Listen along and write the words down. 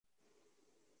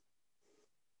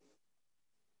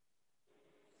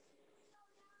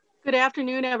Good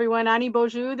afternoon, everyone. Ani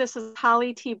Boju. This is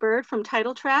Holly T. Bird from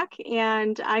Title Track,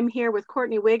 and I'm here with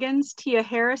Courtney Wiggins, Tia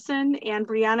Harrison, and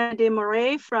Brianna De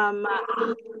Moray from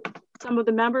some of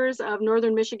the members of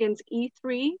Northern Michigan's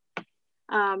E3.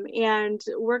 And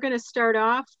we're going to start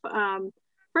off,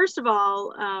 first of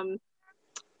all,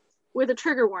 with a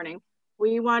trigger warning.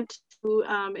 We want to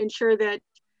ensure that,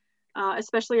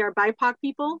 especially our BIPOC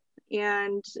people,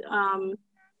 and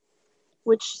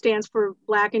which stands for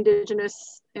Black,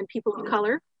 Indigenous, and people of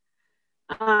color,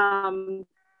 that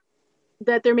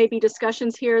there may be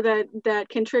discussions here that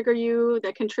can trigger you,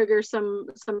 that can trigger some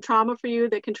trauma for you,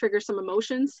 that can trigger some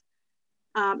emotions.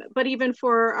 But even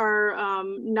for our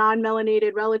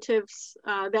non-melanated relatives,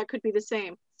 that could be the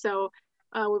same. So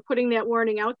we're putting that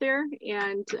warning out there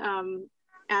and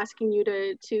asking you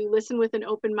to listen with an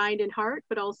open mind and heart,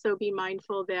 but also be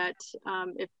mindful that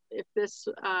if this,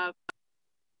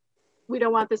 we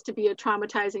don't want this to be a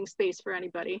traumatizing space for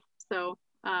anybody. So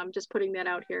just putting that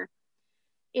out here.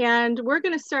 And we're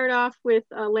going to start off with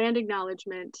a land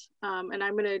acknowledgement, and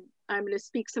I'm going to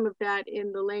speak some of that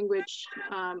in the language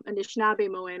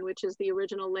Anishinaabe-Moan, which is the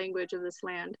original language of this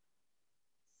land.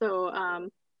 So,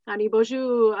 Ani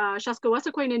Boju,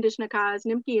 Shaskawasakoi Nindishnakaz,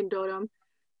 Nimki and Dodom,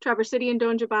 Traverse City and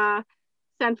Donjaba,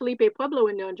 San Felipe Pueblo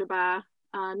in Donjaba,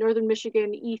 Northern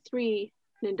Michigan E3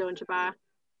 in Donjaba,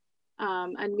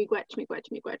 and Miigwech.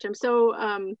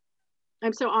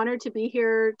 I'm so honored to be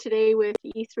here today with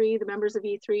E3, the members of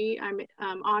E3. I'm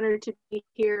honored to be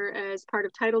here as part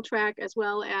of Title Track, as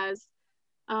well as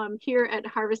here at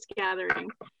Harvest Gathering.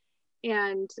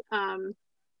 And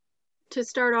to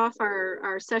start off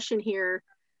our session here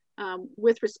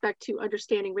with respect to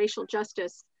understanding racial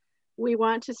justice, we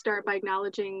want to start by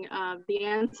acknowledging the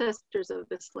ancestors of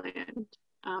this land,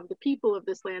 the people of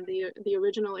this land, the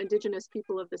original indigenous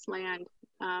people of this land,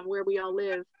 where we all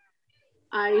live.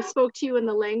 I spoke to you in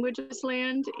the language of this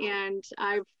land, and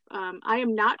I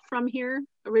am not from here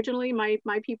originally.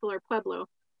 My people are Pueblo,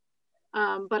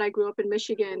 but I grew up in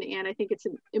Michigan, and I think it's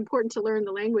important to learn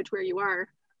the language where you are,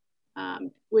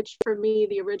 which for me,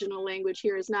 the original language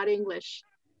here is not English.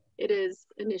 It is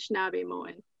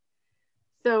Anishinaabe-Moan.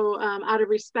 So out of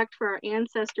respect for our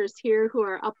ancestors here who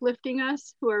are uplifting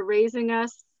us, who are raising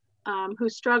us, who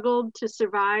struggled to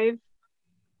survive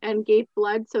and gave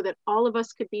blood so that all of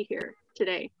us could be here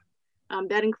today.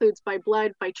 That includes by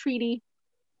blood, by treaty,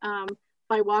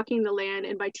 by walking the land,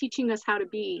 and by teaching us how to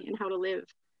be and how to live.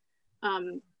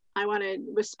 I want to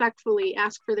respectfully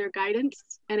ask for their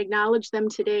guidance and acknowledge them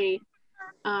today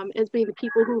as being the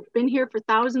people who've been here for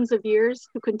thousands of years,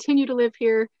 who continue to live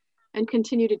here and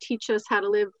continue to teach us how to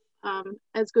live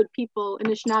as good people,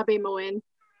 Anishinaabe-Moan,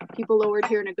 people lowered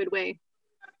here in a good way.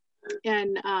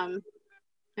 And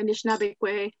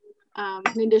Anishinaabe-Kwe,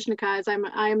 Nindishnakaz,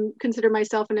 I'm consider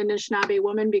myself an Anishinaabe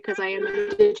woman because I am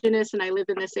indigenous and I live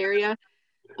in this area,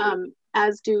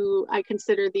 as do I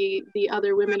consider the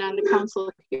other women on the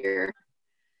council here.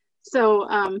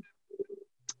 So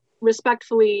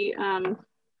respectfully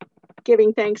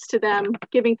giving thanks to them,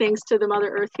 giving thanks to the Mother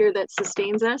Earth here that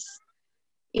sustains us,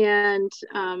 and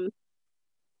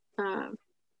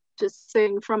just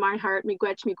saying from our heart,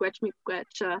 miigwech, miigwech, miigwech,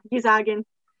 gizagin,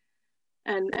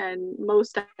 and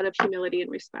most out of humility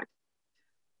and respect.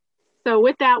 So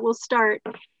with that, we'll start.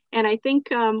 And I think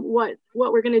what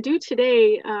we're going to do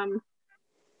today,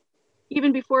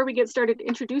 even before we get started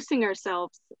introducing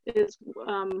ourselves, is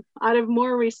out of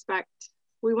more respect,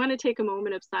 we want to take a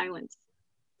moment of silence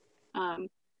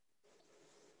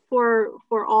for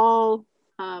all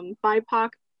BIPOC,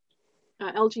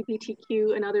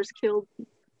 LGBTQ, and others killed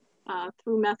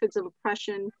through methods of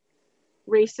oppression,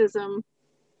 racism,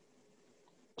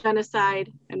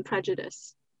 genocide, and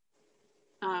prejudice.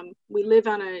 We live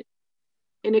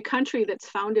in a country that's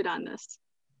founded on this,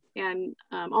 and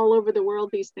all over the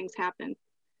world these things happen.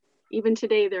 Even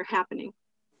today they're happening.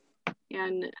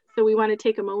 And so we want to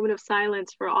take a moment of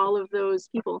silence for all of those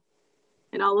people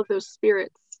and all of those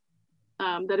spirits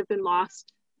that have been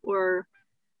lost or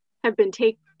have been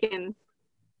taken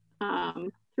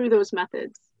through those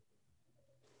methods.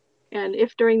 And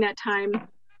if during that time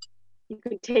you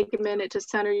could take a minute to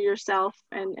center yourself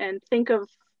and think of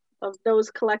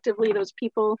those collectively, those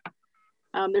people.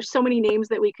 There's so many names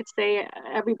that we could say,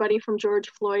 everybody from George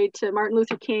Floyd to Martin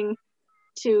Luther King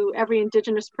to every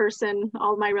indigenous person,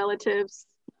 all my relatives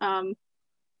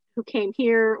who came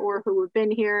here or who have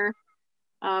been here,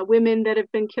 women that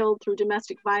have been killed through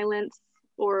domestic violence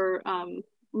or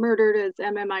murdered as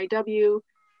MMIW,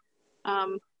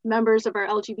 members of our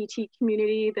LGBT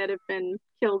community that have been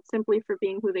killed simply for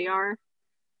being who they are.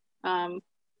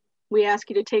 We ask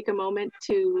you to take a moment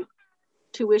to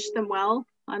wish them well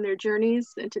on their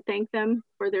journeys and to thank them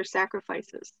for their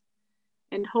sacrifices.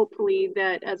 And hopefully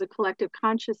that as a collective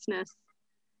consciousness,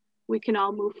 we can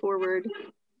all move forward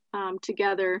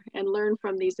together and learn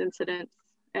from these incidents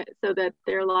so that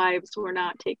their lives were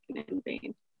not taken in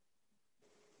vain.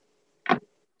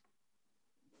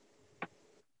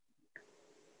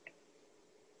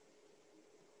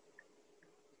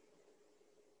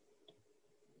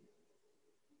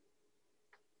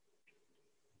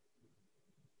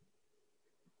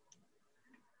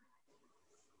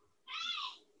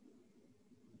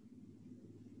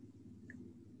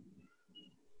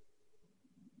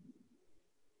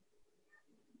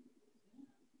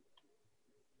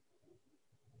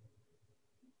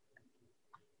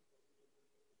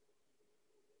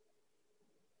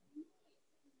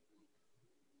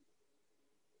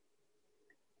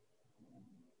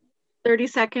 30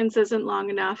 seconds isn't long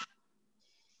enough,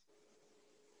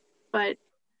 but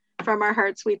from our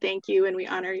hearts, we thank you and we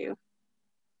honor you.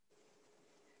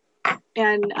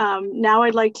 And now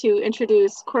I'd like to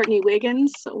introduce Courtney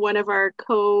Wiggins, one of our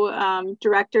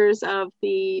co-directors of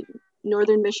the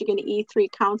Northern Michigan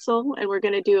E3 Council, and we're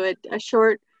going to do a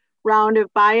short round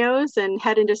of bios and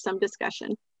head into some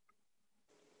discussion.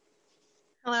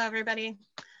 Hello, everybody.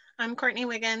 I'm Courtney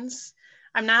Wiggins.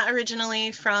 I'm not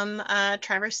originally from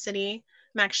Traverse City.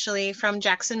 I'm actually from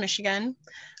Jackson, Michigan,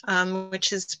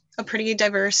 which is a pretty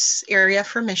diverse area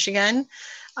for Michigan.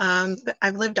 But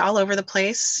I've lived all over the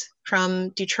place, from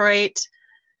Detroit,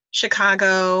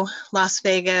 Chicago, Las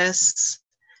Vegas,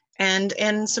 and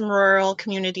in some rural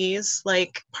communities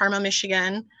like Parma,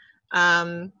 Michigan,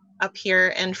 up here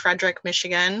in Frederick,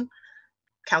 Michigan,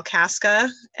 Kalkaska,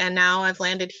 and now I've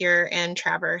landed here in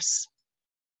Traverse.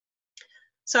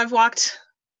 So I've walked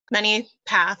many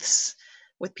paths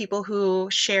with people who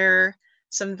share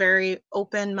some very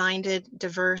open-minded,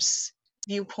 diverse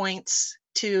viewpoints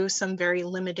to some very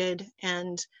limited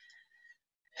and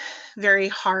very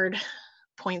hard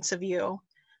points of view.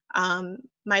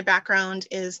 My background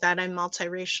is that I'm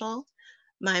multiracial.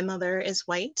 My mother is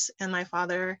white and my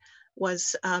father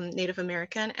was Native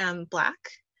American and Black.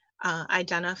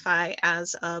 Identify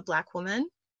as a Black woman,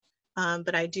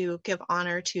 but I do give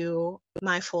honor to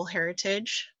my full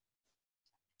heritage.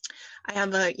 I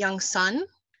have a young son,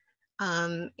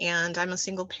 and I'm a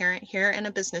single parent here and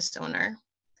a business owner.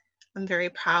 I'm very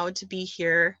proud to be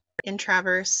here in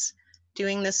Traverse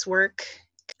doing this work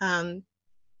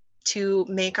to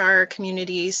make our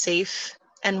community safe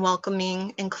and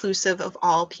welcoming, inclusive of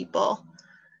all people.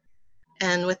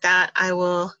 And with that, I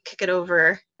will kick it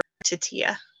over to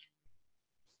Tia.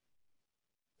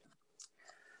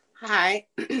 Hi,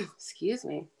 excuse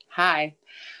me. Hi,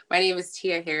 my name is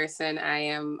Tia Harrison. I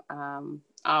am,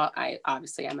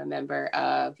 obviously I'm a member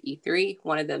of E3,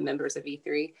 one of the members of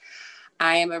E3.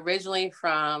 I am originally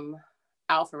from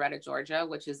Alpharetta, Georgia,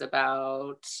 which is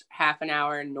about half an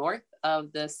hour north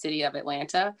of the city of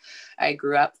Atlanta. I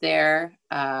grew up there,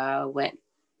 went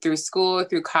through school,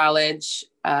 through college,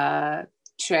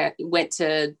 went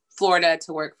to Florida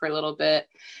to work for a little bit.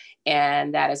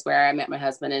 And that is where I met my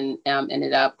husband and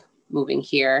ended up moving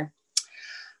here.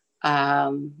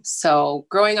 So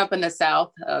growing up in the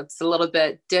South, it's a little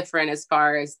bit different as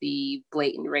far as the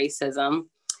blatant racism,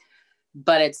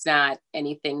 but it's not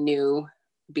anything new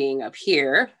being up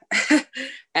here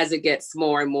as it gets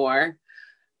more and more.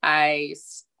 I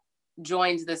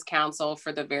joined this council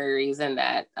for the very reason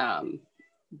that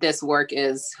this work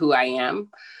is who I am.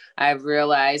 I've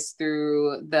realized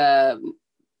through the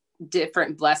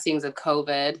different blessings of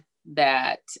COVID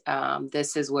that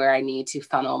this is where I need to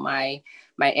funnel my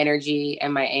energy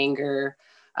and my anger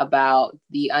about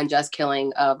the unjust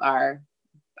killing of our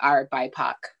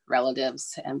BIPOC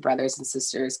relatives and brothers and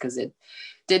sisters, because it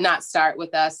did not start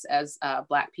with us as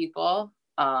Black people,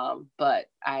 but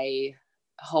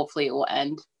hopefully it will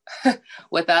end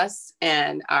with us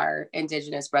and our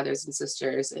Indigenous brothers and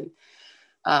sisters and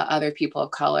other people of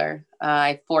color. I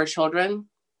have 4 children.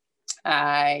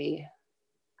 I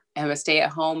am a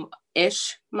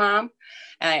stay-at-home-ish mom,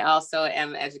 and I also am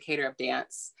an educator of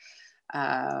dance.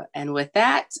 And with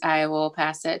that, I will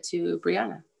pass it to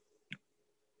Brianna.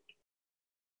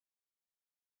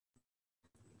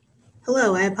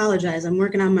 Hello, I apologize. I'm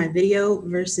working on my video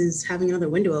versus having another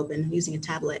window open using a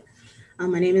tablet.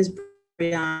 My name is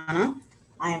Brianna.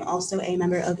 I am also a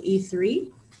member of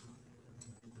E3.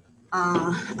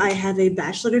 I have a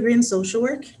bachelor degree in social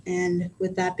work, and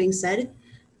with that being said,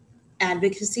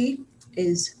 advocacy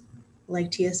is,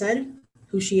 like Tia said,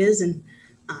 who she is, and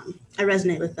I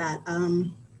resonate with that.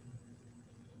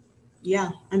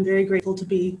 Yeah, I'm very grateful to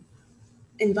be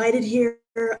invited here.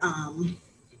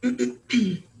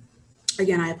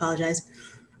 Again, I apologize.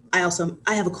 I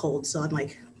have a cold, so I'm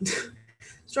like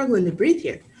struggling to breathe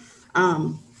here.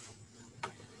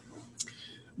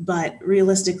 But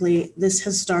realistically, this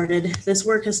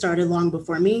work has started long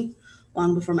before me,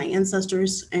 long before my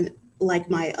ancestors, and like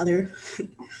my other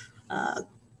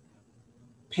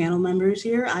panel members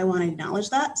here, I want to acknowledge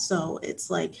that. So it's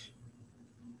like,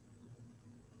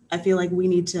 I feel like we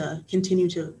need to continue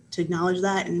to acknowledge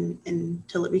that and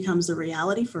until it becomes a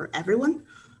reality for everyone,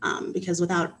 because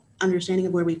without understanding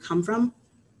of where we've come from,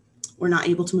 we're not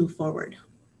able to move forward.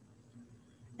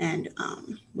 And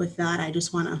with that, I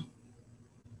just want to,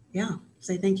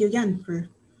 say thank you again for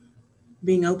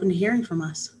being open to hearing from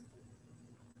us.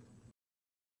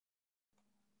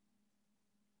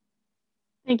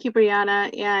 Thank you,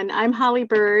 Brianna. And I'm Holly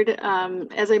Bird.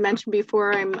 As I mentioned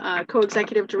before, I'm a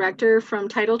co-executive director from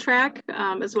Title Track,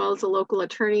 as well as a local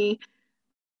attorney.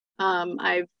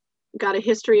 I've got a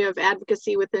history of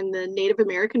advocacy within the Native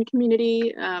American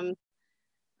community,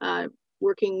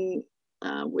 working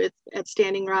at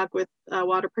Standing Rock with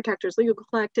Water Protectors Legal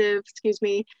Collective,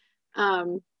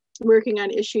 working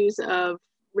on issues of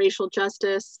racial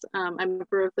justice. I'm a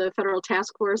member of the Federal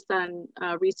Task Force on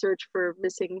research for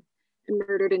missing and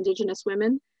murdered Indigenous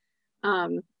women.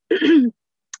 And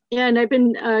I've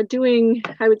been doing,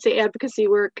 I would say, advocacy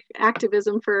work,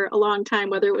 activism for a long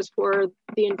time, whether it was for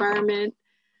the environment,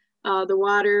 the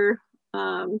water,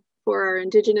 for our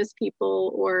Indigenous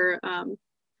people, or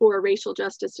for racial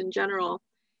justice in general.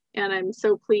 And I'm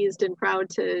so pleased and proud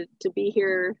to be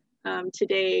here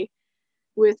today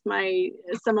with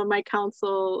some of my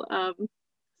council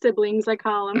siblings, I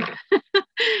call them.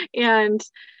 And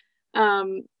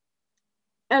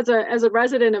as a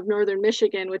resident of Northern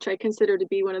Michigan, which I consider to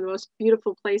be one of the most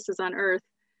beautiful places on earth,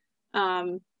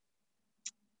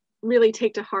 really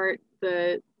take to heart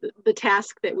the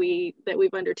task that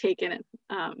we've undertaken,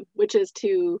 which is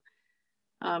to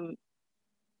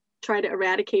try to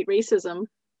eradicate racism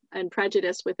and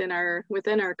prejudice within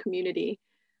our community.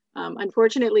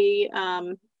 Unfortunately,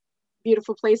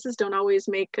 beautiful places don't always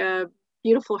make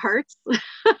beautiful hearts.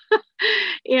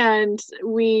 And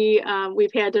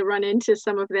we've had to run into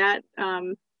some of that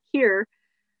here.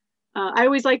 I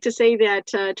always like to say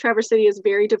that Traverse City is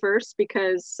very diverse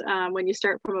because when you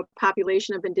start from a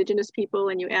population of Indigenous people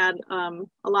and you add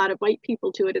a lot of white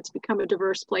people to it, it's become a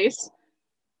diverse place.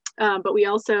 But we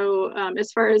also,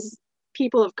 as far as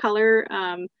people of color,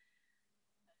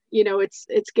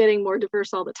 it's getting more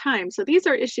diverse all the time. So these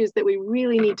are issues that we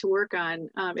really need to work on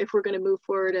if we're going to move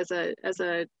forward as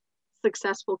a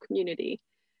successful community.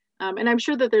 And I'm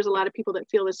sure that there's a lot of people that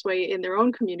feel this way in their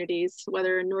own communities,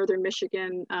 whether in Northern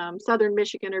Michigan, Southern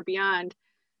Michigan, or beyond.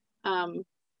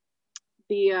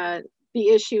 The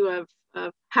issue of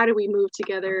how do we move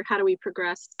together, how do we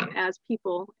progress as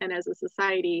people and as a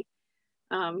society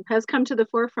has come to the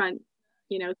forefront,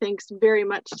 thanks very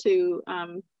much to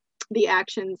the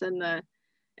actions and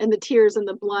the tears and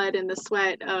the blood and the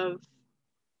sweat of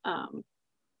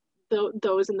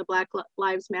those in the Black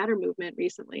Lives Matter movement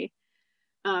recently.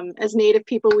 As Native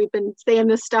people, we've been saying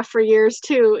this stuff for years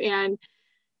too, and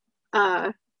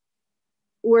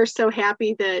we're so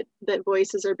happy that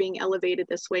voices are being elevated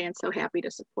this way, and so happy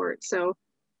to support. So,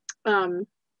 and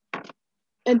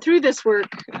through this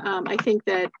work, I think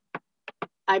that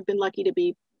I've been lucky to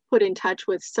be put in touch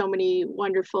with so many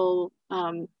wonderful,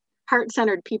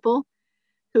 heart-centered people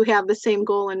who have the same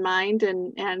goal in mind,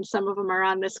 and some of them are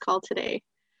on this call today.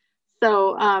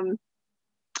 So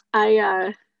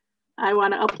I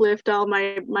want to uplift all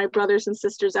my brothers and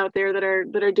sisters out there that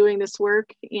are doing this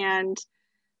work, and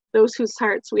those whose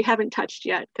hearts we haven't touched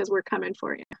yet, because we're coming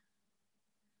for you.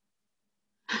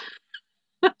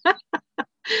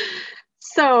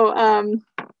 So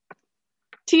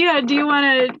Tia, do you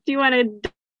want to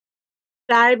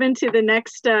dive into the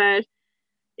next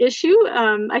issue?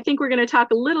 I think we're going to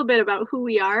talk a little bit about who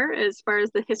we are as far as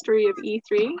the history of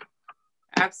E3.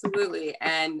 Absolutely.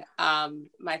 And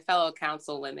my fellow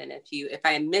councilwomen, if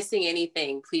I am missing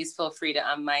anything, please feel free to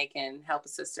unmic and help a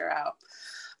sister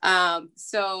out.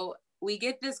 So we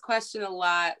get this question a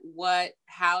lot.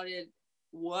 How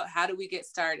do we get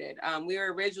started? We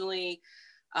were originally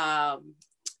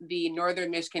the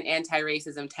Northern Michigan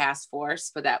Anti-Racism Task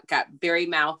Force, but that got very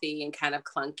mouthy and kind of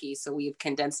clunky. So we've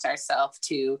condensed ourselves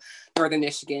to Northern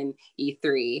Michigan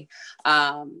E3.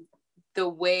 The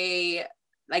way,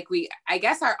 I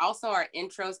guess our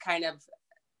intros kind of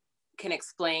can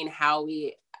explain how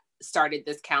we started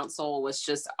this council, was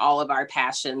just all of our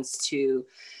passions to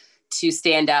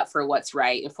stand up for what's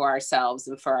right and for ourselves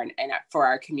and for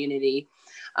our community.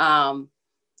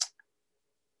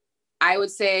 I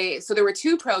would say, so there were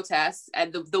two protests,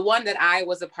 and the one that I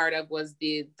was a part of was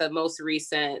the most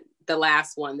recent, the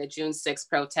last one, the June 6th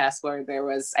protest, where there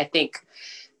was, I think,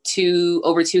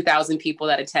 over 2,000 people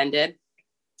that attended.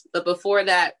 But before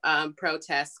that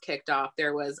protest kicked off,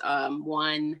 there was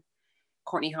one,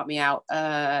 Courtney, help me out,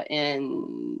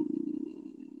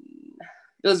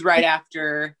 it was right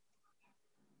after,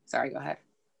 sorry, go ahead.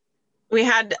 We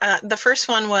had, the first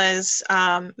one was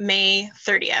May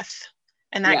 30th,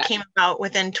 and that came out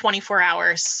within 24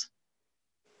 hours.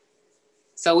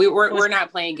 So we're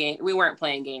not playing game. We weren't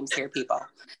playing games here, people.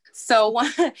 So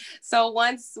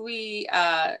once we,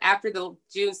 after the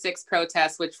June 6th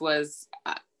protest, which was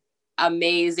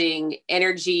amazing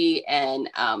energy and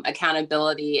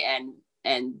accountability,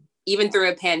 and even through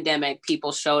a pandemic,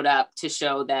 people showed up to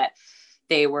show that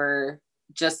they were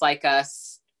just like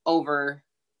us over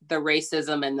the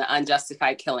racism and the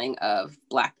unjustified killing of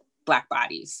Black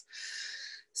bodies.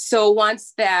 So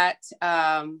once that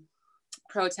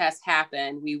protest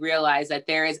happened, we realized that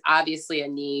there is obviously a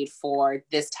need for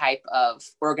this type of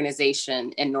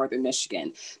organization in Northern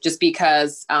Michigan. Just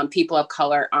because people of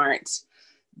color aren't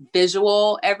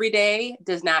visual every day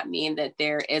does not mean that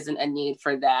there isn't a need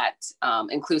for that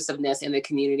inclusiveness in the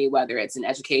community, whether it's in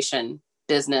education,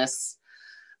 business,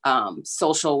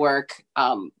 social work.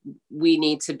 We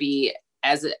need to be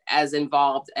as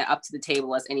involved and up to the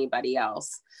table as anybody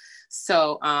else.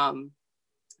 So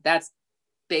that's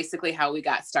basically how we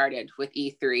got started with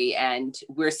E3. And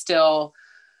we're still,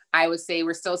 I would say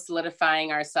we're still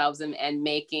solidifying ourselves and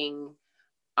making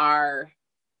our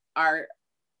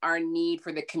need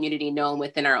for the community known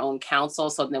within our own council,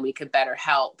 so that we could better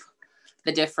help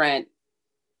the different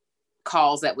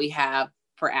calls that we have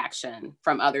for action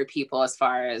from other people, as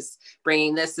far as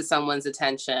bringing this to someone's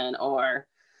attention or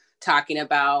talking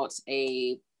about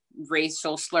a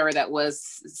racial slur that was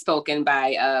spoken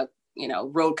by a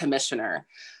road commissioner.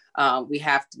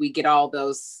 We get all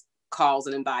those calls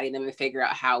and embody them and figure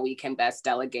out how we can best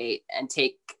delegate and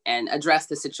take and address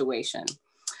the situation.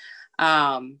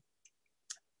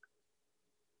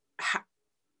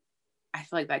 I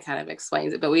feel like that kind of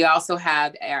explains it, but we also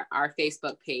have our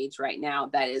Facebook page right now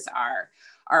that is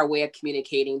our way of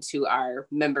communicating to our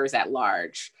members at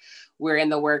large. We're in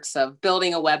the works of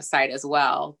building a website as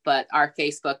well, but our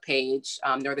Facebook page,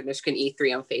 Northern Michigan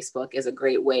E3 on Facebook, is a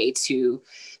great way to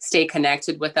stay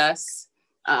connected with us.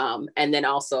 And then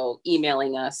also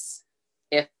emailing us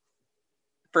if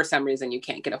for some reason you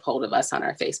can't get a hold of us on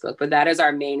our Facebook. But that is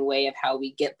our main way of how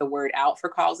we get the word out for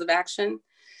calls of action,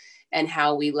 and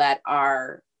how we let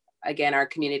our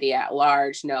community at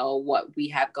large know what we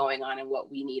have going on and what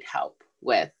we need help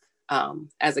with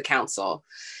as a council.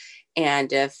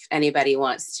 And if anybody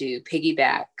wants to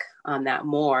piggyback on that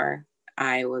more,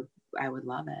 I would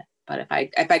love it. But if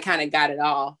I kind of got it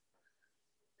all,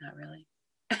 not really.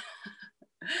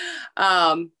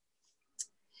 I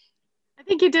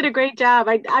think you did a great job.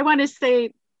 I want to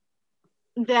say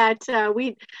that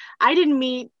I didn't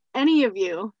meet any of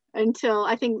you until,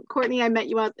 I think, Courtney, I met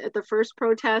you out at the first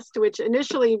protest, which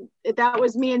initially that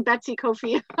was me and Betsy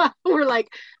Kofi. We're like,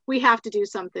 we have to do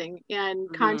something, and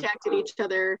contacted each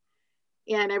other.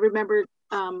 And I remember,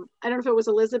 I don't know if it was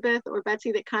Elizabeth or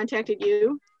Betsy that contacted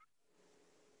you.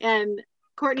 And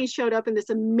Courtney showed up in this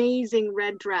amazing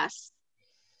red dress.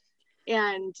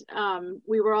 And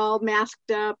we were all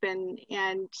masked up, and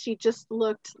she just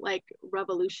looked like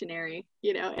revolutionary,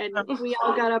 and we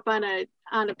all got up on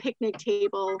a picnic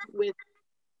table with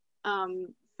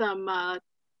some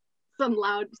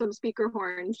speaker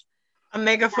horns. A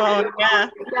megaphone, yeah.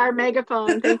 Our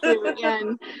megaphone, thank you.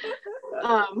 And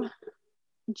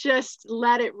just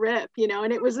let it rip,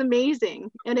 and it was amazing.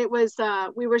 And it was,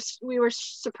 we were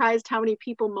surprised how many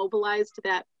people mobilized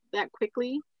that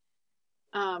quickly.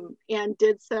 And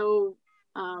did so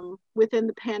within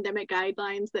the pandemic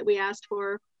guidelines that we asked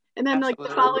for. And then Absolutely. Like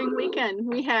the following weekend,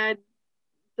 we had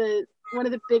one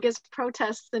of the biggest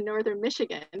protests in Northern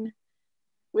Michigan,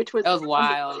 which was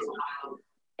wild.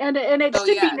 And it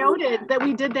should be noted that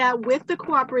we did that with the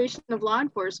cooperation of law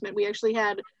enforcement. We actually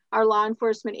had our law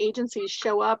enforcement agencies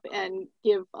show up and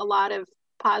give a lot of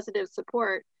positive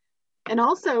support, and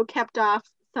also kept off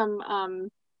some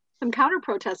counter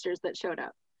protesters that showed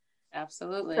up.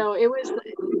 Absolutely. So it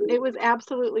was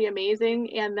absolutely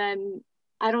amazing. And then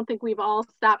I don't think we've all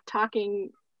stopped talking,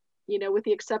 with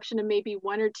the exception of maybe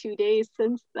 1 or 2 days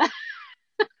since that.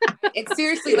 It's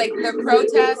seriously like the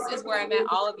protest is where I met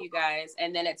all of you guys,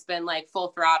 and then it's been like full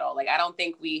throttle. Like I don't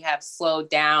think we have slowed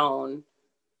down.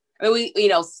 I mean,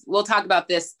 we'll talk about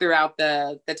this throughout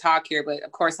the talk here, but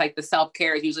of course, like the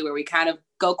self-care is usually where we kind of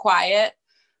go quiet.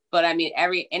 But I mean,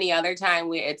 any other time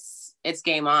it's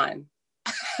game on.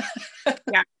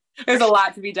 Yeah. There's a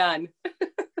lot to be done.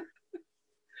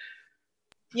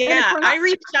 Yeah, I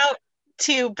reached out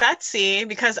to Betsy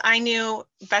because I knew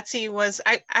Betsy was,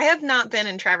 I have not been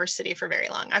in Traverse City for very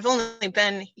long. I've only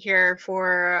been here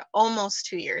for almost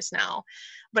 2 years now,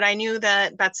 but I knew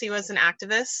that Betsy was an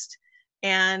activist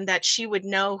and that she would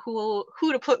know who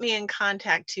to put me in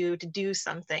contact to do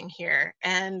something here.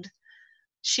 And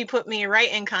she put me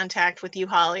right in contact with you,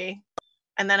 Holly.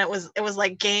 And then it was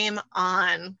like, game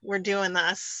on, we're doing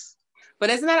this. But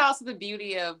isn't that also the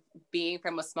beauty of being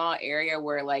from a small area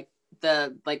where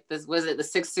the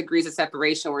 6 degrees of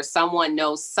separation, where someone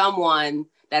knows someone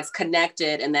that's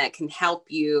connected and that can help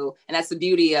you. And that's the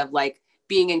beauty of like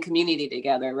being in community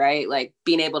together, right? Like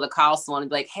being able to call someone and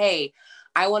be like, hey,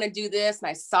 I want to do this. And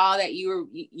I saw that you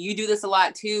do this a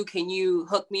lot too. Can you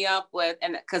hook me up with,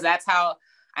 and because that's how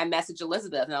I messaged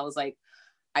Elizabeth. And I was like,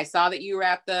 I saw that you were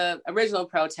at the original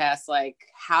protest. Like,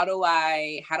 how do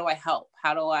I help?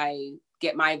 How do I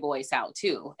get my voice out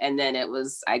too? And then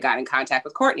I got in contact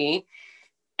with Courtney,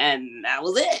 and that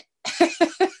was it.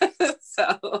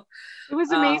 So it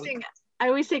was amazing. I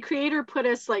always say creator put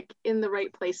us like in the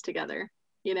right place together,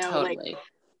 totally. like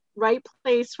right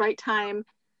place, right time.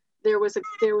 There was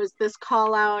this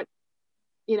call out,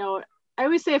 I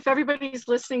always say if everybody's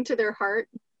listening to their heart,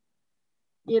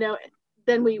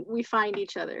 then we find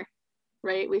each other,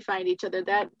 right? We find each other.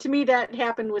 That, to me, that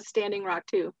happened with Standing Rock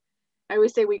too. I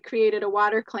always say we created a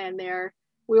water clan there.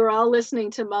 We were all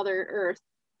listening to Mother Earth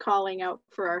calling out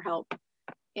for our help.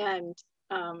 And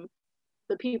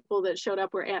the people that showed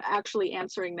up were actually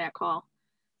answering that call.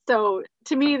 So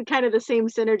to me, kind of the same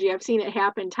synergy. I've seen it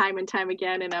happen time and time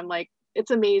again. And I'm like,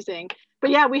 it's amazing. But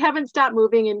yeah, we haven't stopped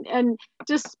moving. And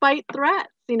despite threats,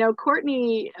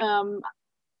 Courtney,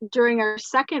 during our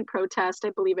second protest,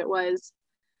 I believe it was,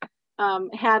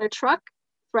 had a truck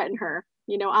threaten her,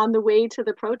 on the way to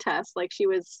the protest. Like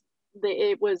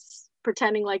it was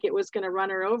pretending like it was going to run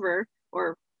her over,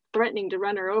 or threatening to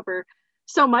run her over,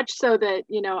 so much so that,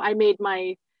 I made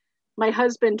my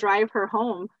husband drive her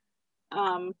home,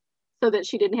 so that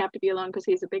she didn't have to be alone, because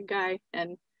he's a big guy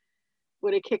and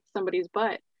would have kicked somebody's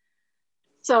butt.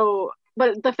 So,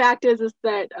 but the fact is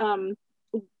that,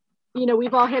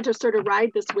 we've all had to sort of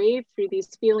ride this wave through these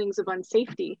feelings of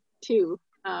unsafety too.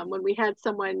 When we had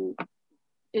someone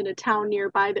in a town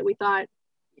nearby that we thought,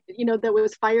 that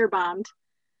was firebombed,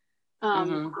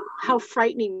 how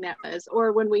frightening that was.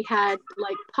 Or when we had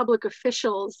like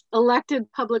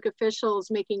elected public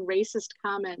officials making racist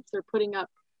comments or putting up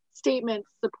statements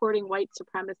supporting white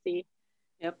supremacy.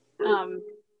 Yep.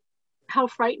 How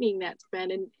frightening that's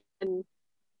been. And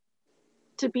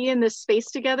to be in this space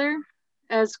together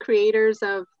as creators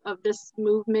of this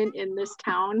movement in this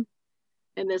town,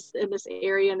 in this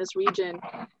area, in this region,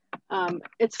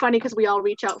 it's funny because we all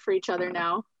reach out for each other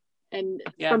now, and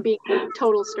from being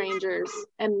total strangers,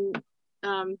 and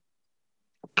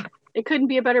it couldn't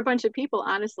be a better bunch of people,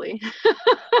 honestly.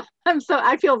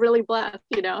 I feel really blessed,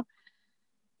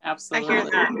 Absolutely. I hear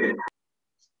that.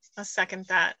 I'll second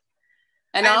that.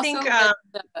 And I think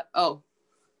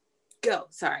go,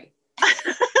 sorry.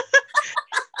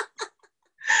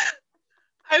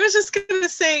 I was just gonna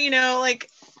say,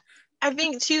 I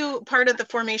think too, part of the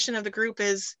formation of the group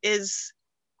is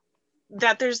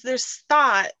that there's this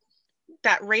thought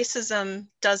that racism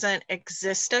doesn't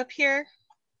exist up here,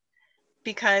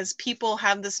 because people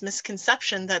have this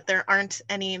misconception that there aren't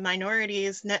any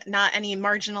minorities, not any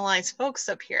marginalized folks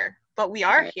up here, but we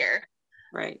are here.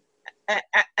 Right.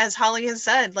 As Holly has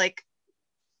said, like,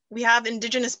 we have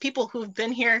Indigenous people who've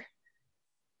been here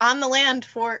on the land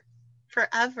for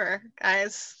forever,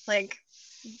 guys. Like,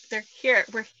 they're here,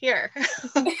 we're here.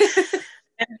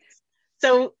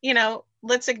 So,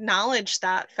 let's acknowledge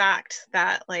that fact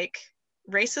that, like,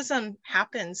 racism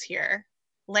happens here.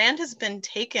 Land has been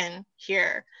taken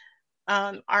here.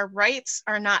 Our rights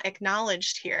are not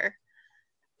acknowledged here.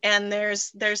 And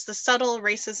there's the subtle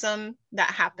racism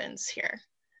that happens here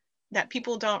that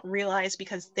people don't realize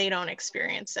because they don't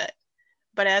experience it.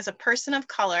 But as a person of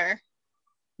color,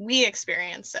 we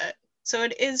experience it. So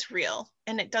it is real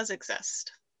and it does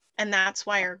exist. And that's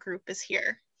why our group is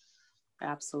here.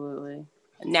 Absolutely.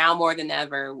 Now more than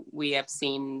ever, we have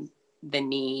seen the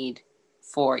need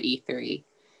for E3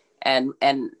 and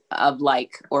of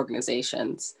like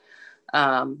organizations.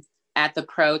 At the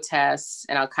protests,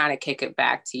 and I'll kind of kick it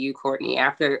back to you, Courtney,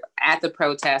 at the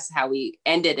protests, how we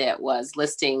ended it was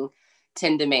listing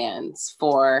 10 demands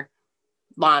for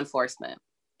law enforcement.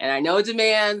 And I know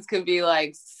demands can be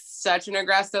like such an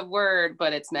aggressive word,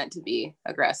 but it's meant to be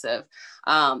aggressive.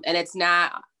 And it's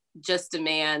not just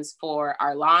demands for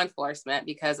our law enforcement,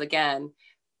 because again,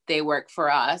 they work for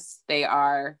us.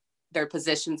 Their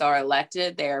positions are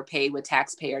elected. They are paid with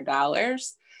taxpayer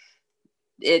dollars.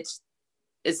 It's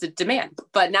a demand,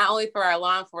 but not only for our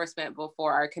law enforcement, but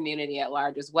for our community at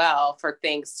large as well, for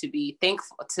things to be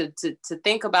thankful, to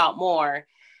think about more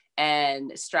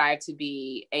and strive to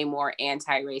be a more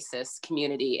anti-racist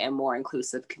community and more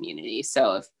inclusive community.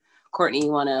 So if Courtney,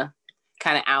 you want to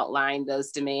kind of outline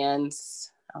those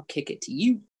demands, I'll kick it to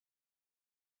you.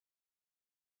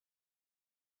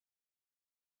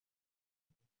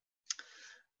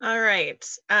 All right.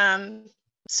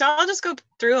 So I'll just go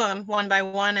through them one by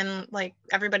one, and like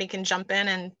everybody can jump in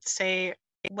and say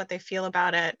what they feel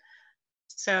about it.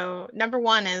 So number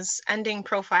one is ending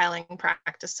profiling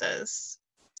practices.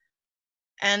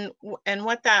 And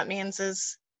what that means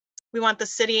is we want the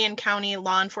city and county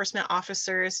law enforcement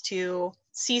officers to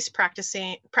cease practice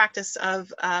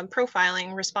of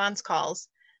profiling response calls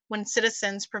when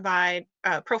citizens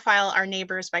profile our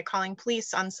neighbors by calling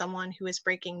police on someone who is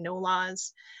breaking no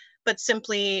laws, but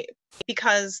simply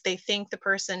because they think the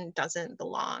person doesn't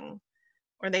belong,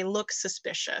 or they look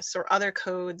suspicious, or other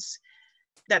codes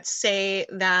that say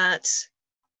that,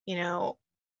 you know,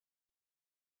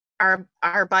 our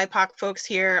BIPOC folks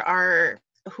here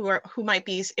who might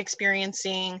be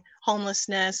experiencing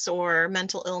homelessness or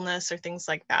mental illness or things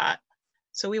like that.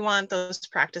 So we want those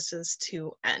practices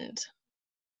to end.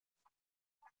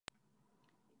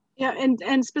 Yeah,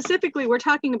 and specifically, we're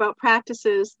talking about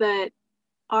practices that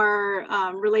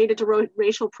are related to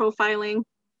racial profiling,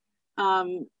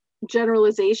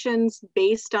 generalizations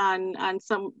based on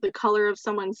the color of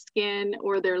someone's skin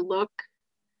or their look,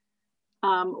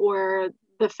 or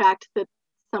the fact that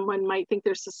someone might think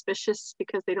they're suspicious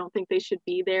because they don't think they should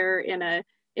be there in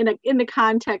the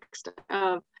context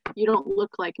of, you don't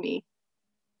look like me,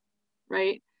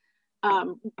 right?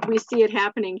 We see it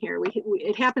happening here.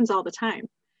 It happens all the time.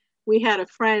 We had a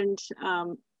friend,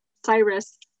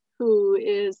 Cyrus, who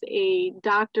is a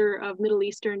doctor of Middle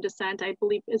Eastern descent. I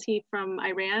believe, is he from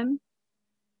Iran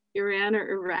or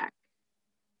Iraq?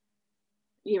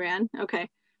 Iran, okay.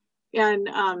 And,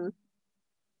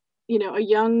 you know, a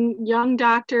young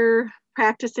doctor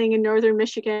practicing in Northern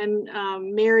Michigan,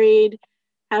 married,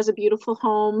 has a beautiful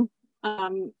home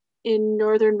in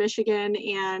Northern Michigan,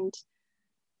 and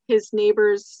his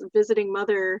neighbor's visiting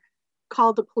mother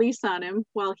called the police on him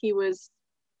while he was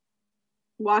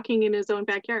walking in his own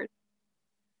backyard.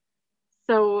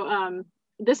 So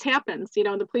this happens, you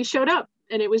know, the police showed up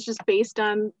and it was just based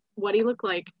on what he looked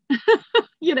like,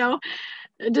 you know,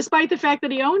 despite the fact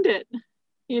that he owned it.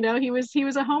 You know, he was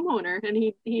a homeowner, and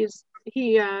he you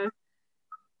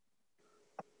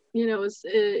know,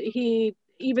 he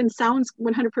even sounds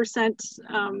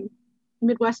 100%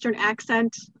 Midwestern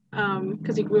accent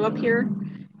because he grew up here.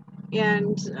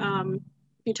 And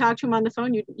if you talk to him on the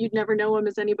phone, you'd never know him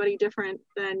as anybody different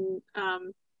than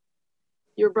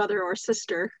your brother or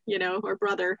sister, you know, or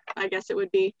brother, I guess it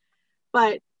would be.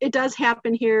 But it does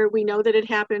happen here. We know that it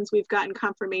happens. We've gotten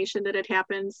confirmation that it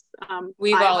happens.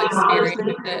 We've all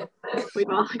experienced it. We've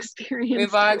all experienced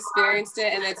We've all experienced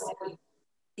it. And it's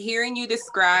hearing you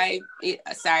describe it,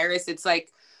 Cyrus, it's like,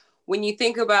 when you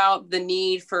think about the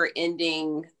need for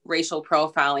ending racial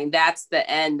profiling, that's the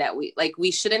end that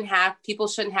people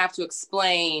shouldn't have to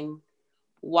explain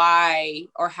why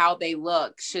or how they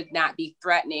look should not be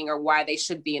threatening, or why they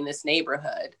should be in this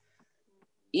neighborhood.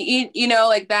 You know,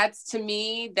 like, that's, to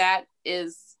me, that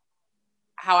is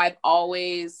how I've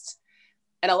always,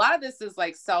 and a lot of this is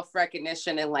like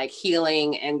self-recognition and like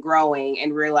healing and growing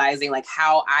and realizing like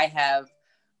how I have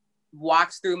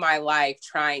walked through my life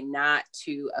trying not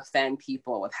to offend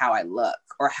people with how I look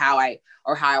or how I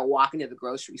walk into the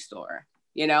grocery store,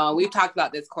 you know. And we've talked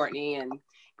about this, Courtney and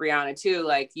Brianna too.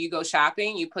 Like, you go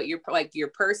shopping, you put your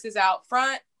purses out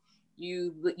front,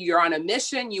 you're on a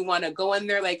mission, you want to go in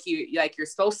there like you're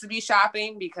supposed to be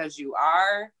shopping because you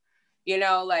are, you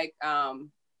know, like,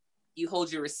 you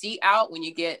hold your receipt out when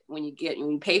you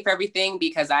pay for everything,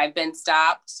 because I've been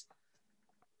stopped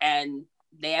and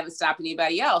they haven't stopped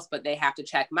anybody else, but they have to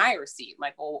check my receipt.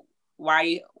 Like, well,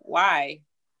 why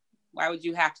would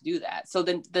you have to do that? So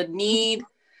the need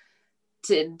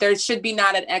there should be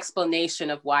not an explanation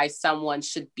of why someone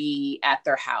should be at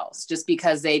their house just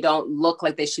because they don't look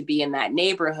like they should be in that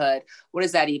neighborhood. What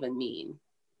does that even mean?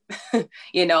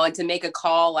 You know, and to make a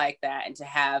call like that and to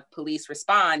have police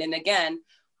respond, and again,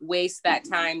 waste that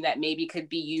time that maybe could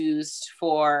be used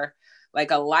for like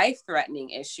a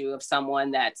life-threatening issue of someone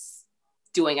that's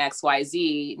doing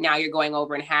XYZ. Now you're going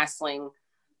over and hassling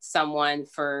someone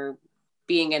for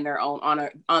being in their own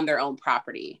on their own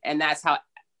property. And that's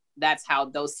how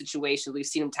those situations, we've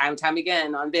seen them time and time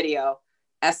again on video,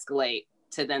 escalate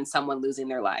to then someone losing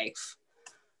their life.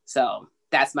 So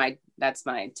that's my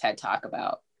TED talk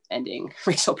about ending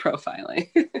racial profiling.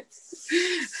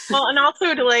 Well, and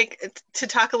also to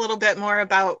talk a little bit more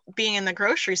about being in the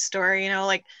grocery store, you know,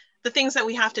 like the things that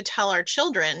we have to tell our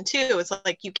children too. It's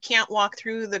like, you can't walk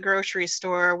through the grocery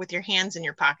store with your hands in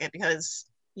your pocket, because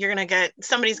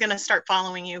somebody's going to start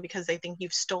following you because they think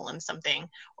you've stolen something,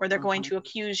 or they're going to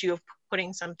accuse you of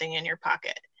putting something in your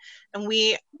pocket. And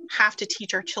we have to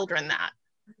teach our children that.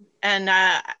 And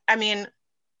I mean,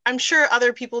 I'm sure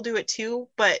other people do it too,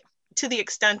 but to the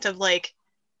extent of like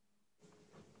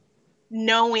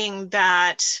knowing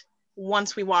that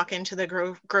once we walk into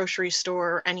the grocery store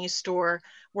or any store,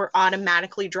 we're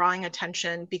automatically drawing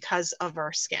attention because of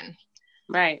our skin.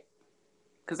 Right.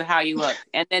 Because of how you look.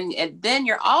 And then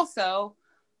you're also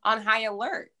on high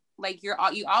alert. Like you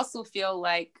also feel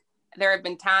like, there have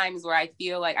been times where I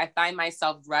feel like I find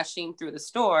myself rushing through the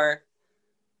store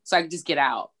so I can just get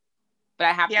out. But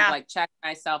I have to like check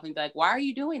myself and be like, why are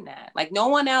you doing that? Like no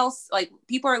one else, like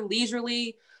people are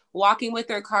leisurely walking with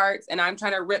their carts and I'm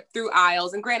trying to rip through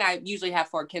aisles. And granted, I usually have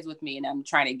 4 kids with me and I'm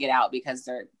trying to get out because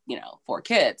they're, 4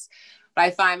 kids. But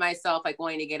I find myself like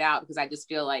wanting to get out because I just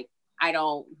feel like I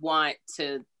don't want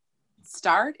to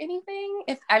start anything.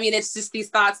 It's just these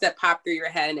thoughts that pop through your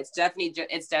head, and it's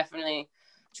definitely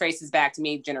traces back to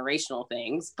me generational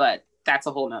things, but that's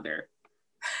a whole nother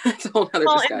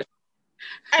discussion.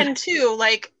 And too,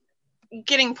 like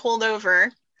getting pulled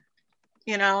over,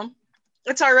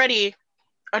 it's already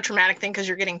a traumatic thing because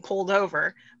you're getting pulled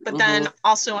over, but then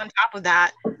also on top of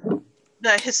that,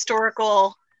 the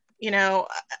historical,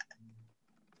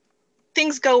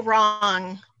 things go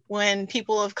wrong when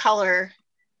people of color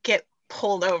get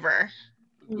pulled over.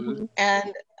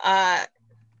 And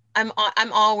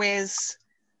I'm always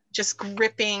just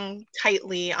gripping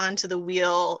tightly onto the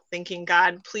wheel, thinking,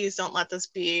 God, please don't let this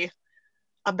be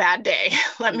a bad day.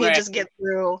 Let me just get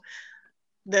through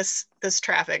this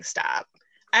traffic stop.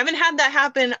 I haven't had that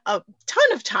happen a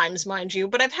ton of times, mind you,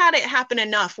 but I've had it happen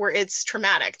enough where it's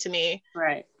traumatic to me.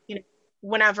 Right.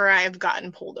 Whenever I've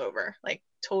gotten pulled over, like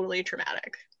totally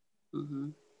traumatic.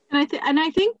 And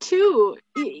I think too,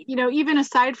 even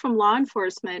aside from law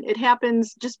enforcement, it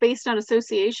happens just based on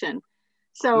association.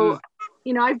 So,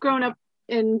 I've grown up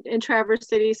in Traverse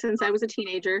City since I was a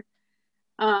teenager.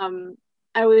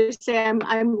 I would say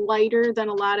I'm lighter than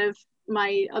a lot of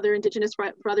my other Indigenous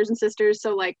brothers and sisters.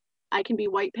 So like I can be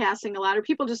white passing a lot, or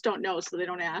people just don't know, so they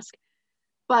don't ask.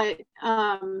 But,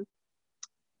 I'm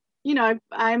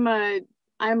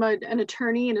an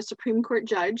attorney and a Supreme Court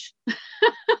judge.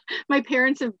 My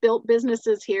parents have built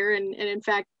businesses here and in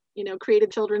fact,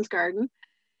 created Children's Garden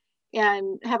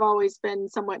and have always been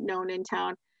somewhat known in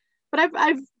town. But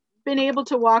I've been able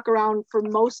to walk around for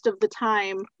most of the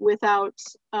time without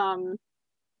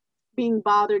being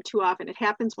bothered too often. It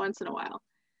happens once in a while.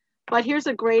 But here's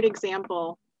a great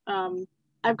example.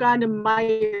 I've gone to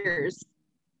Meijer's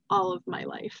all of my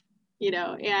life,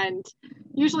 and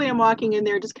usually I'm walking in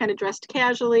there just kind of dressed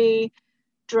casually,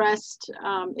 dressed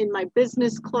in my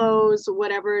business clothes,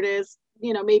 whatever it is,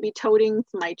 maybe toting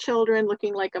my children,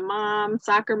 looking like a mom,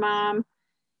 soccer mom.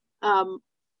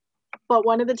 But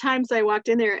one of the times I walked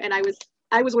in there and I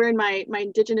was wearing my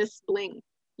Indigenous bling,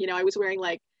 I was wearing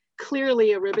like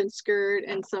clearly a ribbon skirt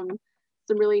and some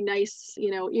really nice,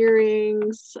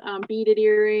 earrings, beaded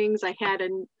earrings. I had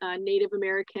a Native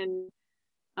American,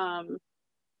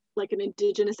 like an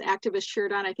Indigenous activist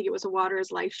shirt on. I think it was a Water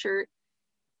is Life shirt.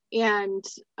 And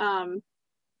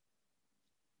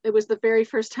it was the very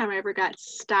first time I ever got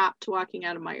stopped walking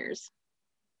out of Meijer's.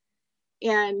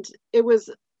 And it was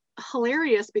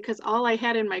hilarious because all I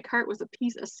had in my cart was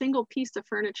a single piece of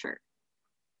furniture.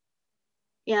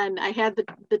 And I had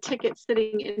the ticket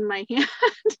sitting in my hand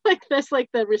like this, like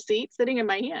the receipt sitting in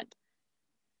my hand.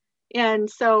 And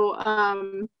so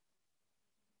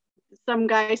some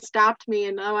guy stopped me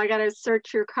and, I got to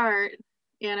search your cart.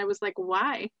 And I was like,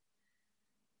 why?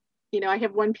 I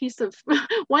have one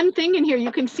thing in here.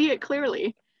 You can see it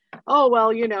clearly. Oh,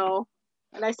 well,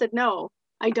 and I said, no,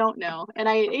 I don't know. And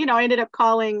I ended up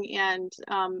calling and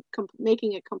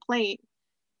making a complaint.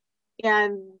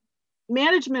 And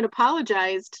management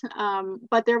apologized,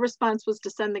 but their response was to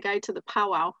send the guy to the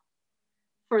powwow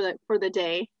for the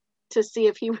day to see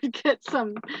if he would get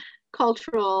some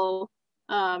cultural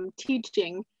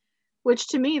teaching, which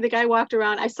to me, the guy walked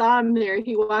around, I saw him there,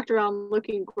 he walked around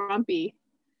looking grumpy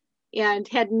and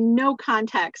had no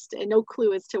context and no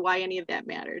clue as to why any of that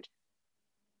mattered,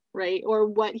 right? Or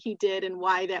what he did and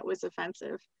why that was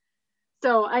offensive.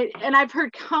 So I've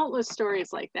heard countless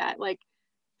stories like that, like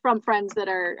from friends that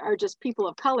are just people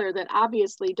of color that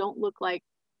obviously don't look like,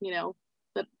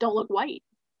 that don't look white.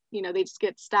 you know, they just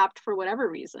get stopped for whatever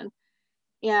reason.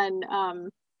 And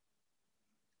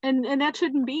that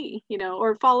shouldn't be, you know,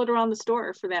 or followed around the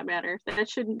store for that matter. That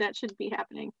shouldn't be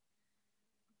happening.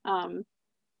 I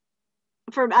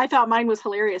thought mine was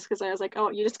hilarious because I was like, oh,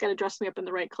 you just got to dress me up in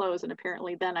the right clothes, and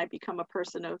apparently then I become a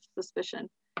person of suspicion.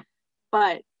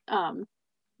 But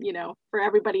you know, for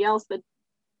everybody else, that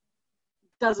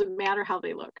doesn't matter how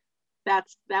they look.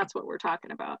 That's what we're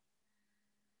talking about.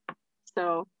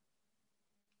 So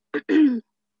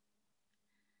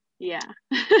yeah,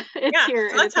 it's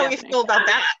here. So that's how we feel about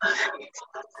that.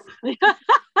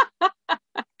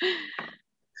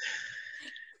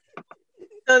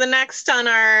 So the next on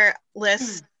our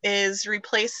list is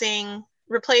replaced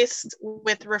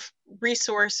with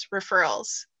resource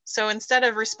referrals. So instead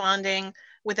of responding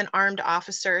with an armed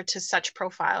officer to such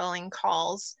profiling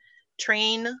calls,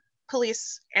 train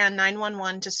police and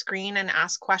 911 to screen and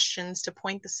ask questions to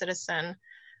point the citizen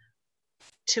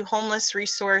to homeless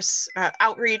resource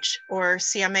outreach or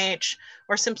CMH,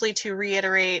 or simply to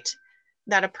reiterate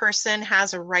that a person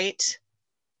has a right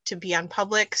to be on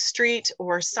public street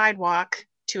or sidewalk,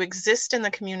 to exist in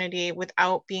the community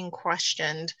without being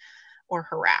questioned or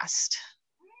harassed.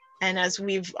 And as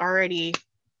we've already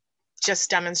just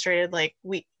demonstrated, like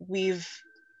we've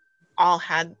all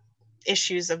had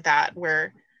issues of that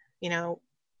where, you know,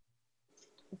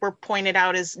 we're pointed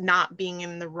out as not being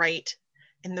in the right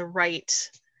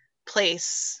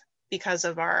place because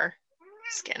of our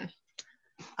skin.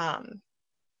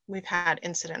 We've had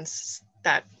incidents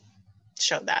that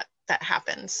show that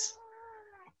happens.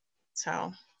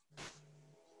 So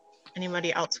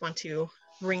anybody else want to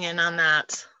ring in on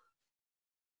that?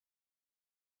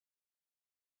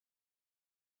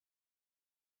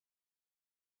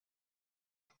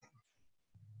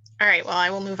 All right, well, I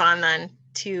will move on then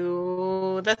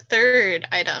to the third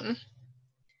item.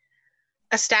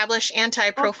 Establish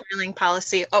anti-profiling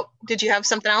policy. Oh, did you have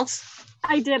something else?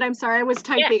 I did. I'm sorry. I was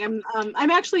typing. Yeah.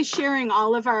 I'm actually sharing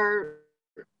all of our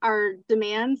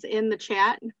demands in the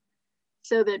chat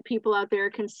so that people out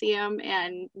there can see them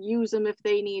and use them if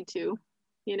they need to.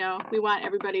 You know, we want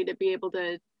everybody to be able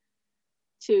to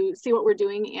see what we're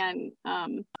doing and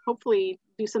hopefully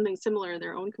do something similar in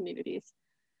their own communities.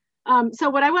 So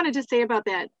what I wanted to say about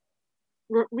that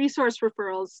resource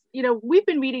referrals, you know, we've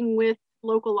been meeting with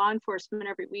local law enforcement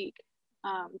every week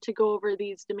to go over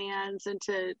these demands and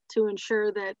to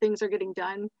ensure that things are getting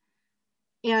done.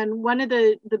 And one of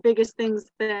the biggest things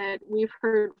that we've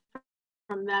heard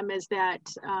from them is that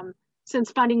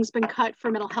since funding's been cut for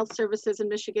mental health services in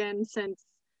Michigan, since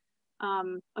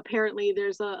apparently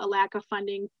there's a lack of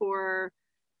funding for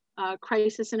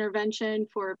crisis intervention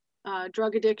for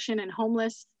drug addiction and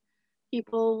homeless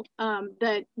people,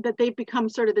 that they've become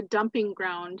sort of the dumping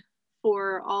ground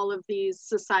for all of these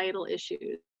societal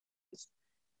issues,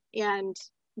 and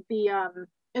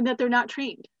and that they're not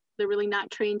trained. They're really not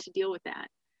trained to deal with that.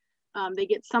 They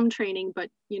get some training,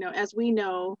 but you know, as we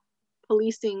know,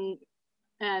 policing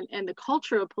and the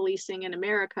culture of policing in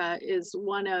America is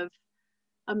one of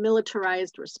a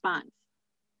militarized response.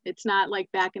 It's not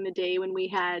like back in the day when we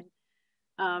had,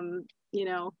 you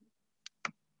know,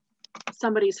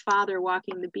 somebody's father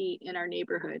walking the beat in our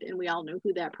neighborhood and we all knew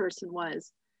who that person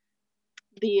was.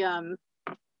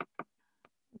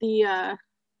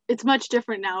 It's much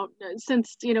different now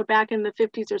since, you know, back in the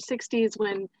 50s or 60s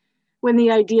when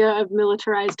the idea of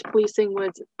militarized policing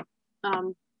was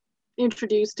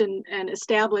introduced and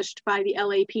established by the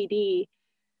LAPD.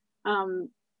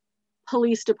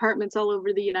 Police departments all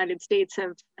over the United States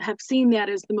have seen that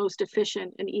as the most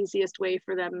efficient and easiest way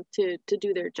for them to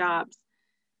do their jobs.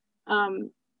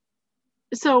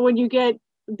 So when you get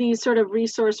these sort of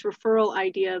resource referral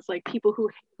ideas, like people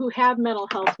who have mental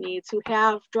health needs, who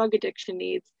have drug addiction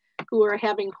needs, who are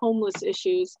having homeless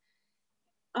issues,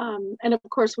 and of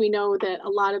course we know that a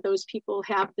lot of those people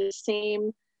have the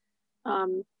same,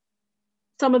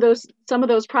 some of those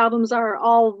problems are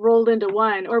all rolled into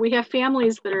one, or we have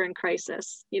families that are in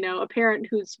crisis, you know, a parent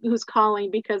who's calling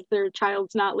because their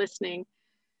child's not listening.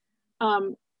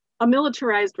 A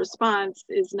militarized response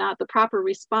is not the proper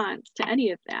response to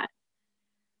any of that.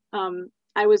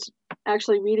 I was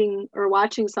actually reading or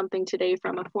watching something today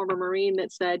from a former Marine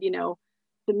that said, you know,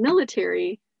 the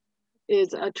military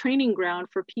is a training ground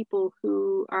for people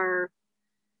who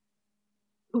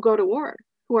go to war,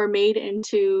 who are made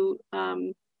into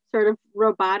sort of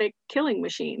robotic killing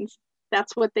machines.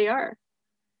 That's what they are.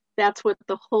 That's what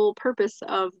the whole purpose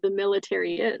of the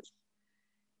military is.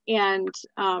 And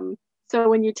so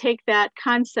when you take that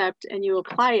concept and you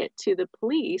apply it to the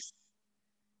police,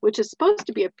 which is supposed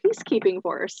to be a peacekeeping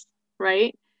force,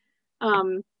 right?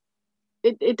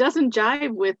 It doesn't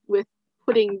jive with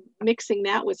mixing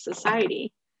that with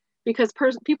society, because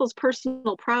people's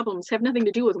personal problems have nothing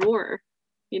to do with war.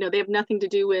 You know, they have nothing to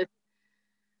do with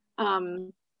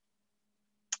the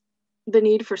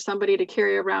need for somebody to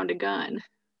carry around a gun,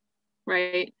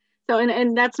 right? So,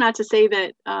 and that's not to say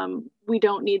that we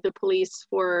don't need the police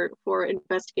for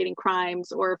investigating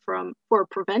crimes or for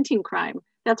preventing crime.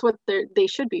 That's what they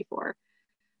should be for.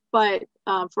 But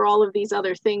for all of these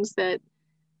other things that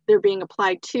they're being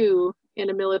applied to in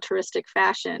a militaristic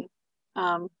fashion,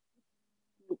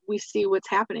 we see what's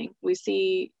happening. We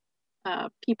see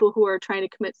people who are trying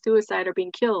to commit suicide are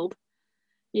being killed,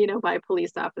 you know, by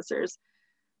police officers.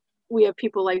 We have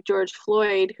people like George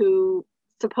Floyd, who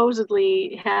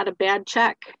supposedly had a bad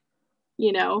check,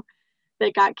 you know,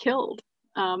 that got killed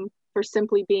for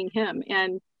simply being him.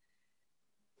 And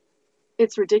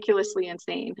it's ridiculously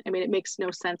insane. I mean, it makes no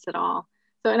sense at all.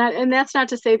 So, and that's not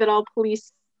to say that all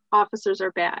police officers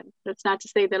are bad. That's not to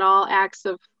say that all acts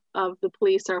of the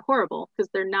police are horrible, because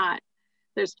they're not.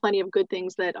 There's plenty of good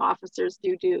things that officers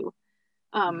do.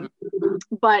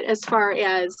 But as far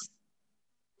as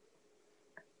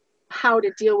how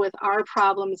to deal with our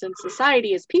problems in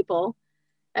society as people,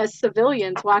 as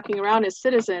civilians walking around as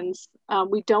citizens,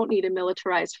 we don't need a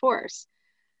militarized force.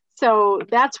 So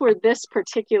that's where this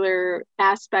particular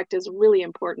aspect is really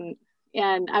important.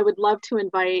 And I would love to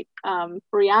invite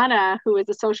Brianna, who is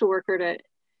a social worker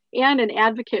and an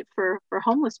advocate for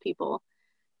homeless people,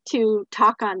 to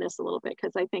talk on this a little bit,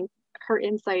 because I think her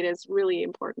insight is really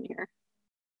important here.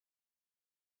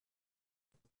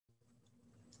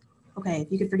 Okay,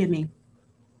 if you could forgive me,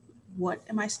 what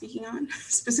am I speaking on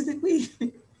specifically?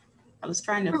 I was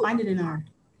trying to find it in our...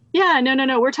 Yeah,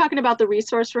 no. We're talking about the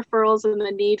resource referrals and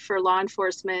the need for law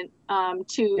enforcement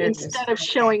to, instead of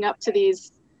showing up to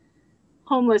these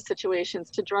homeless situations,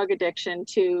 to drug addiction,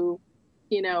 to,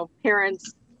 you know,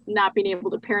 parents not being able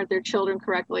to parent their children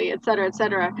correctly, et cetera,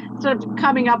 instead of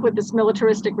coming up with this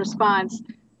militaristic response,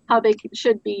 how they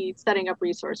should be setting up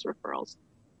resource referrals.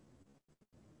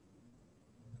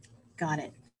 Got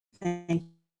it. Thank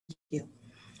you.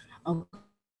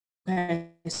 Okay,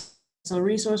 so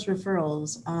resource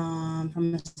referrals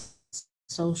from a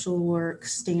social work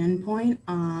standpoint,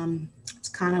 it's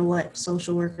kind of what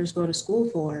social workers go to school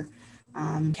for,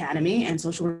 academy, and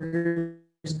social workers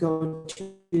go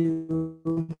to,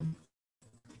 you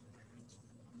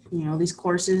know, these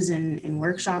courses and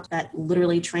workshops that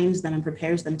literally trains them and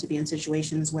prepares them to be in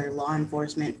situations where law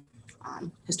enforcement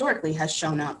historically has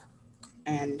shown up,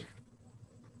 and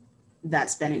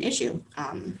that's been an issue.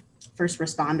 First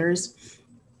responders,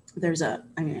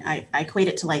 I equate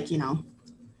it to, like, you know,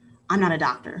 I'm not a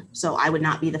doctor, so I would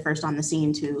not be the first on the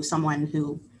scene to someone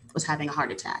who was having a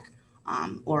heart attack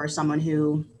or someone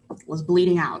who was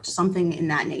bleeding out, something in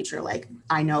that nature. Like,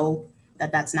 I know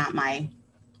that that's not my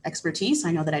expertise.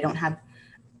 I know that I don't have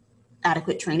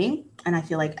adequate training. And I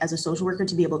feel like as a social worker,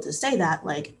 to be able to say that,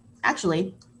 like,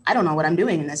 actually, I don't know what I'm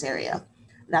doing in this area,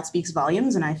 that speaks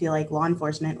volumes. And I feel like law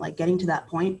enforcement, like getting to that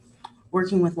point,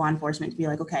 working with law enforcement to be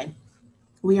like, okay,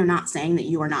 we are not saying that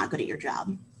you are not good at your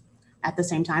job. At the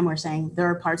same time, we're saying there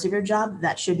are parts of your job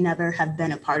that should never have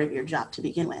been a part of your job to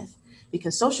begin with,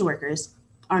 because social workers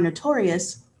are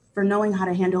notorious for knowing how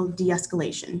to handle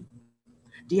de-escalation.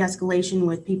 De-escalation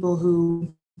with people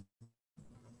who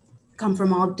come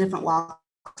from all different walks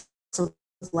of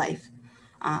life.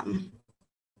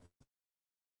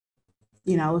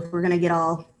 You know, if we're gonna get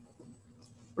all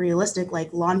realistic,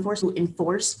 like, law enforcement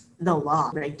enforce the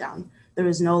law breakdown. There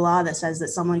is no law that says that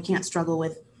someone can't struggle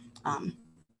with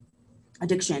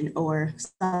addiction or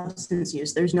substance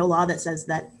use. There's no law that says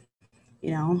that,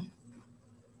 you know,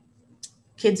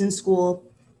 kids in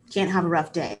school can't have a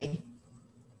rough day,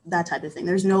 that type of thing.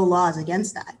 There's no laws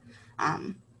against that.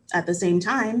 At the same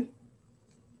time,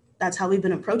 that's how we've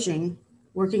been approaching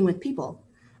working with people.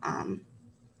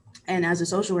 And as a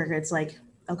social worker, it's like,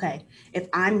 okay, if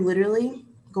I'm literally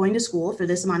going to school for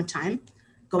this amount of time,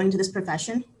 going to this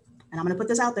profession, and I'm gonna put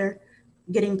this out there,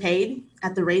 getting paid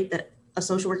at the rate that a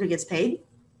social worker gets paid,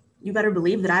 you better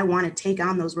believe that I want to take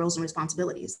on those roles and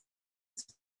responsibilities.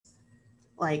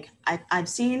 Like, I've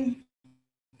seen,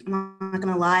 I'm not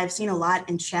gonna lie, I've seen a lot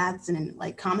in chats and in,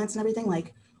 like, comments and everything,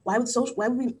 like, why would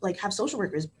we, like, have social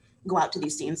workers go out to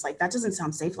these scenes? Like, that doesn't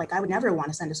sound safe. Like, I would never want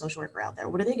to send a social worker out there.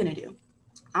 What are they gonna do?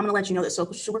 I'm gonna let you know that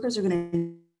social workers are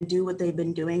gonna do what they've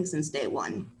been doing since day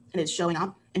one, and it's showing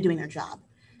up and doing their job,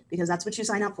 because that's what you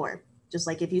sign up for. Just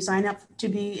like if you sign up to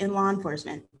be in law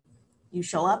enforcement, you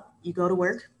show up, you go to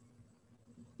work,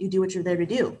 you do what you're there to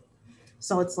do.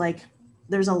 So it's like,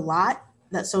 there's a lot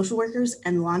that social workers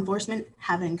and law enforcement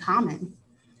have in common.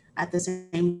 At the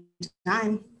same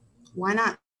time, why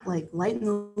not like lighten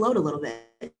the load a little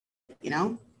bit, you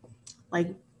know?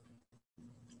 Like,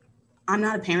 I'm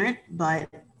not a parent, but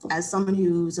as someone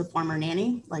who's a former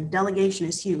nanny, like delegation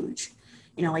is huge.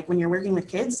 You know, like when you're working with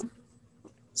kids,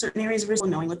 certain areas of risk,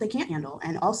 knowing what they can't handle,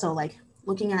 and also like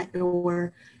looking at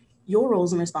your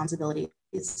roles and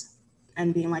responsibilities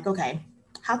and being like, okay,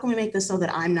 how can we make this so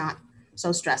that I'm not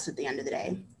so stressed at the end of the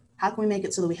day? How can we make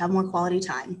it so that we have more quality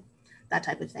time? That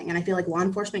type of thing. And I feel like law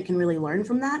enforcement can really learn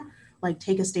from that, like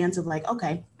take a stance of like,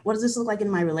 okay, what does this look like in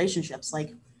my relationships,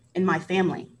 like in my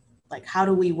family? Like, how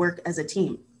do we work as a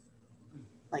team?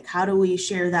 Like, how do we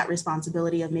share that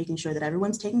responsibility of making sure that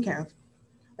everyone's taken care of,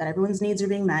 that everyone's needs are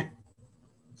being met?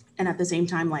 And at the same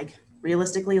time, like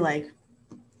realistically, like,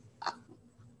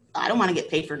 I don't want to get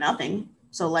paid for nothing.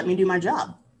 So let me do my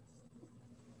job.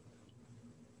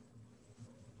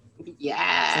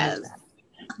 Yes.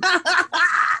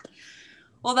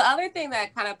 Well, the other thing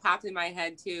that kind of popped in my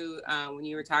head too, when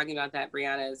you were talking about that,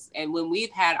 Brianna, is, and when we've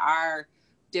had our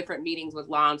different meetings with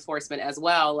law enforcement as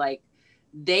well, like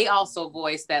they also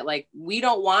voiced that like we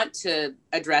don't want to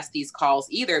address these calls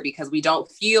either because we don't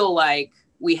feel like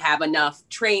we have enough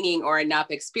training or enough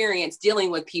experience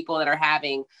dealing with people that are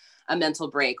having a mental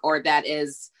break or that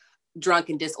is drunk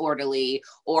and disorderly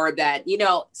or that, you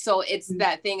know, so it's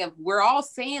that thing of we're all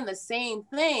saying the same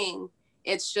thing.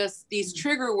 It's just these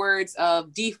trigger words of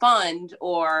defund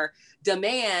or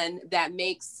demand that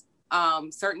makes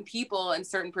certain people in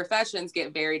certain professions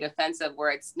get very defensive,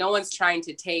 where it's no one's trying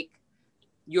to take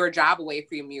your job away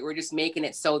from you. We're just making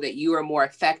it so that you are more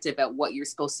effective at what you're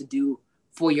supposed to do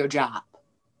for your job.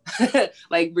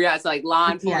 Like it's like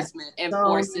law enforcement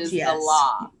enforces the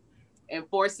law.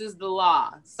 Enforces the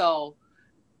law. So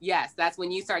yes, that's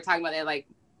when you start talking about it, like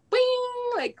bing,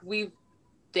 like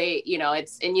they, you know,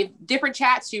 it's, and you different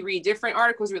chats, you read different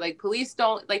articles, you're like, police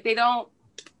don't, like, they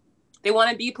want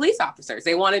to be police officers.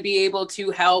 They want to be able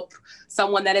to help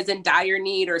someone that is in dire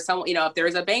need or someone, you know, if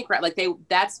there's a bank robbery, like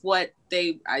that's what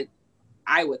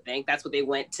I would think that's what they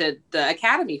went to the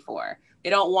academy for. They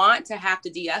don't want to have to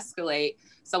de-escalate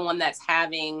someone that's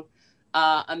having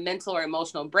a mental or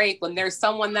emotional break when there's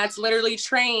someone that's literally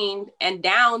trained and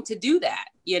down to do that,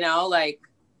 you know, like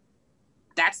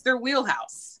that's their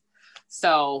wheelhouse.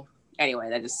 So anyway,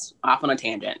 that just off on a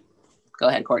tangent. Go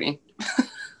ahead, Courtney.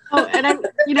 Oh, and I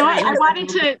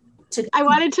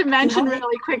wanted to mention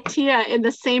really quick, Tia, in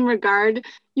the same regard,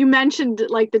 you mentioned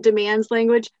like the demands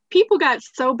language. People got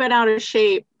so bent out of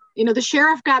shape. You know, the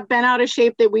sheriff got bent out of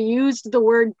shape that we used the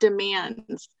word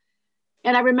demands.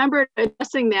 And I remember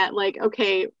addressing that, like,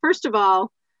 okay, first of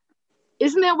all,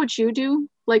 isn't that what you do?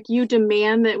 Like you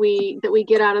demand that we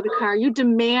get out of the car. You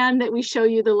demand that we show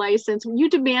you the license. You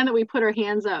demand that we put our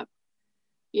hands up.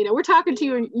 You know, we're talking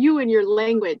to you in your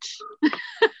language.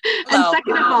 And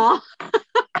second of all,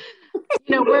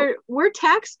 you know, we're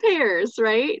taxpayers,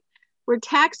 right? We're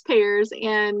taxpayers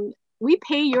and we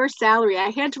pay your salary. I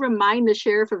had to remind the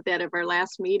sheriff of that of our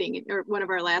last meeting, or one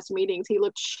of our last meetings. He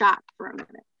looked shocked for a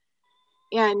minute.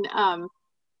 And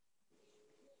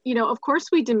you know, of course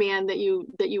we demand that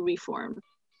you reform.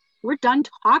 We're done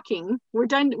talking. We're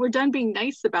done being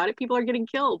nice about it. People are getting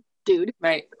killed, dude.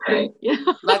 Right. Yeah.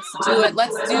 Let's do it.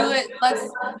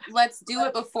 Let's do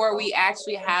it before we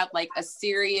actually have like a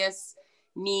serious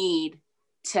need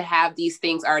to have these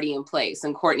things already in place.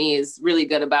 And Courtney is really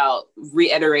good about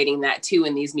reiterating that too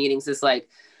in these meetings. It's like,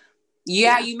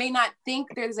 yeah, you may not think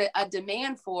there's a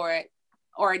demand for it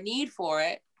or a need for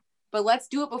it, but let's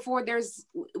do it before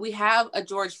we have a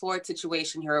George Floyd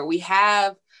situation here. Or we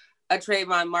have a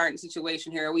Trayvon Martin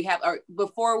situation here.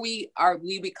 Before we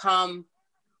become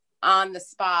on the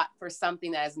spot for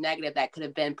something that is negative that could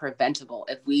have been preventable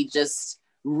if we just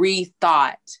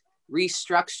rethought,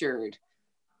 restructured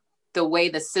the way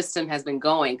the system has been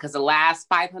going. Because the last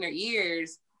 500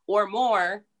 years or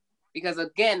more, because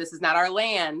again, this is not our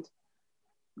land,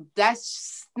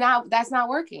 that's not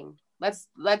working.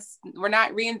 We're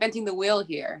not reinventing the wheel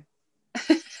here.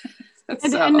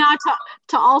 And not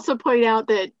to also point out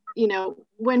that, you know,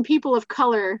 when people of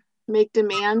color make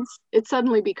demands, it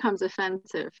suddenly becomes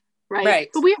offensive, right?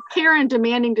 But we have Karen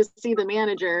demanding to see the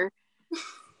manager,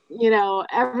 you know,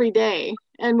 every day,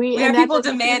 and we have people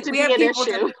demand to be an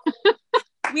issue.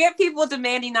 We have people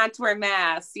demanding not to wear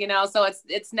masks, you know. So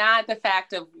it's not the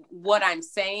fact of what I'm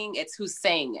saying; it's who's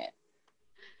saying it,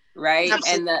 right?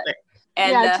 Absolutely.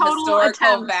 And the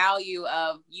historical value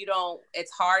of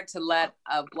it's hard to let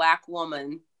a Black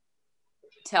woman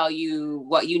tell you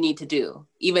what you need to do,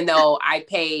 even though I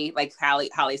pay, like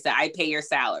Holly said, I pay your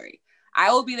salary.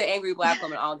 I will be the angry Black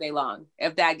woman all day long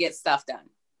if that gets stuff done.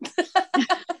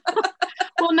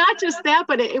 Well, not just that,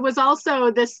 but it was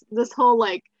also this whole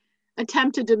like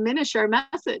attempt to diminish our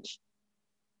message,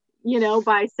 you know,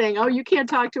 by saying, oh, you can't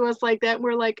talk to us like that. And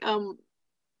we're like,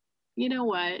 you know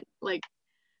what, like,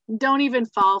 don't even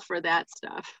fall for that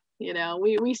stuff. You know,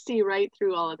 we see right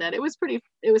through all of that. It was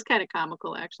kind of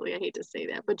comical, actually. I hate to say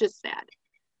that, but just sad.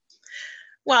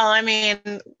 Well, I mean,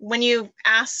 when you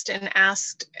asked and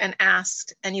asked and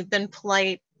asked, and you've been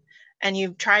polite and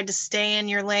you've tried to stay in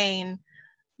your lane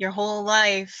your whole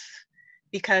life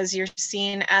because you're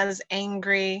seen as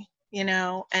angry, you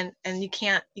know, and you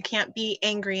can't be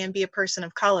angry and be a person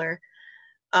of color.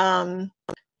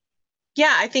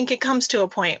 Yeah, I think it comes to a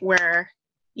point where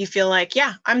you feel like,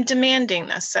 yeah, I'm demanding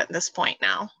this at this point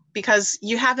now, because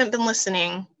you haven't been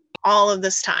listening all of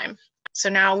this time. So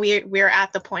now we're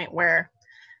at the point where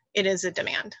it is a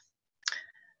demand.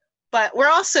 But we're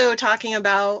also talking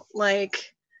about,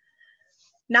 like,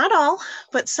 not all,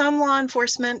 but some law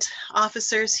enforcement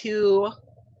officers who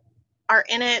are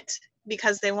in it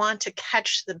because they want to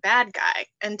catch the bad guy.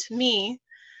 And to me,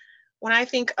 when I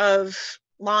think of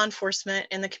law enforcement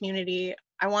in the community,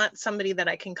 I want somebody that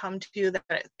I can come to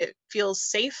that it feels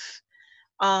safe,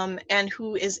 and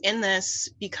who is in this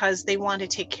because they want to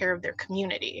take care of their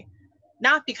community,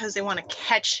 not because they want to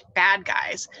catch bad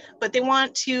guys, but they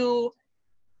want to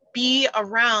be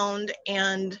around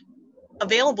and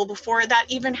available before that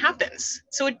even happens,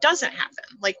 so it doesn't happen.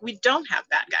 Like, we don't have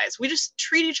bad guys. We just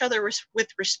treat each other with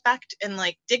respect and,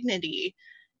 like, dignity,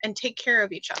 and take care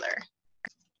of each other.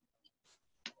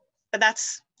 But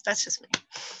that's just me.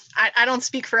 I don't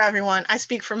speak for everyone. I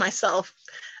speak for myself,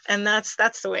 and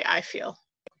that's the way I feel.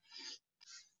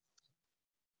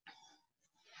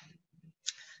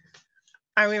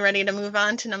 Are we ready to move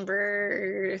on to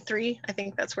number 3? I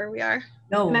think that's where we are.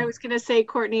 No. And I was going to say,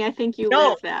 Courtney, I think you No.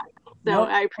 live that. So Nope.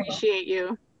 I appreciate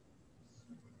you.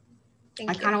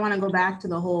 I kind of want to go back to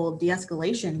the whole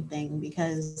de-escalation thing,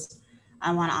 because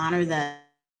I want to honor that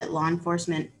law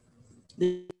enforcement,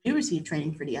 they do receive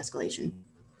training for de-escalation.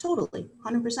 Totally,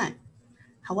 100%.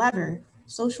 However,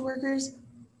 social workers,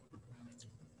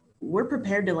 we're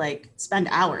prepared to, like, spend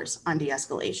hours on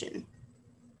de-escalation.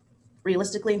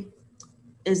 Realistically,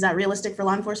 is that realistic for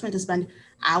law enforcement to spend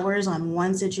hours on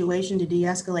one situation to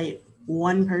de-escalate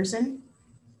one person?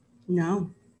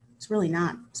 No, it's really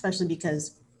not, especially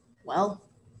because, well,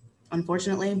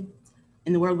 unfortunately,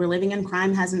 in the world we're living in,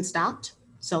 crime hasn't stopped.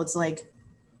 So it's like,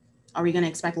 are we going to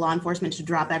expect law enforcement to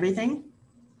drop everything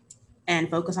and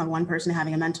focus on one person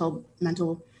having a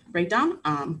mental breakdown?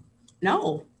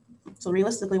 No. So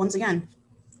realistically, once again,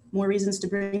 more reasons to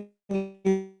bring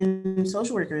in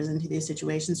social workers into these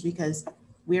situations, because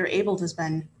we are able to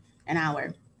spend an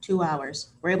hour, 2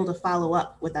 hours. We're able to follow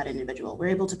up with that individual. We're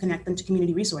able to connect them to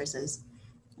community resources.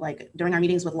 Like, during our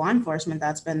meetings with law enforcement,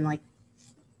 that's been, like,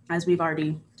 as we've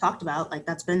already talked about, like,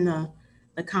 that's been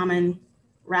the common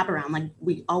wraparound. Like,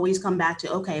 we always come back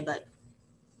to, okay, but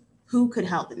who could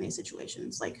help in these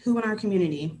situations? Like, who in our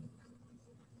community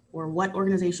or what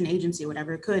organization, agency,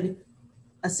 whatever, could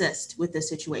assist with this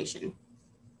situation?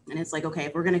 And it's like, okay,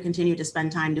 if we're going to continue to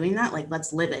spend time doing that, like,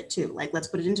 let's live it too. Like, let's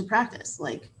put it into practice.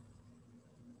 Like,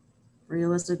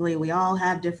 realistically, we all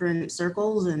have different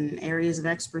circles and areas of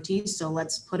expertise, so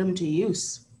let's put them to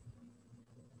use.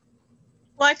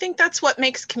 Well, I think that's what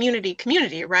makes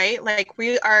community, right? Like,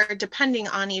 we are depending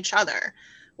on each other.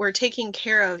 We're taking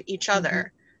care of each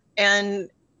other. And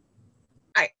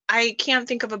I can't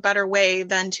think of a better way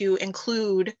than to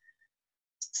include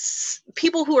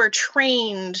people who are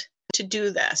trained to do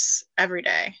this every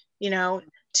day, you know,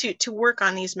 to work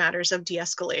on these matters of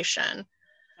de-escalation.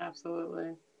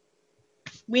 Absolutely.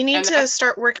 We need to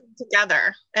start working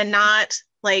together and not,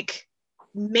 like,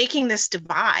 making this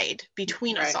divide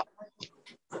between us all.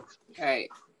 Right.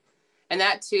 And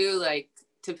that too, like,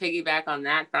 to piggyback on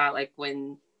that thought, like,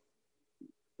 when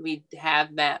we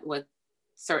have met with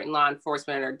certain law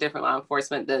enforcement or different law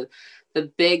enforcement, the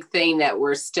big thing that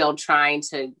we're still trying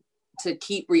to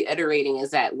keep reiterating is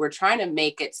that we're trying to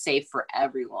make it safe for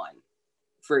everyone,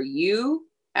 for you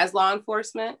as law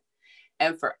enforcement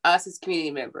and for us as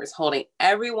community members, holding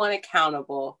everyone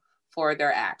accountable for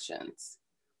their actions,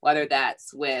 whether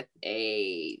that's with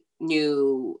a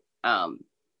new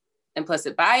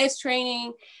implicit bias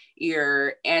training,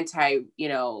 your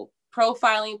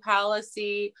profiling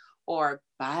policy, or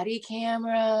body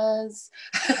cameras.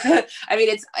 I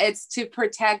mean, it's to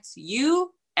protect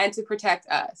you and to protect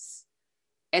us.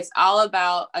 It's all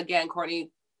about, again, Courtney,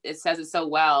 it says it so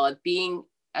well, of being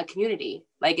a community.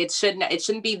 Like, it shouldn't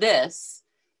be this.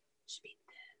 It should be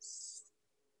this.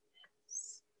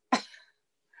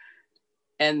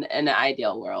 in the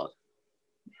ideal world.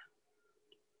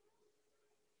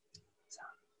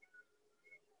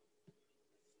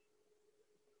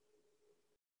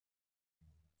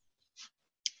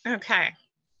 Okay.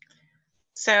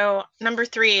 So number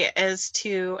 3 is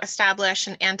to establish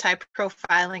an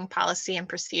anti-profiling policy and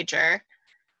procedure.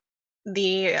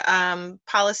 The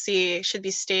policy should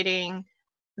be stating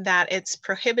that it's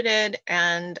prohibited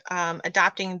and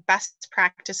adopting best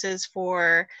practices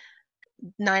for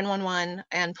 911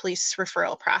 and police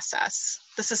referral process.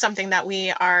 This is something that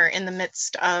we are in the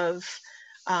midst of.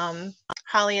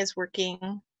 Holly is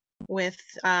working with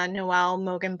Noelle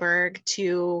Mogenberg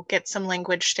to get some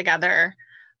language together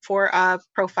for a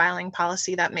profiling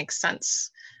policy that makes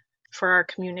sense for our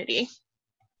community.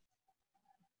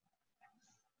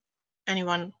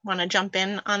 Anyone want to jump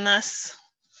in on this?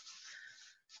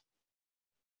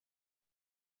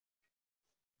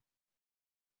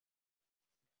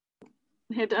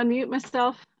 I had to unmute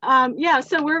myself.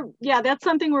 So that's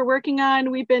something we're working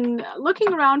on. We've been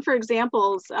looking around for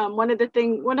examples. One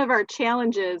of our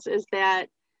challenges is that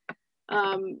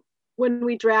when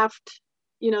we draft,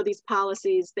 these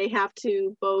policies, they have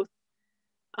to both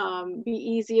be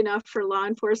easy enough for law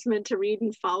enforcement to read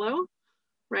and follow,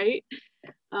 right?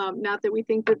 Not that we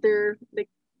think that they're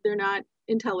not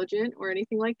intelligent or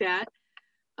anything like that,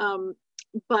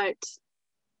 but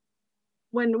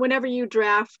whenever you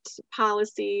draft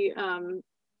policy, and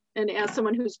as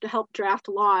someone who's helped draft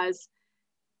laws,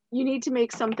 you need to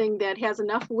make something that has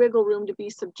enough wiggle room to be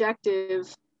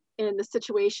subjective in the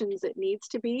situations it needs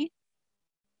to be,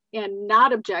 and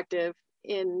not objective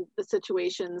in the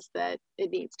situations that it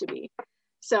needs to be.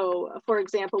 So, for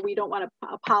example, we don't want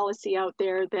a policy out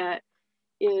there that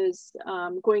is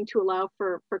going to allow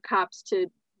for cops to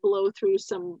blow through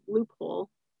some loophole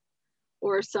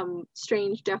or some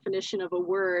strange definition of a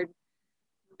word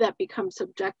that becomes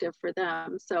subjective for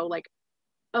them. So like,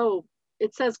 oh,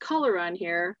 it says color on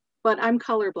here, but I'm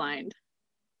colorblind,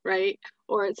 right?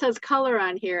 Or it says color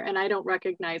on here and I don't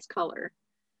recognize color,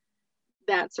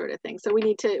 that sort of thing. So we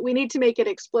need to make it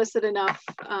explicit enough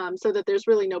so that there's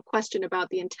really no question about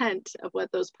the intent of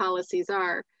what those policies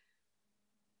are,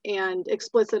 and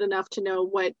explicit enough to know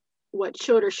what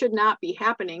should or should not be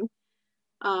happening,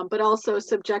 but also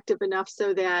subjective enough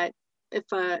so that if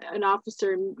an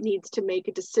officer needs to make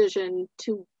a decision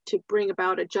to bring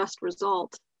about a just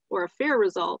result or a fair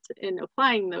result in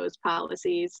applying those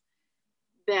policies,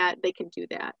 that they can do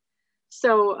that.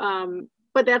 So,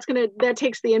 but that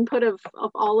takes the input of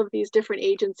all of these different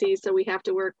agencies. So we have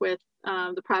to work with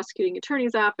the prosecuting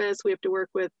attorney's office. We have to work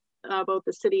with both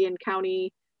the city and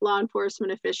county law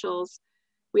enforcement officials.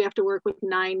 We have to work with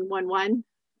 911,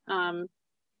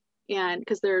 and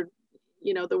because they're,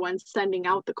 the ones sending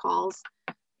out the calls,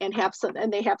 and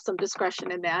they have some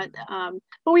discretion in that.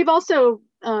 But we've also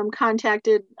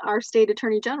contacted our state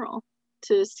attorney general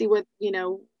to see what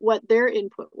their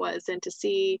input was, and to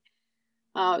see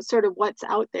sort of what's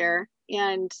out there.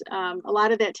 And a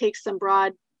lot of that takes some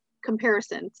broad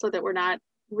comparison so that we're not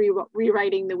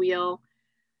rewriting the wheel.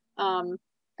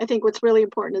 I think what's really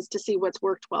important is to see what's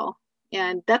worked well.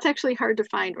 And that's actually hard to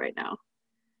find right now.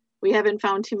 We haven't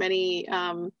found too many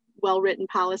well-written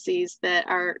policies that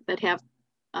have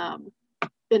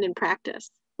been in practice,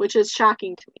 which is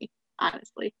shocking to me,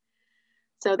 honestly.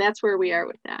 So that's where we are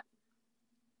with that.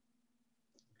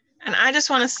 And I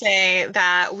just want to say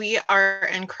that we are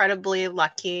incredibly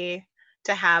lucky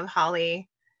to have Holly,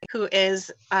 who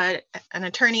is an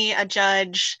attorney, a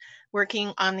judge,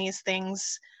 working on these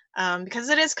things, because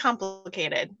it is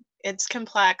complicated. It's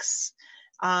complex,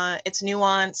 it's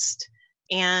nuanced,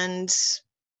 and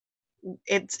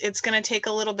it's going to take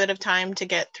a little bit of time to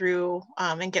get through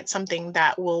and get something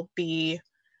that will be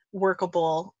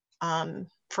workable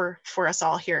for us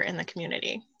all here in the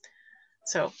community.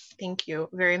 So thank you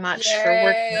very much for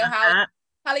working on that.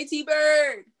 Holly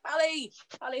T-Bird, Holly.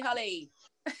 I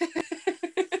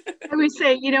would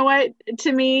say, what,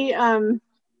 to me,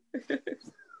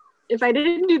 if I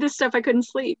didn't do this stuff, I couldn't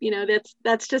sleep.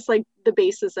 That's just like the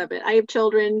basis of it. I have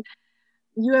children,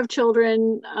 you have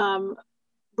children,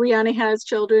 Brianna has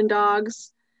children,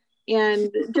 dogs,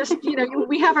 and just,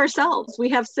 we have ourselves, we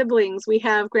have siblings, we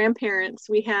have grandparents,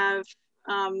 we have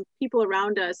people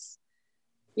around us.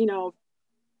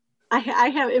 I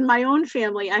have, in my own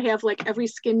family, I have like every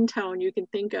skin tone you can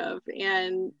think of,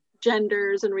 and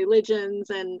genders and religions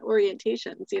and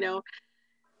orientations,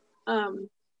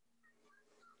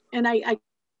 and I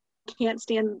can't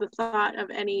stand the thought of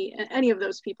any of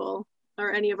those people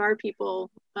or any of our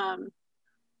people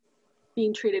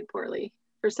being treated poorly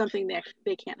for something that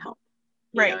they can't help.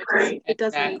 Right. It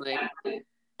doesn't. Exactly.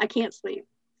 I can't sleep.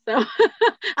 So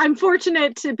I'm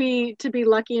fortunate to be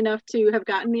lucky enough to have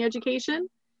gotten the education,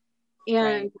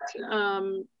 and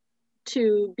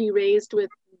to be raised with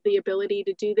the ability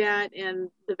to do that and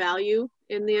the value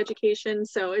in the education.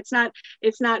 So it's not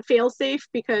fail safe,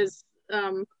 because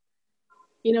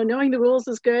you know, knowing the rules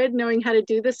is good, knowing how to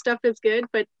do this stuff is good,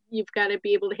 but you've got to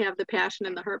be able to have the passion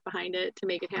and the heart behind it to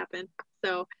make it happen.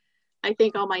 So I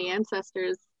thank all my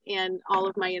ancestors and all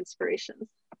of my inspirations.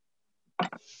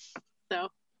 So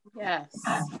Yes.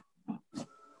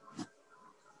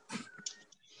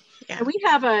 Yeah. We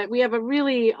have a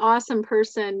really awesome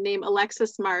person named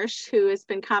Alexis Marsh, who has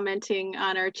been commenting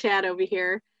on our chat over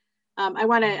here. I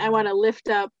want to lift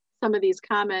up some of these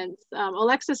comments.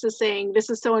 Alexis is saying, this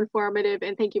is so informative,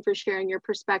 and thank you for sharing your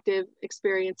perspective,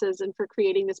 experiences, and for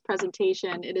creating this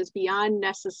presentation. It is beyond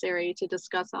necessary to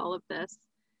discuss all of this.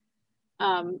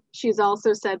 She's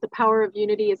also said, the power of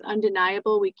unity is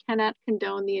undeniable. We cannot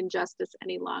condone the injustice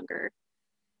any longer.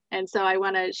 And so I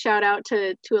want to shout out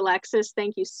to Alexis.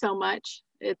 Thank you so much.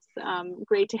 It's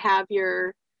great to have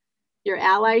your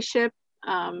allyship,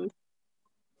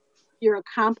 your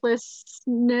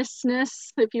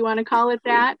accompliceness, if you want to call it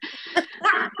that.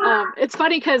 It's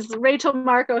funny because Rachel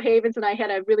Marco Havens and I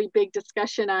had a really big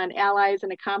discussion on allies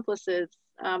and accomplices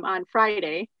on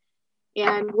Friday.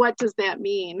 And what does that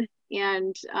mean?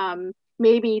 And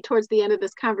maybe towards the end of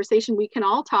this conversation, we can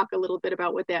all talk a little bit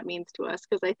about what that means to us,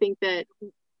 because I think that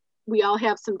we all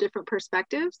have some different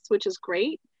perspectives, which is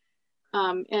great.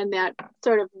 And that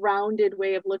sort of rounded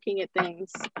way of looking at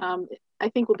things, I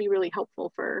think will be really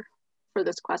helpful for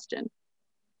this question.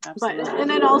 Absolutely. But, and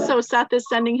then also Seth is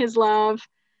sending his love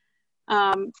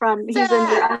from,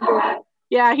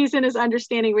 he's in his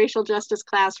Understanding Racial Justice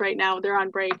class right now. They're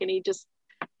on break, and he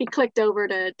clicked over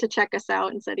to check us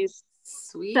out and said he's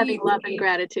sending love and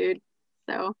gratitude.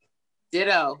 So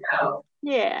ditto.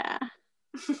 Yeah.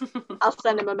 I'll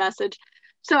send him a message.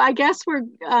 So I guess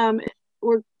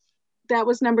that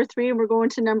was number 3, and we're going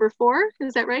to number 4.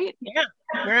 Is that right? Yeah,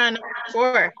 we're on number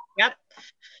 4. Yep.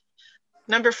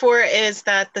 Number 4 is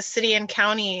that the city and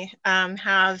county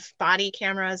have body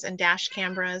cameras and dash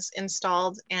cameras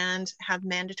installed and have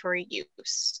mandatory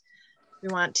use. We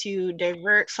want to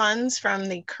divert funds from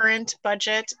the current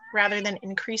budget rather than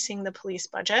increasing the police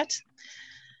budget.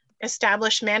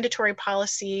 Establish mandatory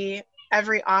policy.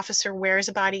 Every officer wears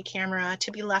a body camera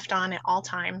to be left on at all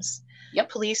times. Yep.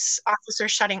 Police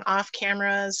officers shutting off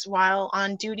cameras while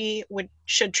on duty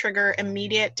should trigger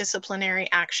immediate disciplinary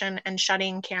action, and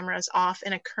shutting cameras off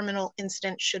in a criminal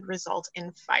incident should result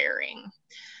in firing.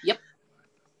 Yep.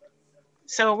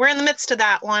 So we're in the midst of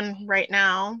that one right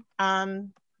now.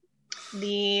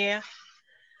 The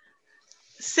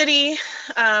city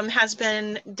has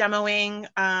been demoing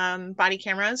body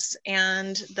cameras,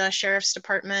 and the sheriff's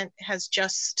department has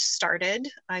just started,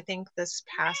 I think is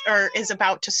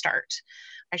about to start,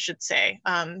 I should say,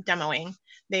 demoing.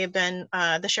 They've been,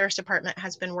 the sheriff's department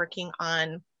has been working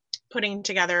on putting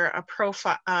together a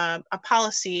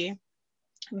policy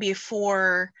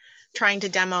before trying to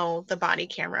demo the body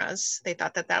cameras. They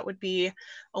thought that would be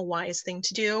a wise thing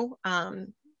to do.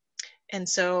 And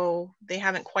so they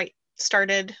haven't quite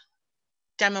started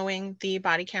demoing the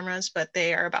body cameras, but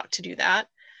they are about to do that,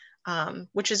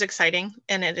 which is exciting,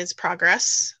 and it is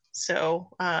progress. So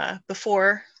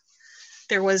before,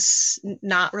 there was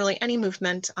not really any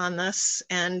movement on this,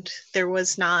 and there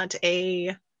was not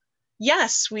a,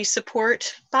 yes, we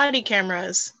support body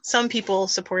cameras. Some people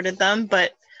supported them,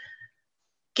 but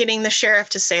getting the sheriff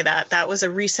to say that was a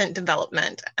recent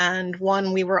development, and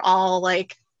one we were all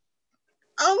like,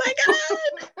 oh my God,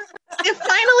 it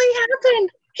finally happened.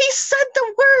 He said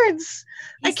the words.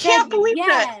 I can't believe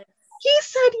it. He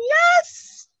said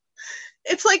yes.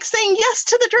 It's like saying yes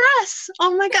to the dress.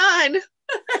 Oh my God.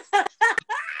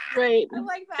 Right. I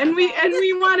like that. And we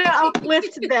want to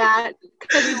uplift that,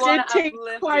 because it did take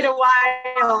quite a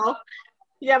while.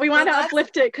 Yeah, we want to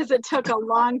uplift it because it took a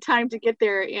long time to get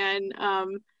there. And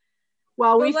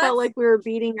while we felt like we were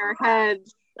beating our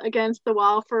heads against the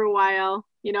wall for a while,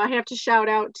 you know, I have to shout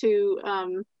out to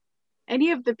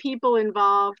any of the people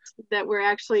involved that were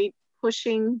actually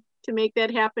pushing to make that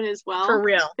happen as well. For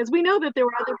real. Because we know that there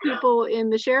were other people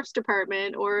in the sheriff's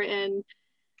department or in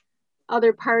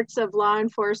other parts of law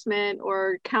enforcement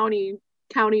or county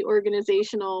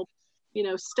organizational, you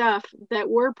know, stuff that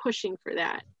were pushing for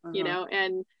that, you know,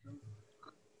 and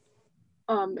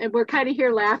we're kind of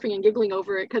here laughing and giggling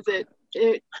over it because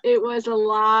it was a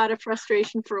lot of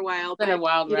frustration for a while. But, you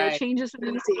know, change isn't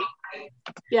easy.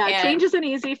 Yeah, change isn't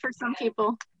easy for some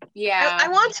people. Yeah. I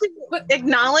want to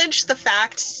acknowledge the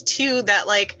fact too that,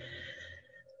 like,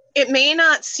 it may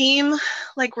not seem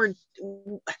like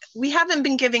we haven't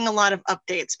been giving a lot of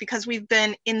updates because we've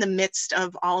been in the midst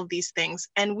of all of these things,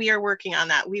 and we are working on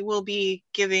that. We will be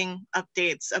giving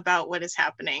updates about what is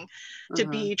happening to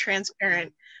be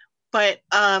transparent. But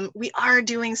we are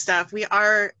doing stuff. We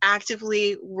are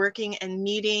actively working and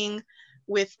meeting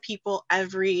with people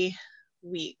every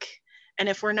week. And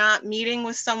if we're not meeting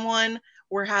with someone,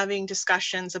 we're having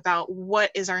discussions about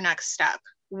what is our next step?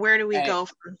 Where do we go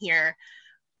from here?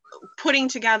 Putting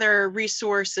together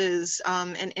resources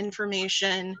and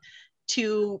information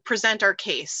to present our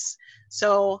case.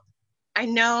 So I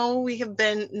know we have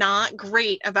been not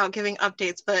great about giving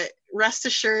updates, but rest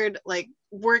assured, like,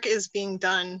 work is being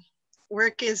done.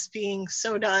 Work is being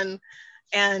so done.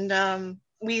 And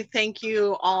we thank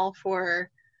you all for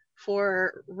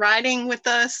riding with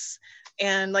us.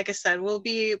 And like I said, we'll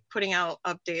be putting out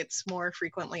updates more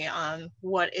frequently on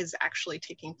what is actually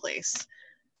taking place.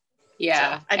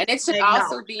 Yeah, so and it should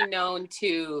also be known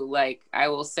too, like I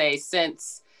will say,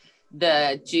 since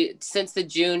the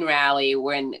June rally,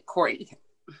 when Courtney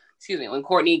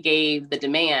gave the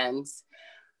demands,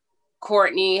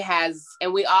 Courtney has,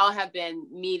 and we all have been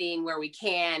meeting where we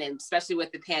can, and especially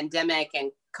with the pandemic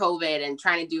and COVID and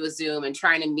trying to do a Zoom and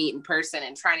trying to meet in person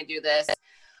and trying to do this.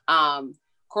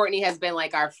 Courtney has been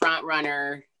like our front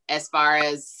runner as far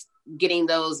as getting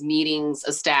those meetings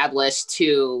established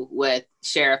too, with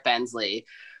Sheriff Bensley,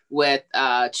 with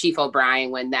Chief O'Brien,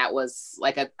 when that was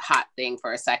like a hot thing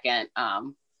for a second,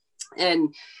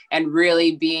 and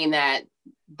really being that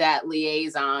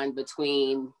liaison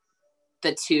between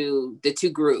the two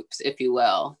groups, if you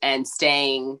will, and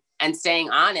staying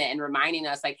on it and reminding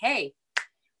us, like, hey,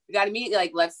 we got to meet,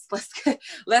 like, let's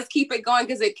keep it going,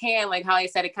 because it can, like Holly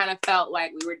said, it kind of felt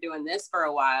like we were doing this for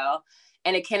a while.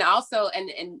 And it can also,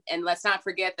 and let's not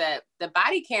forget that the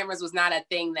body cameras was not a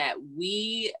thing that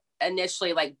we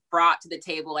initially like brought to the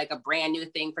table, like a brand new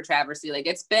thing for Traverse City. Like,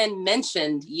 it's been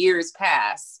mentioned years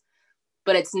past,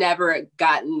 but it's never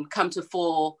come to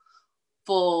full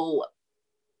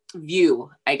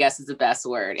view, I guess is the best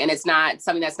word. And it's not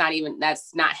something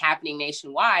that's not happening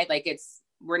nationwide. Like,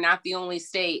 we're not the only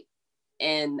state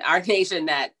in our nation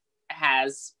that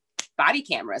has body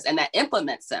cameras and that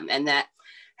implements them, and that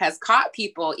has caught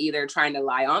people either trying to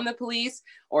lie on the police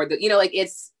or like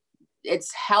it's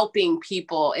helping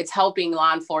people, it's helping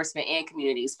law enforcement and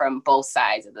communities from both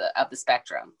sides of the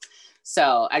spectrum.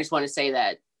 So I just want to say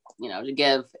that, to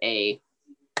give a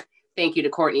thank you to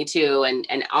Courtney too.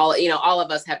 And all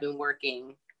of us have been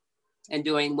working and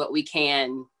doing what we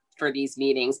can for these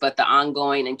meetings, but the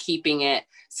ongoing and keeping it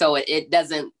so it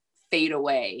doesn't fade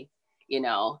away,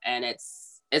 and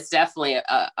it's definitely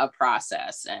a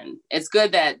process. And it's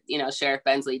good that, Sheriff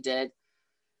Bensley did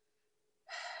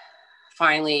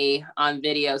finally on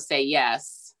video say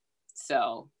yes.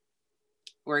 So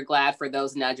we're glad for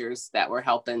those nudgers that were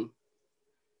helping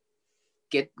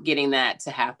getting that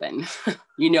to happen.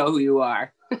 You know who you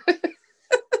are.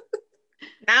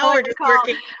 Now we're just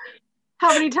working.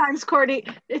 How many times, Courtney?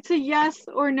 It's a yes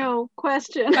or no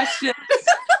question.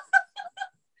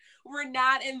 We're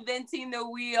not inventing the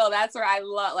wheel. That's where I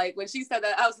love, like, when she said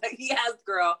that, I was like, yes,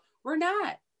 girl, we're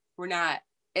not.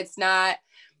 It's not.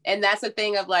 And that's the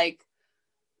thing of, like,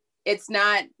 it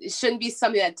shouldn't be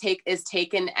something that is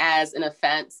taken as an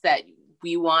offense that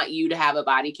we want you to have a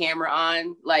body camera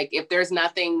on. Like, if there's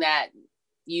nothing that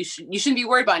you shouldn't be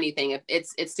worried about anything. If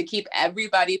it's to keep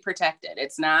everybody protected.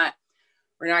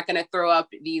 We're not going to throw up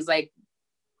these like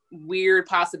weird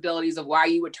possibilities of why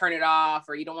you would turn it off,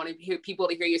 or you don't want to hear people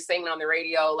to hear you singing on the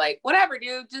radio. Like, whatever,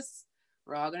 dude,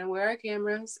 we're all going to wear our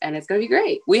cameras and it's going to be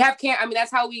great. We have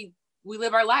that's how we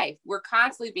live our life. We're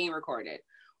constantly being recorded,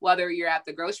 whether you're at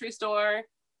the grocery store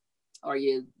or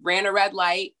you ran a red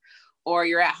light or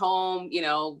you're at home,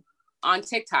 on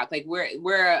TikTok. Like,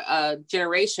 we're a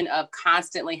generation of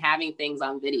constantly having things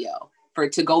on video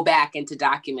to go back and to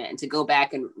document and to go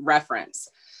back and reference.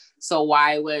 So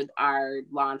why would our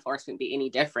law enforcement be any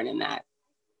different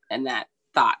in that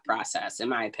thought process, in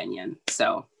my opinion?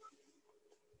 So.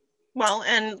 Well,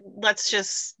 and let's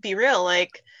just be real.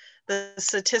 Like, the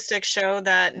statistics show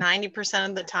that 90%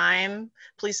 of the time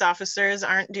police officers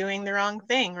aren't doing the wrong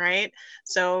thing, right?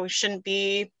 So shouldn't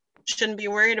be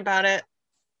worried about it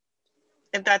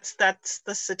if that's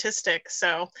the statistic.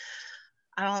 So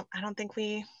I don't think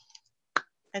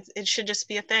it should just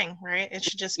be a thing, right? It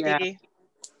should just be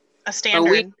a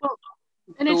standard.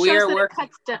 And it shows that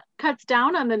it cuts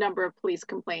down on the number of police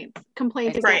complaints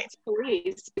against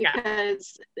police,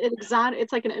 because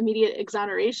it's like an immediate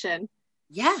exoneration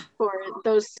for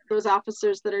those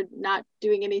officers that are not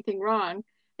doing anything wrong.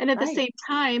 And at the same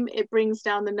time, it brings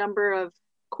down the number of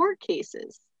court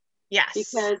cases. Yes.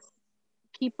 Because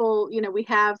people, you know, we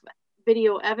have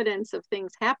video evidence of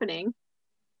things happening,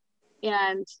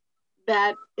 and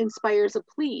that inspires a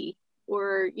plea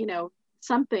or, you know,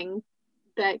 something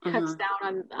that cuts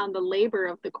down on the labor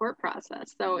of the court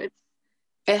process. So it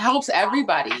helps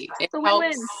everybody.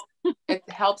 It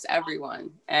helps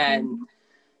everyone. And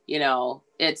you know,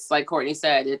 it's like Courtney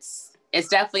said, it's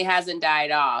definitely hasn't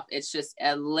died off. It's just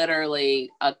literally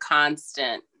a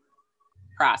constant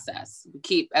process. We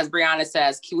keep, as Brianna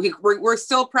says, we're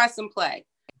still press play.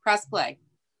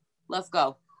 Let's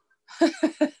go.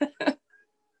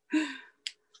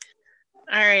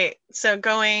 All right, so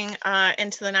going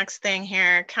into the next thing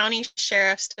here, County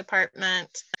Sheriff's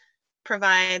Department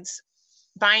provides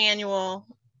biannual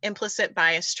implicit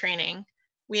bias training.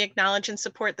 We acknowledge and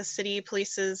support the city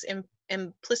police's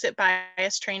implicit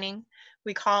bias training.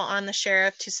 We call on the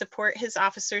sheriff to support his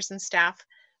officers and staff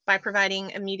by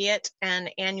providing immediate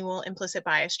and annual implicit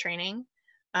bias training.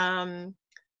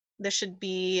 This should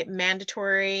be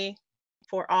mandatory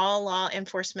for all law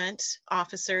enforcement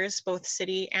officers, both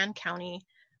city and county,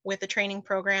 with a training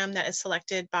program that is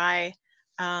selected by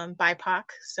BIPOC,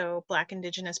 so Black,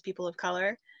 Indigenous, people of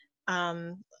color,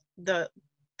 the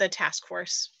task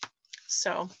force.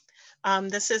 So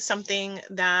this is something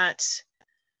that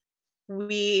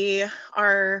we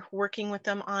are working with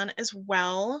them on as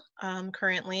well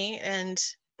currently, and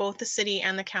both the city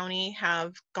and the county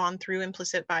have gone through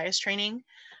implicit bias training.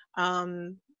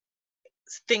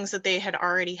 Things that they had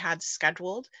already had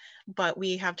scheduled, but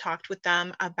we have talked with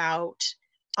them about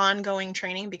ongoing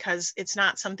training, because it's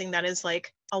not something that is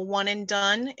like a one and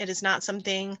done. It is not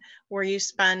something where you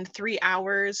spend 3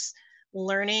 hours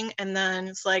learning and then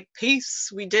it's like, peace,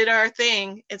 we did our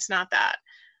thing. It's not that.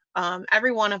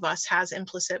 Every one of us has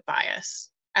implicit bias.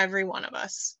 Every one of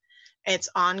us. It's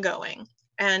ongoing,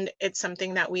 and it's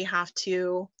something that we have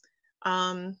to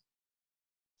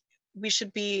we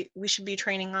should be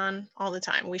training on all the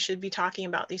time. We should be talking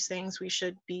about these things. We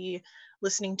should be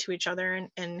listening to each other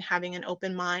and having an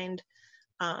open mind.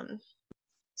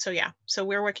 So yeah, so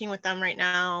we're working with them right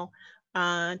now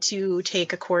to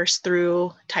take a course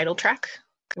through Title Track.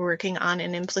 We're working on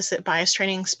an implicit bias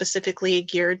training specifically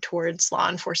geared towards law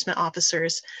enforcement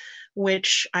officers,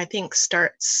 which I think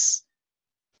starts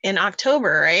in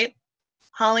October, right,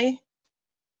 Holly?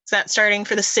 Is that starting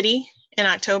for the city in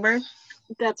October?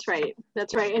 That's right.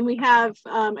 That's right. And we have,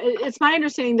 it's my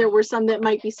understanding there were some that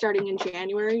might be starting in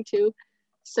January too.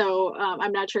 So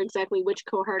I'm not sure exactly which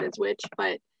cohort is which,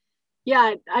 but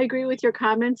yeah, I agree with your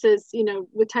comments is, you know,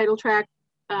 with Title Track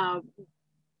and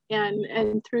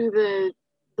through the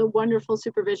wonderful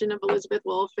supervision of Elizabeth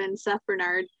Wolf and Seth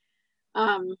Bernard,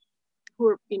 who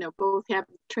are, you know, both have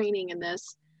training in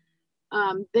this.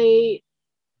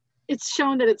 It's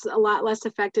shown that it's a lot less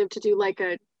effective to do like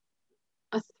a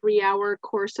 3-hour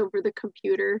course over the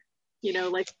computer, you know,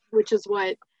 like, which is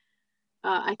what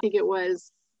I think it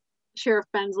was Sheriff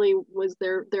Bensley was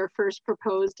their first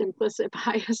proposed implicit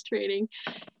bias training.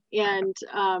 And,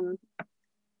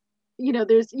 you know,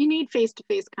 you need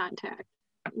face-to-face contact,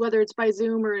 whether it's by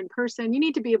Zoom or in person. You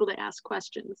need to be able to ask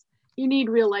questions. You need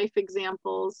real life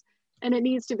examples, and it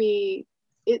needs to be,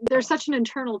 there's such an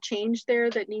internal change there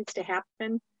that needs to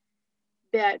happen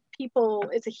that people,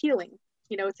 it's a healing.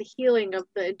 You know, it's a healing of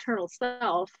the internal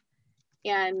self.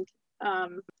 And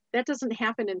that doesn't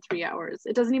happen in 3 hours.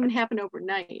 It doesn't even happen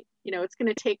overnight. You know, it's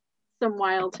going to take some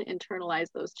while to internalize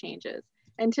those changes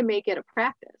and to make it a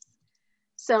practice.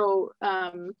 So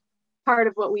part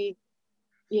of what we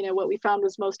found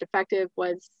was most effective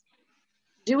was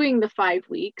doing the 5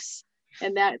 weeks.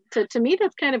 And that, to me,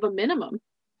 that's kind of a minimum.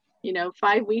 You know,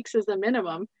 5 weeks is a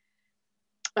minimum.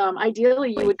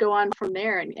 Ideally, you would go on from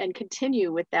there and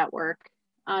continue with that work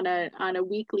on a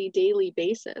weekly, daily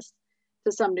basis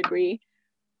to some degree.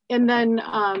 And then,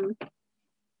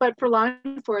 but for law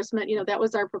enforcement, you know, that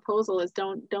was our proposal is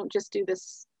don't just do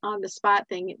this on the spot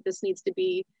thing. This needs to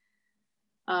be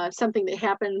something that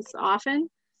happens often,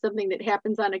 something that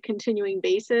happens on a continuing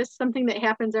basis, something that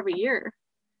happens every year.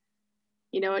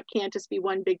 You know, it can't just be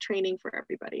one big training for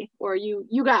everybody, or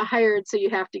you got hired, so you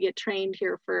have to get trained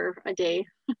here for a day.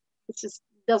 It just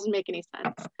doesn't make any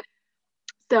sense.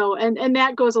 So, and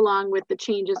that goes along with the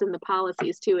changes in the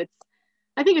policies too.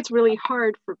 I think it's really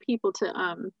hard for people to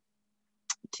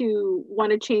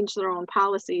want to change their own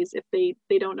policies if they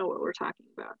don't know what we're talking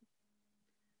about.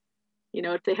 You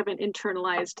know, if they haven't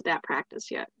internalized that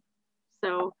practice yet.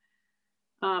 So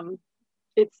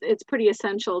it's pretty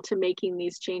essential to making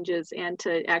these changes and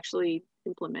to actually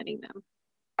implementing them.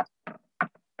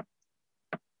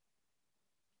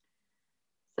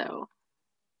 So,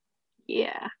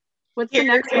 yeah. What's the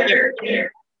next one?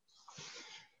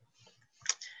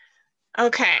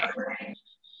 Okay.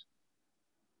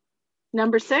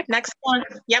 Number 6. Next one.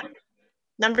 Yep.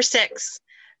 Number 6.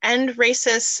 End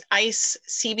racist ICE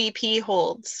CBP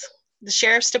holds. The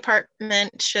Sheriff's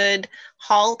Department should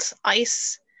halt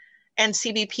ICE and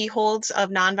CBP holds of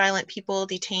nonviolent people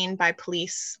detained by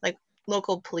police, like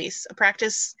local police, a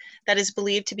practice that is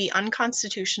believed to be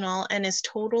unconstitutional and is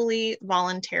totally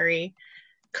voluntary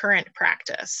current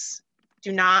practice.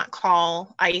 Do not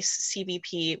call ICE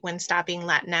CBP when stopping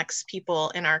Latinx people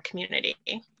in our community.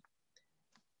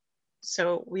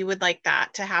 So we would like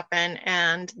that to happen,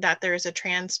 and that there is a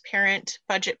transparent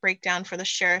budget breakdown for the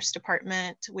Sheriff's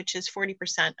Department, which is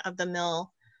 40% of the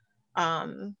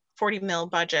 40 mil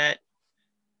budget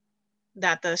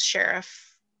that the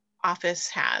Sheriff Office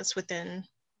has within,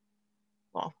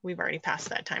 well, we've already passed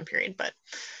that time period, but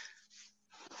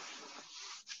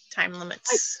time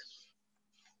limits.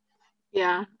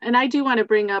 Yeah, and I do want to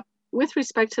bring up, with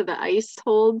respect to the ICE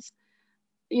holds,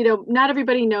 you know, not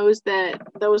everybody knows that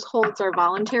those holds are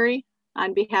voluntary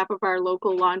on behalf of our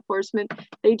local law enforcement.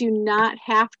 They do not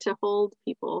have to hold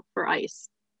people for ICE.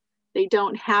 They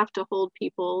don't have to hold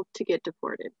people to get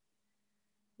deported.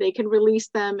 They can release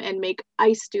them and make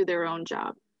ICE do their own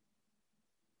job.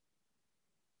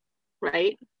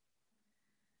 Right?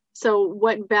 So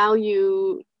what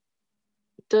value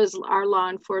does our law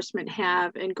enforcement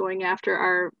have in going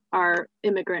after our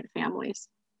immigrant families?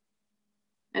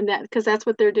 And that, because that's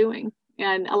what they're doing.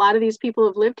 And a lot of these people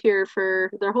have lived here for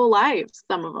their whole lives,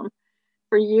 some of them,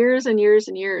 for years and years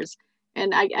and years.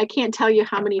 And I can't tell you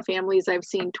how many families I've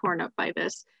seen torn up by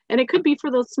this. And it could be for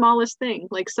the smallest thing,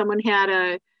 like someone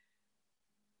had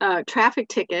a traffic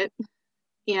ticket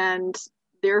and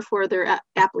therefore their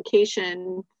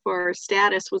application for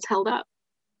status was held up.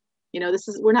 You know,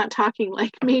 we're not talking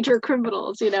like major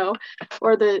criminals, you know,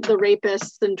 or the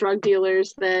rapists and drug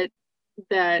dealers that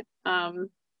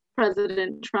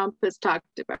President Trump has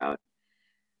talked about.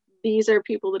 These are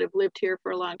people that have lived here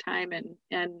for a long time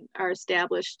and are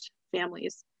established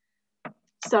families.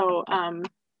 So,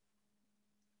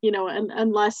 you know,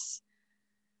 unless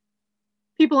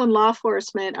people in law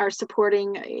enforcement are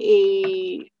supporting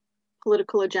a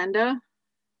political agenda,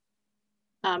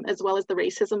 as well as the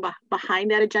racism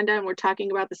behind that agenda, and we're talking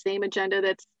about the same agenda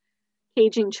that's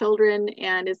caging children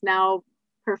and is now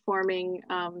performing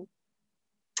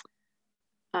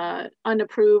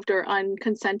unapproved or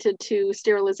unconsented to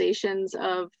sterilizations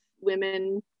of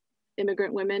women,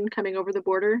 immigrant women coming over the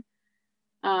border.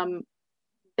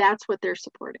 That's what they're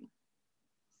supporting.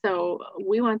 So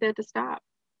we want that to stop,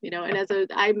 you know.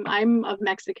 And I'm of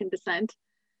Mexican descent.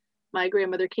 My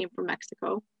grandmother came from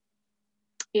Mexico,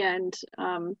 and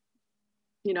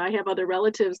you know, I have other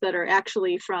relatives that are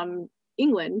actually from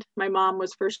England. My mom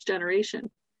was first generation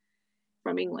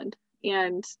from England,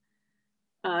 and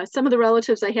some of the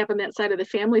relatives I have on that side of the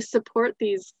family support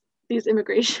these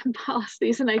immigration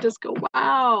policies, and I just go,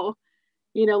 wow,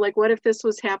 you know, like what if this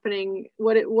was happening?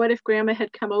 What if grandma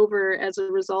had come over as a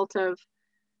result of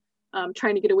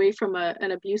trying to get away from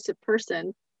an abusive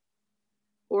person,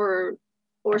 or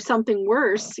something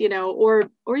worse, you know, or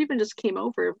even just came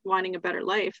over wanting a better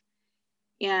life,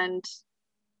 and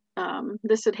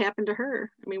this had happened to her?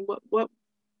 I mean, what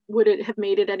would it have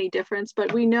made it any difference?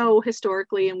 But we know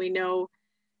historically, and we know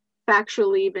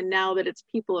factually even now, that it's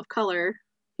people of color,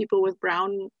 people with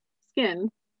brown skin,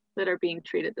 that are being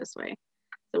treated this way.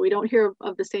 So we don't hear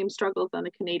of the same struggles on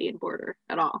the Canadian border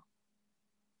at all.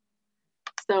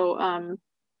 So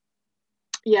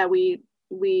yeah, we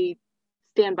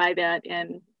stand by that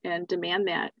and demand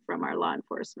that from our law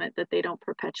enforcement, that they don't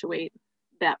perpetuate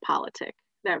that politic,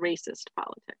 that racist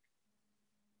politic.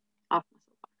 Off my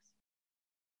soapbox.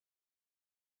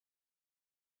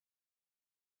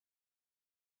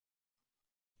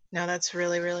 No, that's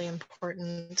really, really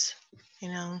important. You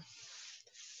know,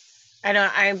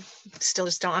 I still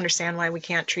just don't understand why we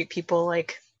can't treat people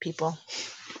like people.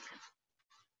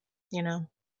 You know,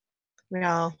 we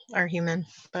all are human,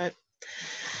 but.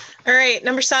 All right,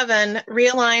 number 7,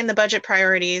 realign the budget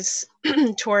priorities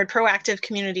toward proactive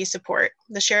community support.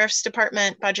 The Sheriff's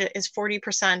Department budget is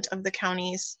 40% of the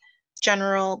county's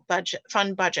general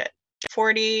fund budget.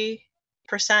 40%,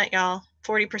 y'all,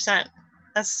 40%.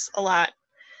 That's a lot.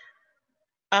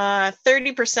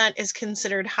 30% is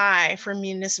considered high for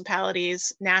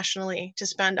municipalities nationally to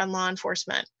spend on law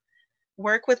enforcement.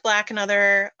 Work with Black and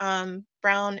other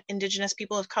brown, Indigenous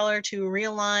people of color to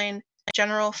realign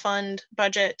general fund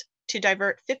budget to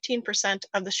divert 15%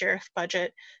 of the sheriff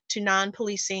budget to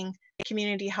non-policing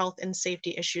community health and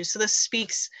safety issues. So this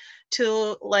speaks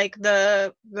to like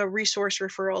the resource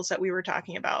referrals that we were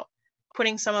talking about,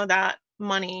 putting some of that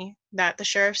money that the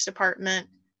Sheriff's Department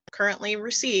currently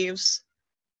receives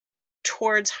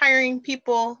towards hiring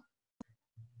people,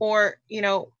 or, you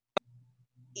know,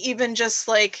 even just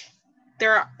like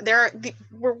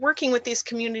we're working with these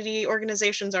community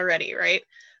organizations already, right?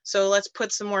 So let's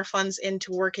put some more funds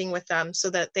into working with them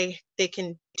so that they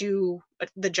can do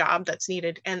the job that's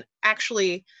needed, and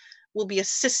actually will be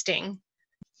assisting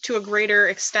to a greater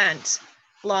extent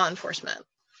law enforcement.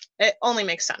 It only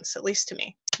makes sense, at least to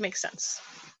me. It makes sense.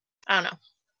 I don't know.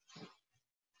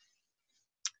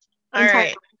 All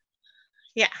right.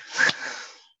 Yeah.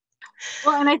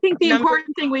 Well, and I think the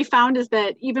important thing we found is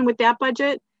that even with that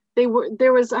budget,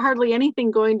 there was hardly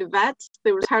anything going to vets.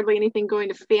 There was hardly anything going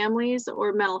to families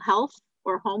or mental health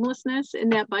or homelessness in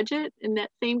that budget, in that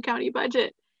same county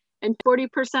budget. And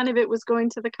 40% of it was going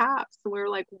to the cops. And we were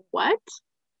like, what?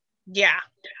 Yeah.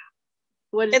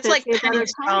 What is it's that like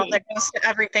pennies that goes to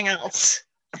everything else.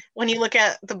 When you look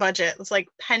at the budget, it's like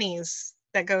pennies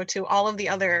that go to all of the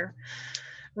other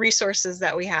resources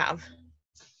that we have.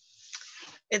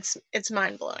 It's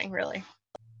mind-blowing, really.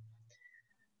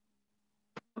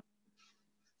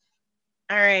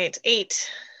 All right,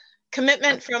 8.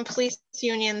 Commitment from police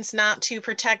unions not to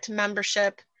protect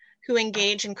membership who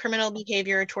engage in criminal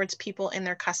behavior towards people in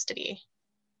their custody.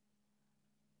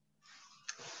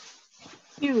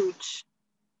 Huge.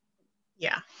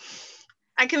 Yeah.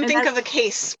 I can think of a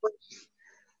case.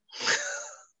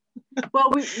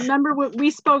 Well,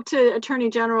 we spoke to Attorney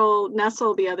General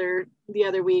Nessel the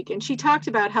other week, and she talked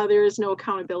about how there is no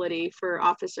accountability for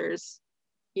officers.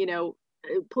 You know,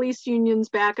 police unions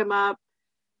back them up.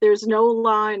 There's no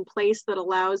law in place that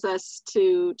allows us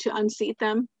to unseat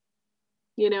them,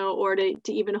 you know, or to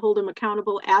even hold them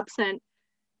accountable, absent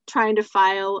trying to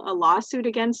file a lawsuit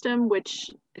against them,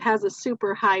 which has a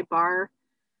super high bar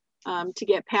to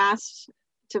get past,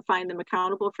 to find them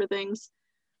accountable for things.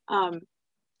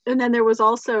 And then there was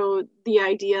also the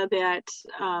idea that,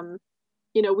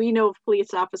 you know, we know of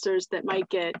police officers that might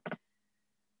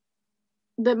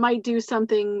do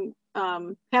something,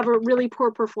 have a really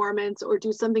poor performance or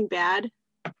do something bad,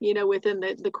 you know, within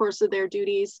the course of their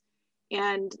duties.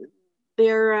 And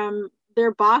their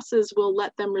bosses will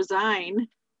let them resign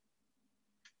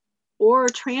or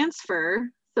transfer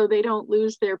so they don't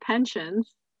lose their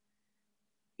pensions.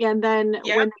 And then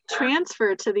when they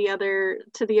transfer to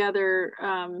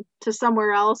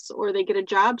somewhere else, or they get a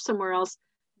job somewhere else,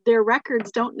 their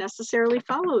records don't necessarily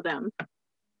follow them.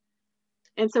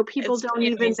 And so people don't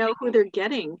even know who they're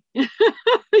getting,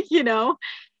 you know,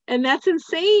 and that's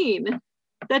insane.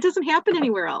 That doesn't happen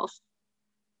anywhere else.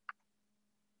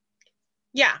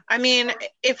 Yeah, I mean,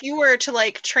 if you were to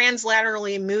like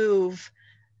translaterally move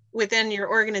within your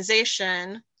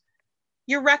organization,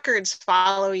 your records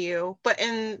follow you, but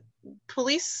in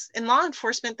police and law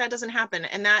enforcement, that doesn't happen.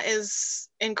 And that is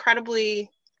incredibly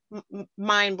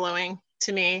mind-blowing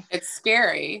to me. It's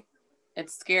scary.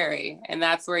 It's scary. And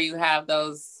that's where you have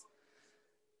those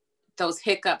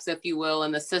hiccups, if you will,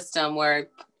 in the system, where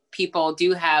people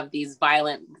do have these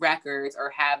violent records, or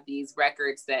have these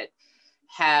records that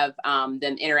have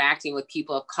them interacting with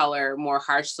people of color more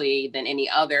harshly than any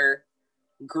other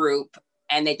group,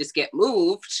 and they just get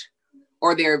moved,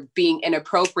 or they're being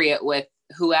inappropriate with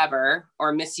whoever,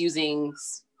 or misusing,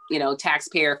 you know,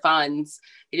 taxpayer funds.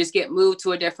 They just get moved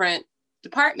to a different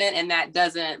department, and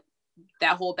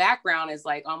that whole background is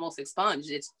like almost expunged.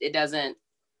 It doesn't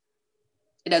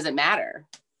matter.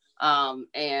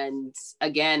 And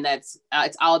again, it's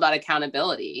all about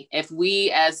accountability. If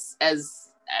we as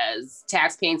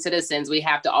tax-paying citizens, we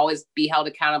have to always be held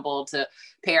accountable to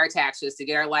pay our taxes, to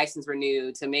get our license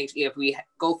renewed, to make, if we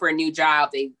go for a new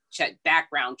job, they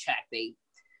background check, they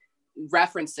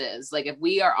references. Like, if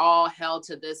we are all held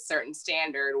to this certain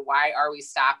standard, why are we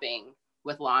stopping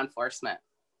with law enforcement?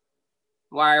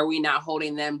 Why are we not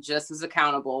holding them just as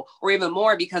accountable, or even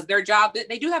more? Because their job,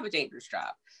 they do have a dangerous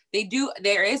job.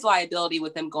 There is liability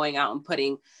with them going out and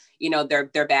putting, you know, their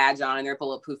badge on and their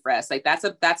bulletproof vest. Like, that's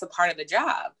a part of the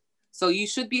job. So you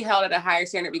should be held at a higher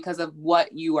standard because of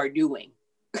what you are doing.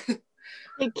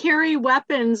 They carry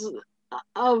weapons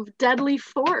of deadly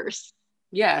force.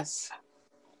 Yes.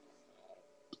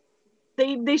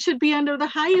 They should be under the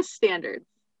highest standard.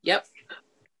 Yep.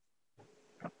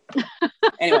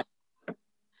 Anyway.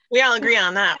 We all agree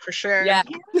on that for sure. Yeah.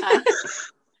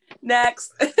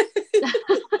 Next.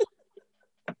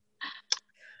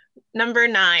 Number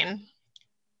 9,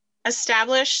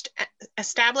 establish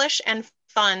and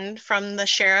fund from the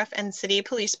sheriff and city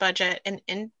police budget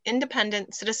an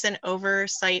independent citizen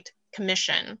oversight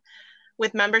commission,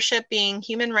 with membership being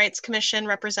Human Rights Commission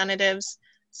representatives,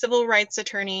 civil rights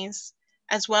attorneys,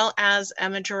 as well as a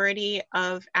majority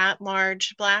of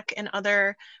at-large Black and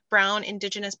other Brown,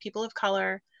 Indigenous people of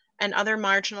color, and other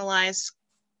marginalized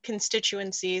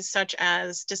constituencies such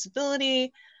as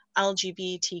disability,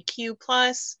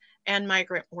 LGBTQ+, and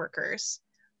migrant workers.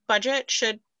 Budget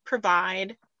should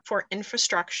provide for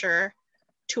infrastructure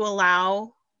to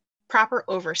allow proper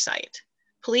oversight.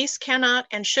 Police cannot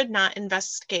and should not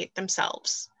investigate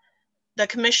themselves. The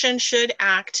commission should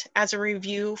act as a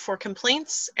review for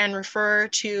complaints and refer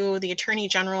to the Attorney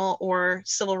General or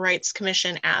Civil Rights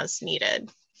Commission as needed.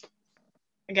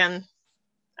 Again,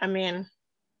 I mean,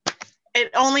 it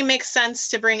only makes sense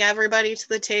to bring everybody to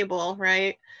the table,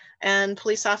 right? And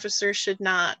police officers should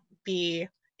not be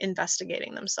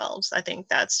investigating themselves. I think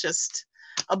that's just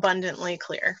abundantly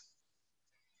clear.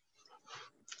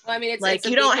 Well, I mean, it's like it's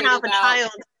you don't have a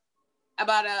child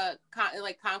about a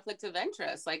conflict of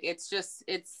interest. Like it's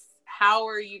how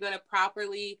are you going to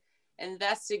properly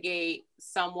investigate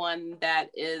someone that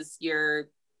is your,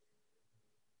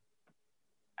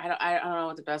 I don't know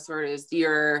what the best word is,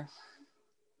 your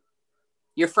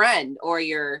friend or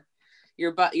your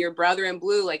brother in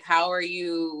blue. Like how are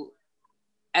you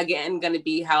again going to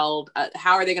be held,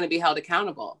 how are they going to be held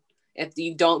accountable if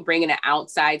you don't bring in an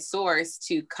outside source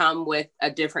to come with a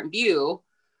different view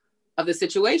of the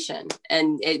situation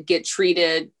and it get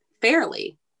treated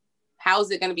fairly? How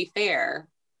is it going to be fair?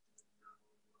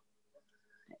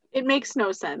 It makes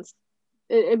no sense.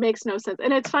 It makes no sense.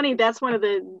 And it's funny, that's one of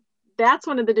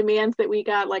the demands that we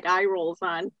got like eye rolls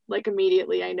on, like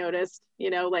immediately I noticed,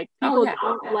 like people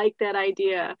don't like that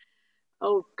idea.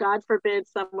 Oh, God forbid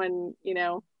someone,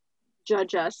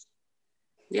 judge us.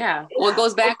 Yeah. Well, it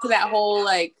goes back to that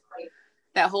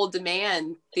whole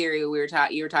demand theory you were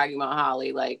talking about,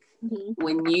 Holly. Like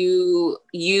when you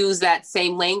use that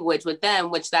same language with them,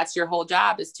 which that's your whole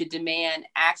job, is to demand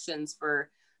actions for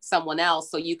someone else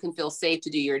so you can feel safe to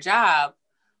do your job.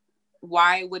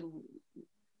 Why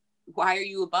are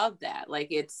you above that? Like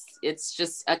it's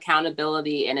just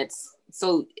accountability, and it's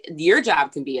so your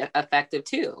job can be effective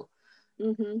too.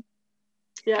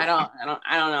 Yeah. I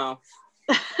don't know.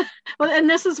 Well, and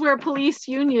this is where police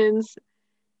unions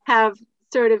have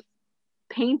sort of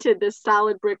painted this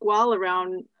solid brick wall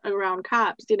around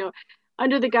cops,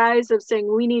 under the guise of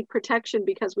saying we need protection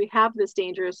because we have this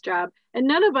dangerous job. And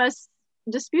none of us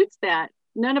disputes that.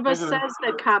 None of us says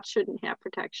that cops shouldn't have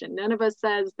protection. None of us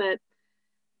says that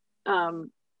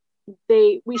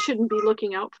we shouldn't be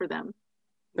looking out for them.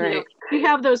 Right. You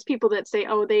have those people that say,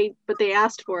 but they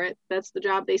asked for it. That's the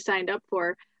job they signed up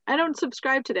for. I don't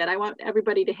subscribe to that. I want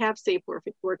everybody to have safe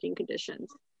working conditions,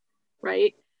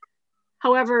 right?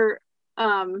 However,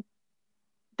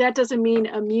 that doesn't mean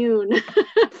immune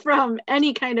from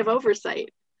any kind of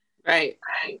oversight. Right.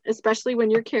 Especially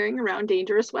when you're carrying around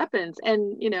dangerous weapons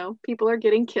and, people are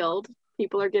getting killed,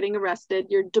 people are getting arrested,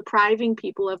 you're depriving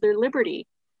people of their liberty.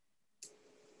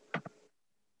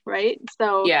 Right?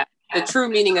 So yeah, the true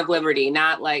meaning of liberty,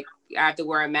 not like I have to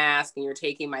wear a mask and you're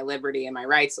taking my liberty and my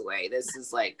rights away. This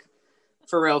is like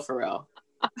for real.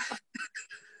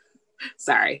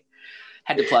 Sorry.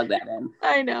 Had to plug that in.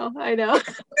 I know.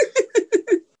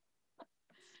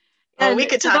 Well, we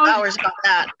could talk hours about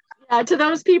that. Yeah, to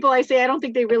those people, I say I don't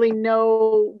think they really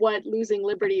know what losing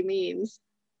liberty means.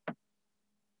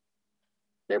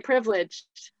 They're privileged,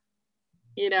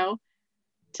 To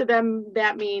them,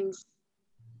 that means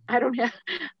I'm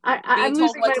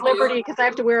losing my liberty because I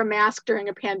have to wear a mask during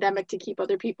a pandemic to keep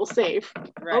other people safe.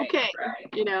 Right, okay,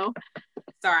 right.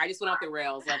 Sorry, I just went off the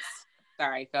rails.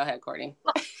 Sorry, go ahead, Courtney.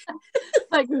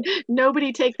 Like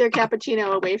nobody take their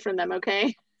cappuccino away from them,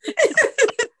 okay?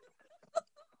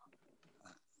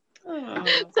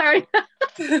 Sorry.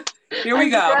 Here we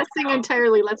go. Digressing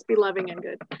entirely. Let's be loving and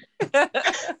good.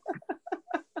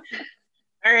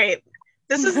 All right.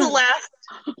 This is the last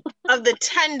of the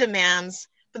 10 demands,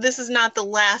 but this is not the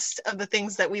last of the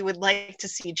things that we would like to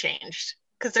see changed,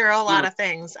 because there are a lot of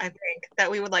things, I think, that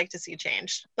we would like to see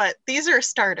changed. But these are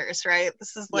starters, right?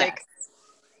 This is like,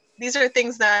 these are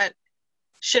things that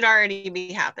should already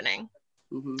be happening.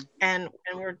 And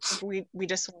we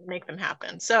just make them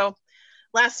happen. So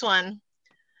last one.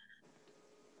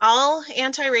 All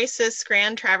anti-racist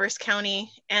Grand Traverse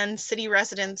County and city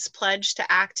residents pledge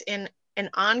to act in an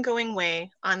ongoing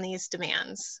way on these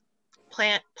demands.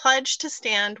 Pledge to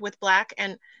stand with Black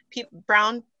and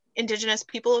brown, Indigenous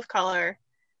people of color,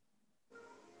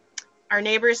 our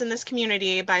neighbors in this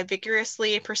community, by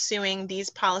vigorously pursuing these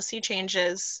policy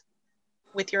changes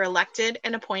with your elected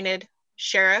and appointed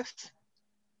sheriff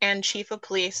and chief of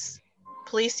police,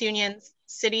 police unions,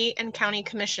 city and county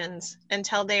commissions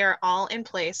until they are all in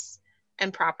place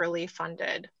and properly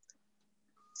funded.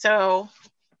 So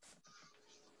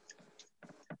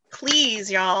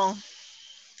please, y'all,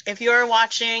 if you are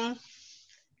watching,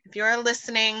 if you're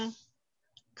listening,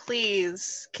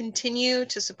 please continue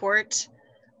to support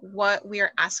what we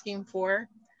are asking for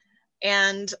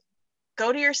and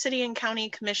go to your city and county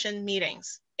commission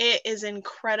meetings. It is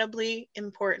incredibly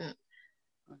important.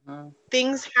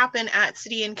 Things happen at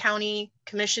city and county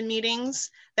commission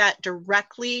meetings that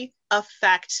directly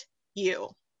affect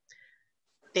you.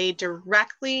 They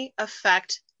directly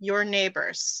affect your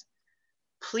neighbors.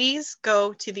 Please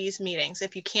go to these meetings.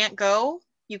 If you can't go,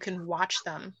 you can watch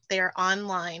them. They are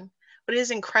online. But it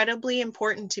is incredibly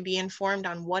important to be informed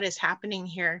on what is happening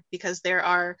here, because there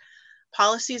are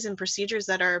policies and procedures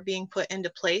that are being put into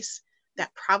place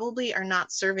that probably are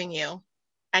not serving you.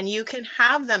 And you can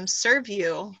have them serve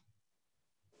you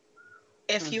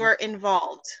if you are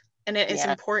involved. And it is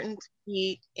important to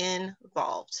be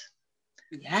involved.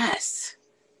 Yes.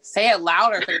 Say it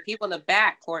louder for the people in the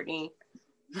back, Courtney.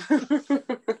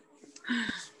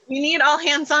 We need all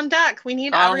hands on deck. We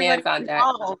need all everybody hands on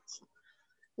involved. Deck.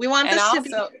 We want And this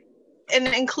also, to be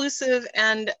an inclusive,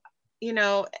 and, you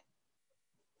know,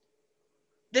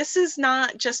 this is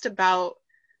not just about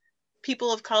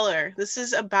people of color. This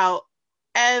is about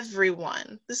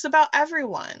everyone. This is about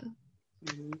everyone.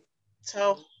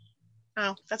 So,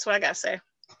 oh, that's what I gotta say.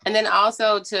 And then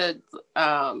also to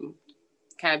kind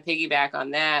of piggyback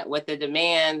on that, with the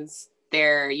demands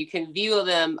there, you can view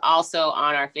them also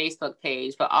on our Facebook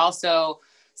page, but also,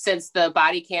 since the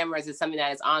body cameras is something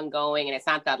that is ongoing and it's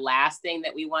not the last thing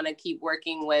that we want to keep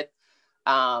working with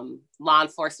law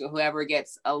enforcement, whoever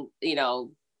gets,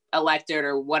 elected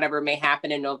or whatever may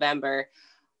happen in November,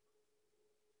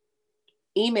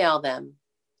 email them,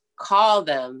 call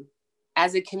them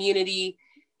as a community,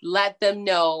 let them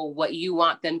know what you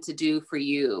want them to do for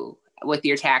you with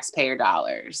your taxpayer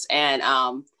dollars. And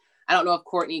I don't know if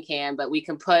Courtney can, but we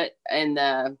can put in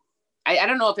the, I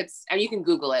don't know if it's, I mean, you can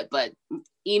Google it, but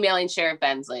emailing Sheriff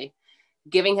Bensley,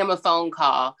 giving him a phone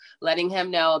call, letting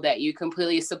him know that you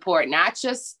completely support not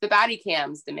just the body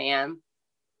cams demand,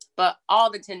 but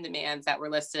all the 10 demands that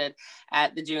were listed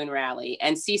at the June rally,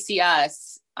 and CC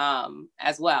us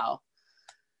as well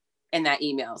in that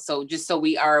email. So just so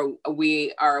we are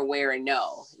aware and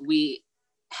know, we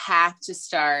have to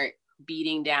start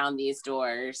beating down these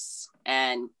doors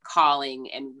and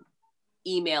calling and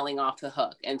emailing off the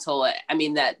hook until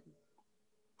that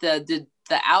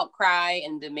the outcry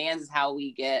and demands is how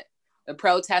we get, the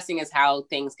protesting is how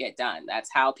things get done. That's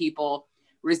how people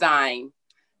resign.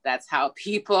 That's how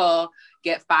people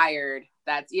get fired.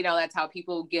 That's how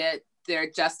people get their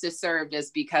justice served, is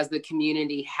because the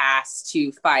community has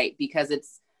to fight, because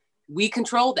we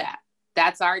control that.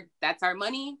 That's our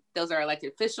money. Those are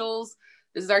elected officials.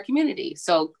 This is our community.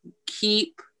 So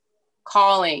keep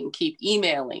calling, keep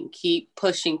emailing, keep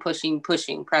pushing,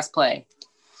 press play.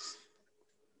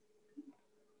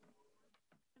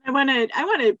 I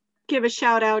want to give a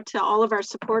shout out to all of our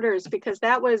supporters, because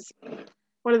that was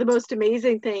one of the most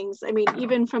amazing things. I mean,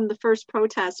 even from the first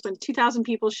protest, when 2,000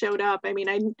 people showed up, I mean,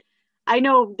 I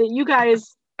know that you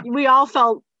guys, we all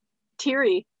felt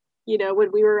teary,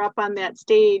 when we were up on that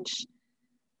stage,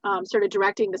 sort of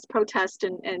directing this protest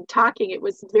and talking. It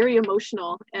was very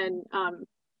emotional. And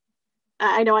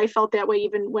I know I felt that way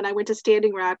even when I went to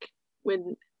Standing Rock,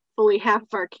 when fully half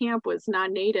of our camp was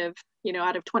non-native,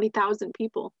 out of 20,000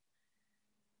 people.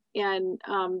 And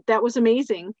that was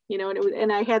amazing,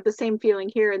 and I had the same feeling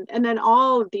here. And then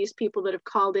all of these people that have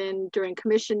called in during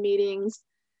commission meetings,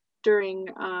 during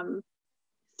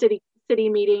city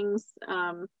meetings,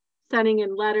 sending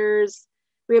in letters.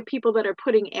 We have people that are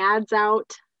putting ads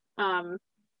out,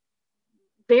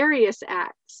 various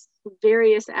acts,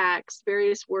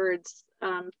 various words.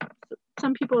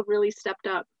 Some people have really stepped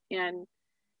up, and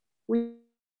we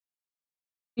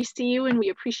see you and we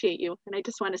appreciate you. And I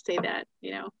just want to say that,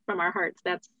 from our hearts.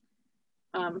 That's,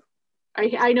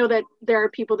 I know that there are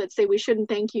people that say we shouldn't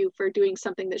thank you for doing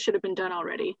something that should have been done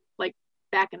already, like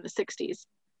back in the 60s.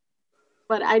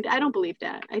 But I don't believe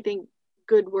that. I think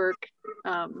good work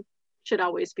should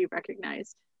always be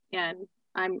recognized. And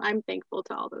I'm thankful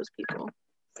to all those people.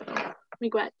 So,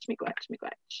 miigwech.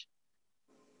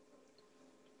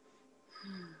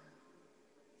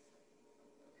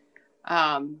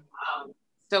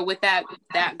 So with that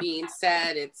being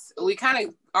said, we kind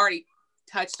of already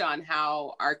touched on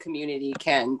how our community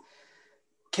can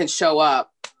show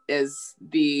up, is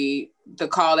the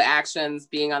call to actions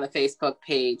being on the Facebook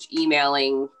page,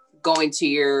 emailing, going to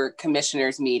your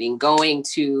commissioners meeting, going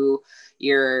to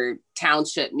your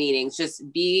township meetings,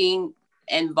 just being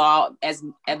involved as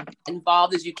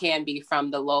you can be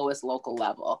from the lowest local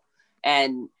level,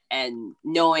 and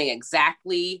knowing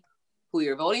exactly who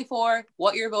you're voting for,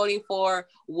 what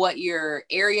your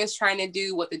area is trying to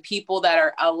do, what the people that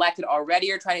are elected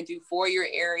already are trying to do for your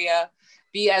area.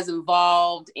 Be as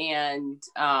involved and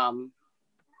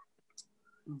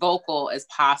vocal as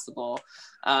possible.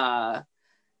 I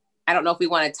don't know if we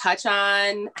want to touch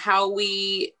on how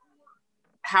we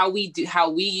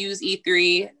use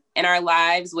E3 in our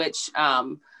lives, which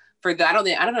I don't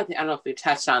know if we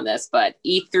touched on this, but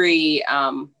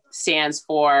E3 stands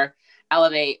for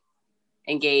elevate,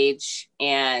 engage,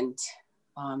 and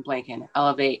I'm blanking.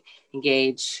 Elevate,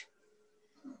 engage,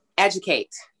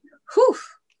 educate. Whew,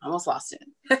 almost lost it.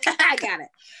 I got it.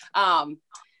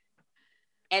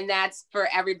 And that's for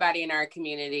everybody in our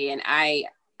community. And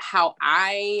how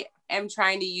I am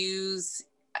trying to use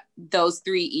those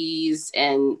 3 E's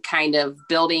and kind of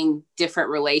building different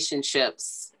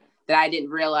relationships that I didn't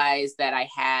realize that I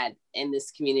had in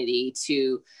this community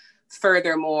to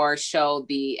furthermore show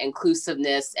the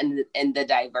inclusiveness and the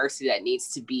diversity that needs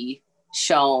to be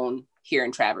shown here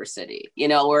in Traverse City. You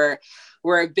know,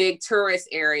 we're a big tourist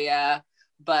area,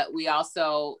 but we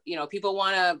also, you know, people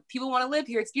want to live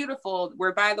here. It's beautiful.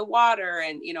 We're by the water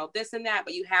and, you know, this and that,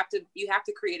 but you have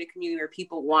to create a community where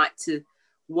people want to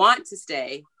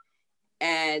stay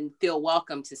and feel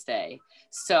welcome to stay.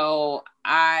 So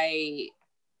I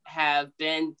have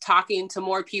been talking to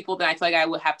more people than I feel like I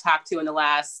would have talked to in the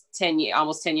last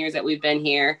almost 10 years that we've been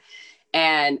here,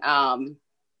 and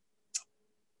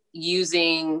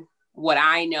using what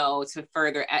I know to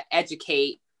further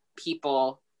educate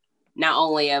people, not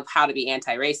only of how to be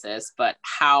anti-racist, but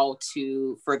how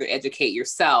to further educate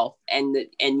yourself and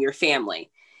your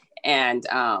family. And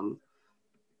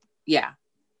yeah,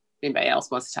 anybody else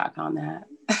wants to talk on that?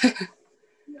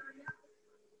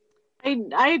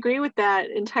 I agree with that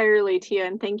entirely, Tia,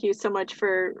 and thank you so much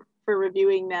for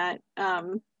reviewing that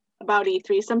about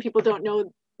E3. Some people don't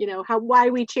know, you know, why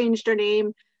we changed our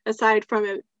name, aside from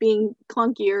it being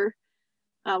clunkier.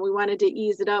 We wanted to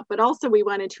ease it up, but also we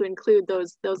wanted to include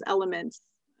those elements.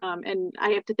 And I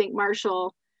have to thank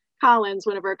Marshall Collins,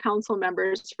 one of our council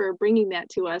members, for bringing that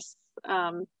to us,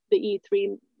 the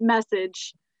E3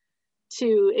 message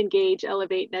to engage,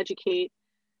 elevate, and educate.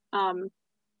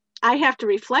 I have to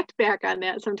reflect back on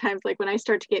that sometimes, like when I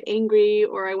start to get angry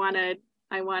or I want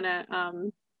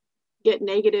to get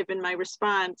negative in my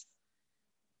response,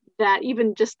 that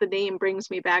even just the name brings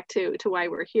me back to why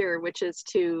we're here, which is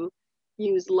to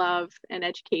use love and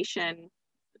education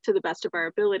to the best of our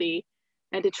ability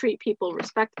and to treat people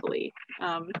respectfully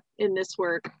in this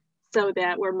work, so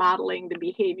that we're modeling the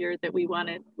behavior that we want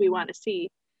to see.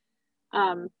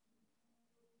 And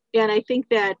I think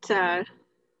that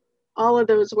all of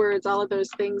those words, all of those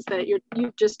things that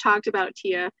you've just talked about,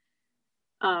 Tia,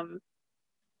 and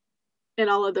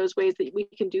all of those ways that we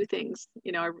can do things,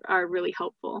 you know, are really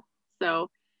helpful. So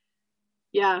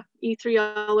yeah,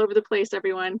 E3 all over the place,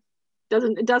 everyone.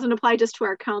 It doesn't apply just to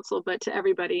our council, but to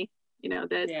everybody, you know,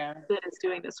 that is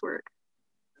doing this work.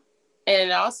 And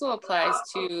it also applies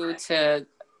to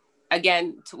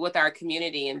with our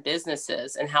community and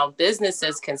businesses, and how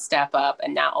businesses can step up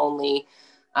and not only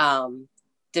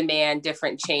demand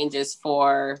different changes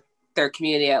for their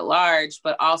community at large,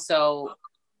 but also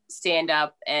stand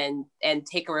up and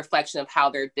take a reflection of how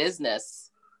their business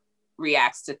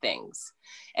reacts to things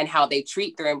and how they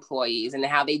treat their employees and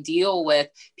how they deal with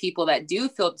people that do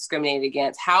feel discriminated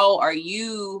against. How are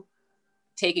you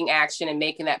taking action and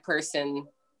making that person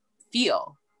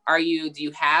feel? Do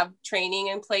you have training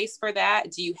in place for that?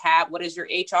 What does your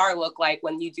HR look like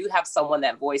when you do have someone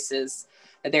that voices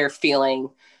that they're feeling,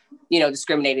 you know,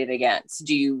 discriminated against?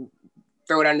 Do you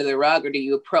throw it under the rug, or do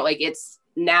you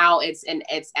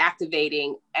it's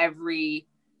activating every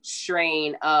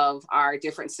strain of our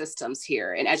different systems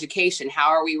here in education? How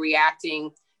are we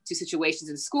reacting to situations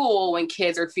in school when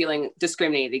kids are feeling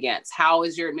discriminated against? How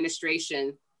is your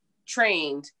administration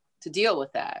trained to deal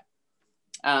with that?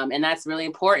 And that's really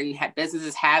important.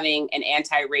 Businesses having an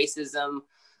anti-racism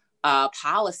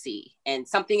policy and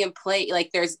something in play. Like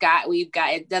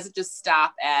it doesn't just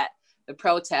stop at the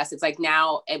protest. It's like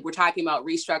now we're talking about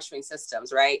restructuring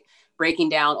systems, right? Breaking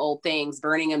down old things,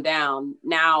 burning them down.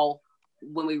 Now,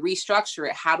 when we restructure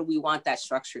it, how do we want that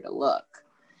structure to look?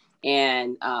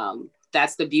 And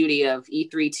that's the beauty of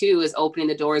E3 too, is opening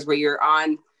the doors where you're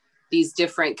on these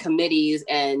different committees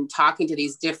and talking to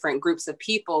these different groups of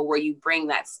people, where you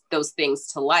bring those things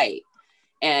to light.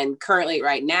 And currently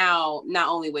right now, not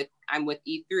only I'm with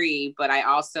E3, but I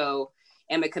also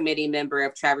am a committee member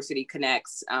of Traverse City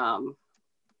Connect's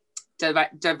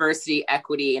Diversity,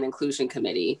 Equity, and Inclusion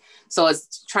Committee. So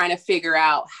it's trying to figure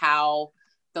out how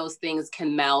those things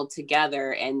can meld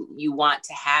together, and you want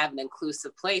to have an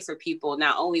inclusive place where people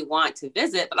not only want to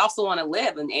visit, but also want to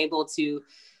live and able to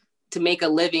make a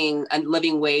living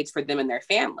wage for them and their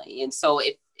family. And so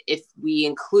if we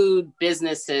include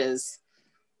businesses,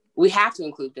 we have to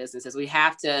include businesses. We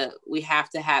have to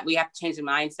change the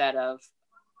mindset of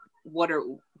what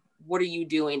are you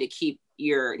doing to keep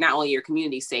not only your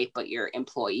community safe, but your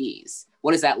employees?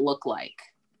 What does that look like?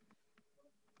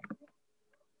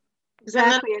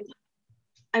 Exactly.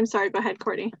 I'm sorry, go ahead,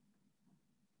 Courtney.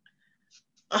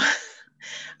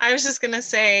 I was just gonna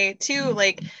say too,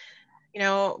 like,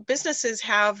 businesses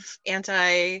have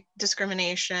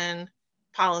anti-discrimination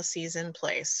policies in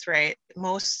place, right?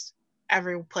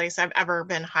 Every place I've ever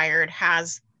been hired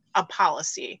has a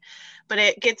policy, but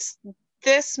it gets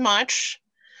this much,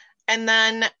 and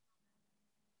then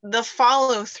the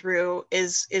follow through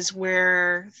is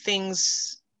where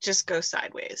things just go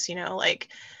sideways. Like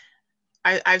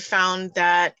I've found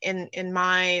that in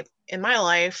my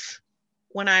life,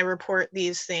 when I report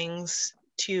these things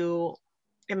to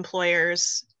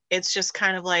employers, it's just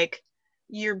kind of like,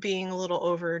 you're being a little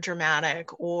over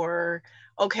dramatic, or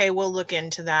okay, we'll look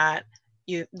into that.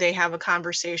 They have a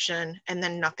conversation and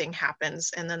then nothing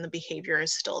happens, and then the behavior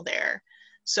is still there.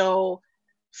 So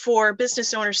for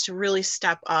business owners to really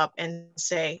step up and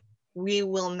say, we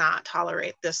will not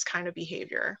tolerate this kind of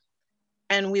behavior,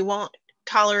 and we won't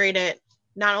tolerate it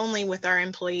not only with our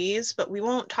employees, but we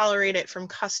won't tolerate it from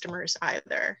customers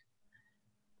either,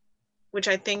 which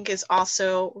I think is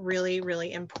also really,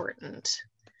 really important.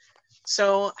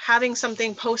 So having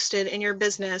something posted in your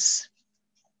business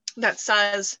that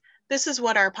says, this is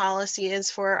what our policy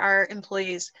is for our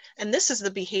employees, and this is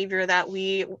the behavior that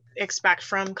we expect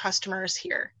from customers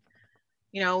here.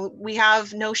 We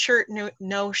have no shirt,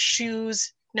 no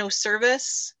shoes, no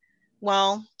service.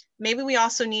 Well, maybe we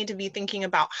also need to be thinking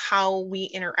about how we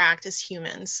interact as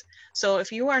humans. So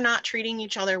if you are not treating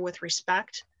each other with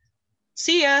respect,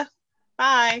 see ya,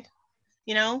 bye.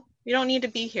 You don't need to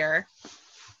be here.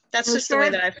 That's just the way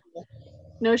that I feel.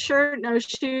 No shirt, no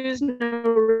shoes, no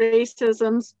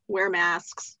racisms, wear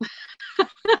masks.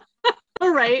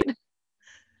 All right.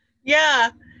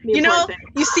 Yeah.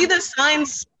 You see the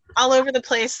signs all over the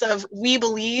place of "we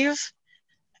believe."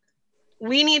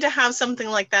 We need to have something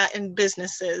like that in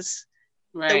businesses.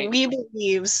 Right. That we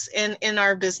believes in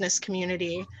our business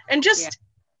community. And just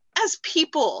as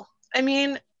people, I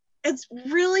mean, it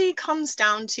really comes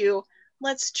down to,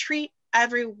 let's treat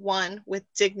everyone with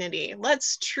dignity.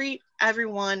 Let's treat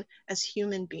everyone as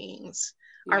human beings,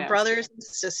 our brothers and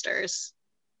sisters.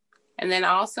 And then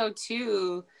also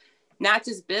too, not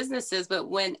just businesses, but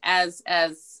when as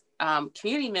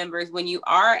community members, when you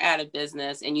are at a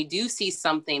business and you do see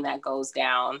something that goes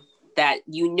down that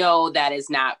that is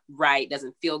not right,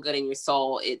 doesn't feel good in your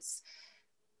soul,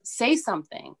 say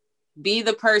something. Be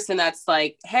the person that's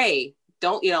like, hey,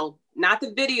 don't, not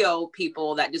the video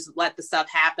people that just let the stuff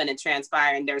happen and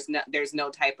transpire and there's no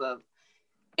type of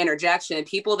interjection.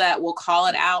 People that will call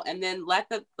it out and then let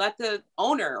the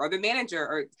owner or the manager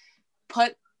or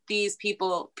put these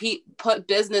people, put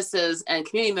businesses and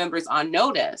community members on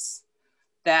notice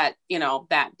that,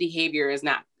 that behavior is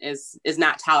not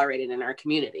tolerated in our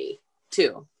community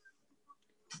too.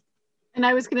 And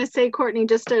I was going to say, Courtney,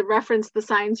 just to reference the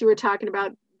signs you were talking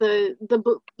about, the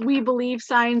 "we believe"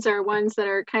 signs are ones that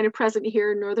are kind of present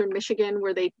here in Northern Michigan,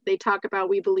 where they talk about,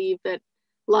 we believe that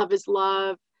love is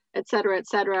love, et cetera, et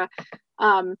cetera.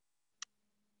 They're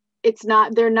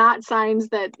not signs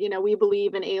that, we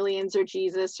believe in aliens or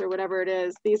Jesus or whatever it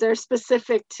is. These are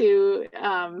specific to,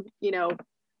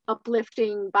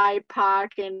 uplifting BIPOC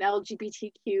and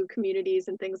LGBTQ communities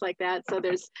and things like that. So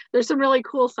there's some really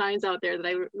cool signs out there that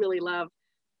I really love.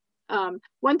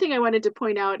 One thing I wanted to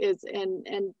point out is,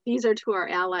 and these are to our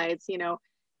allies,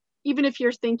 even if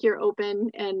you think you're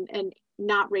open and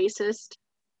not racist,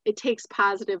 it takes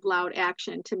positive, loud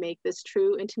action to make this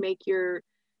true and to make your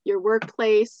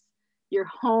workplace, your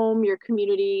home, your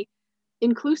community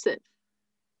inclusive,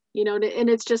 and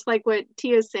it's just like what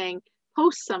Tia's saying,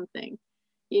 post something,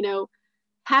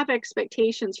 have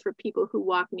expectations for people who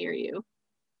walk near you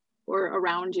or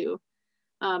around you.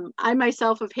 I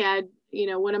myself have had,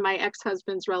 one of my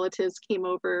ex-husband's relatives came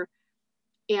over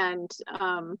and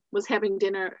was having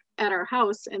dinner at our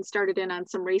house and started in on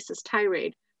some racist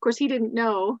tirade. Of course, he didn't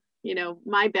know,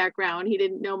 my background. He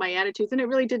didn't know my attitudes, and it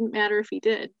really didn't matter if he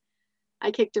did.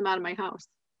 I kicked him out of my house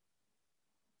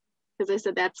because I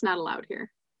said, that's not allowed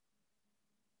here.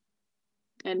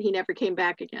 And he never came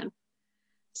back again.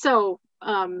 So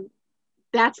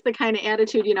that's the kind of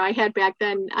attitude, I had back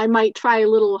then. I might try a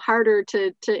little harder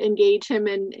to engage him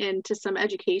into some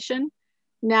education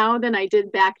now than I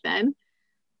did back then.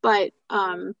 But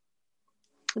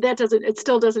it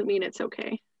still doesn't mean it's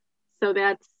okay. So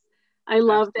I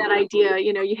love that idea.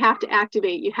 You know, you have to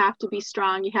activate, you have to be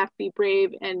strong, you have to be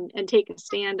brave and take a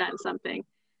stand on something.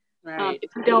 Right. If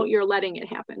you don't, you're letting it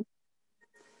happen.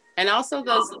 And also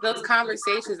those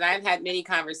conversations, I've had many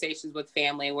conversations with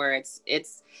family where it's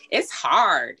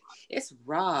hard. It's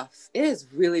rough. It is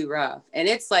really rough. And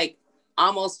it's like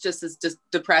almost just as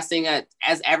depressing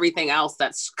as everything else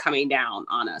that's coming down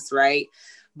on us. Right.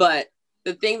 But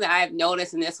the thing that I've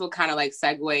noticed, and this will kind of like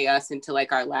segue us into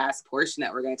like our last portion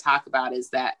that we're going to talk about,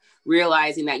 is that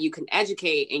realizing that you can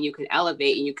educate and you can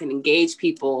elevate and you can engage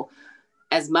people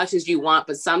as much as you want.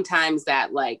 But sometimes that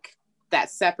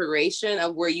separation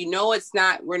of where, you know,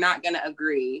 we're not going to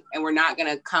agree and we're not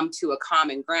going to come to a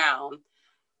common ground.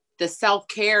 The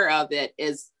self-care of it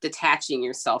is detaching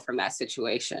yourself from that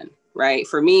situation, right?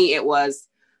 For me, it was,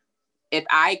 if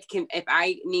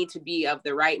I need to be of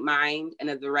the right mind and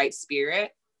of the right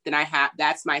spirit, then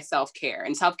that's my self-care.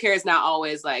 And self-care is not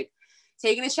always like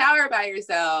taking a shower by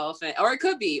yourself, or it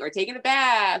could be, or taking a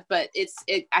bath, but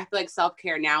I feel like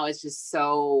self-care now is just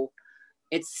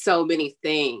it's so many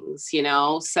things, you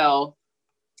know? So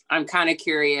I'm kind of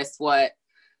curious what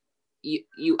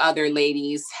you other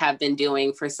ladies have been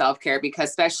doing for self-care, because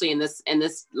especially in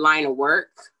this line of work,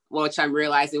 which I'm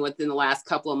realizing within the last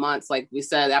couple of months, like we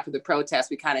said, after the protest,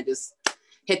 we kind of just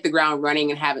hit the ground running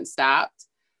and haven't stopped.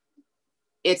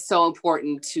 It's so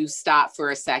important to stop for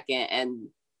a second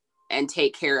and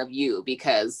take care of you,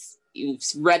 because you've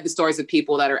read the stories of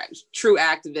people that are true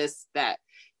activists that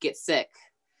get sick.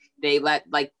 They let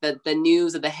like the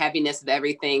news of the heaviness of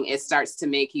everything, it starts to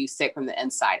make you sick from the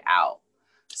inside out.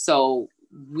 So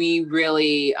we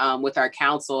really, with our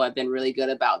council, have been really good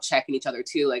about checking each other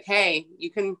too. Like, hey,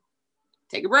 you can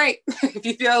take a break if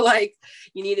you feel like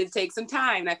you need to take some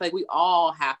time. And I feel like we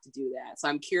all have to do that. So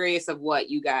I'm curious of what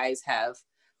you guys have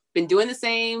been doing, the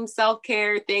same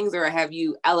self-care things, or have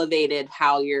you elevated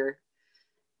how you're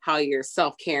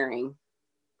self-caring?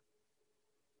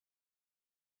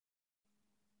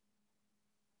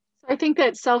 I think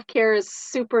that self-care is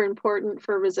super important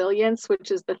for resilience, which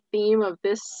is the theme of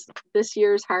this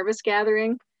year's harvest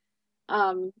gathering,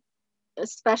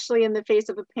 especially in the face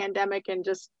of a pandemic and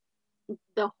just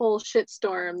the whole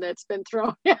shitstorm that's been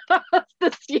thrown at us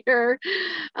this year.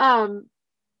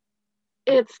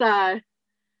 It's how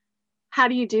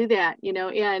do you do that, you know?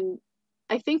 And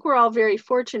I think we're all very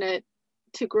fortunate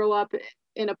to grow up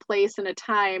in a place and a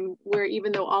time where,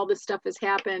 even though all this stuff has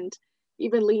happened,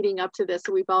 even leading up to this,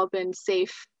 we've all been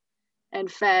safe and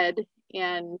fed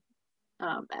and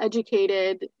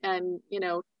educated, and, you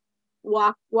know,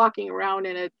 walking around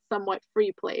in a somewhat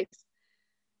free place.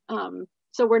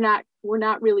 So we're not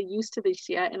really used to this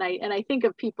yet. And I think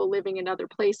of people living in other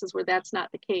places where that's not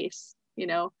the case. You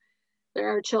know,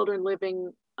 there are children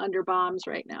living under bombs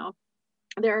right now.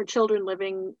 There are children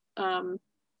living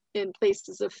in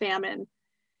places of famine,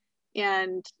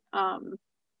 and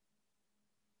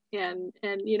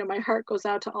you know, my heart goes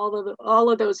out to all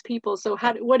of those people. So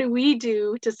what do we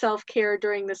do to self-care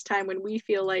during this time when we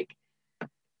feel like,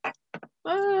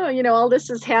 oh, you know, all this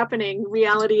is happening,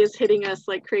 reality is hitting us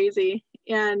like crazy?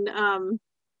 And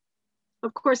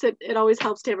of course, it always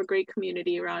helps to have a great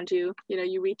community around you. You know,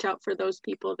 you reach out for those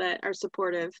people that are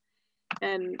supportive,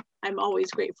 and I'm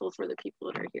always grateful for the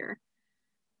people that are here.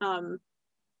 I'm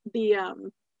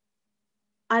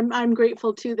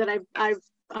grateful too that I've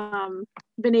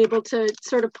been able to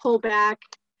sort of pull back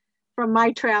from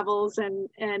my travels and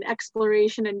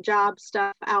exploration and job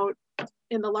stuff out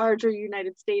in the larger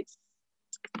United States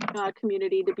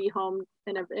community, to be home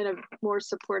in a more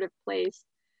supportive place.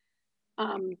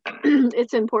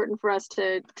 It's important for us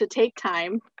to take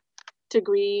time to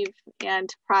grieve and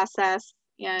to process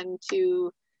and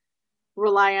to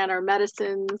rely on our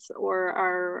medicines or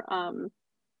our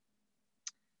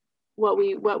what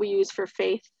we use for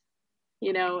faith,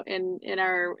 you know, in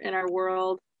our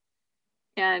world,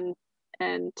 and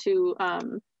to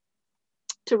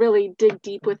really dig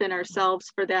deep within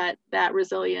ourselves for that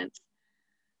resilience.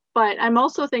 But I'm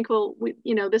also thankful,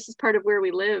 you know, this is part of where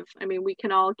we live. I mean, we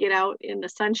can all get out in the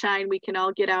sunshine, we can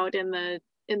all get out in the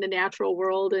natural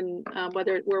world, and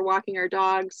whether we're walking our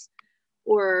dogs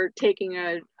or taking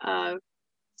a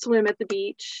swim at the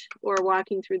beach or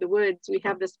walking through the woods, we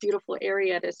have this beautiful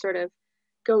area to sort of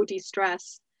go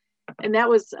de-stress. And that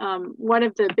was one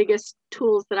of the biggest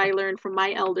tools that I learned from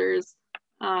my elders,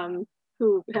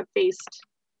 who have faced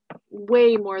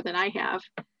way more than I have,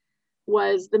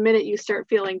 was the minute you start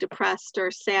feeling depressed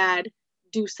or sad,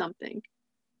 do something.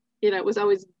 You know, it was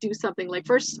always do something, like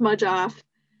first smudge off,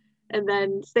 and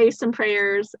then say some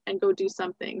prayers and go do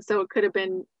something. So it could have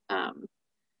been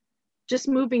just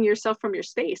moving yourself from your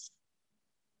space,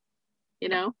 you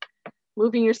know,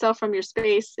 moving yourself from your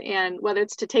space, and whether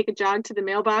it's to take a jog to the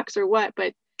mailbox or what,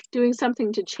 but doing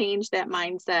something to change that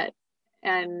mindset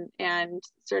and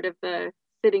sort of the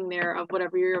sitting there of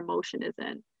whatever your emotion is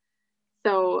in.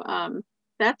 So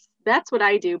that's what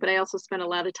I do, but I also spend a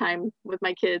lot of time with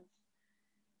my kids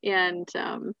and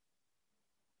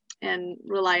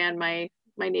rely on my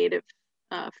native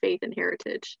faith and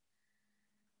heritage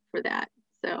for that.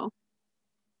 So,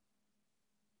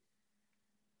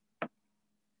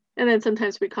 and then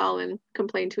sometimes we call and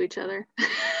complain to each other.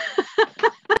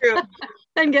 True.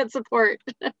 And get support.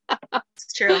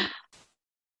 It's true.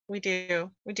 We do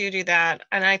that.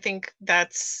 And I think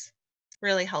that's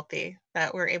really healthy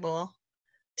that we're able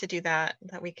to do that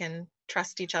we can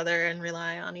trust each other and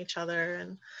rely on each other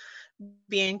and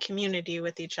be in community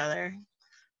with each other.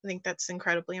 I think that's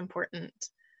incredibly important.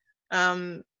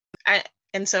 And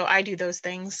so I do those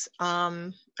things.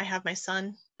 I have my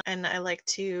son, and I like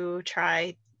to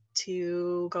try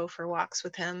to go for walks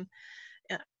with him.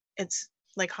 It's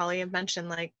like Holly had mentioned,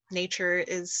 like nature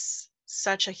is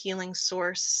such a healing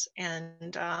source,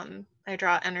 and I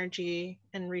draw energy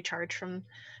and recharge from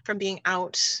being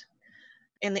out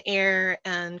in the air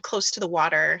and close to the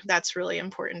water. That's really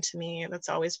important to me. That's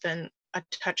always been a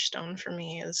touchstone for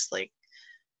me, is like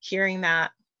hearing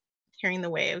the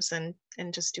waves and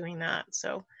just doing that.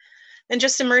 So, and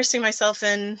just immersing myself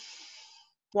in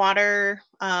water,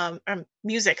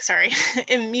 music, sorry,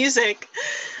 in music,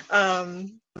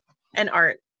 and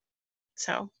art.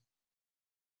 So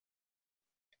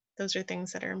those are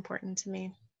things that are important to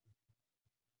me.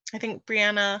 I think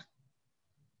Brianna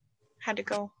had to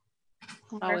go.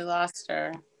 Oh, we lost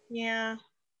her. Yeah.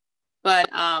 But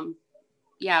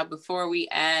yeah, before we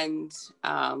end,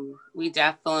 we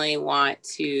definitely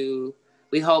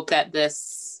we hope that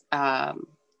this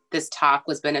talk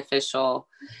was beneficial,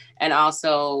 and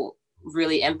also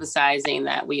really emphasizing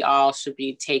that we all should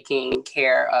be taking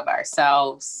care of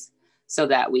ourselves so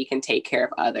that we can take care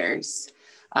of others,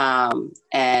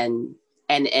 and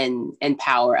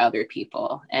empower other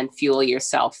people, and fuel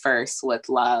yourself first with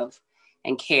love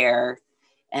and care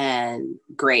and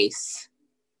grace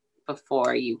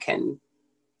before you can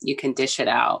dish it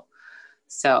out.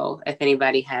 So if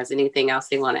anybody has anything else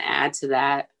they want to add to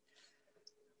that.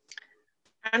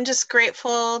 I'm just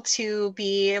grateful to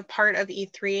be a part of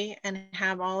E3 and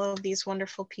have all of these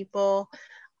wonderful people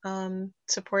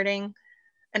supporting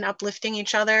and uplifting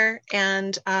each other,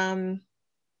 and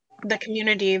the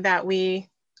community that we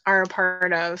are a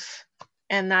part of.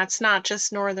 And that's not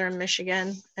just Northern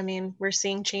Michigan. I mean, we're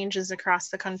seeing changes across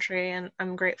the country, and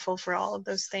I'm grateful for all of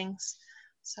those things.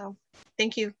 So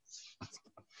thank you.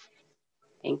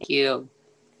 Thank you.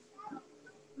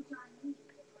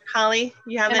 Holly,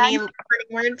 you have any parting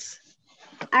words?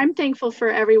 I'm thankful for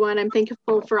everyone. I'm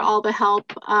thankful for all the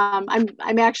help.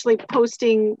 I'm actually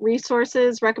posting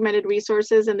recommended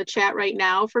resources in the chat right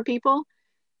now for people.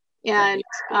 And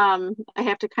I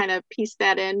have to kind of piece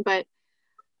that in, but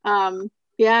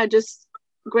yeah, just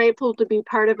grateful to be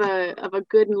part of a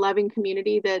good and loving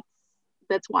community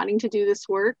that's wanting to do this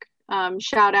work.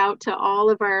 Shout out to all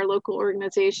of our local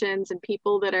organizations and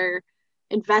people that are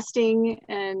investing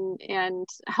and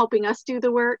helping us do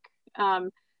the work.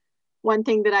 One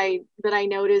thing that I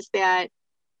noticed that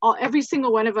every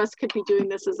single one of us could be doing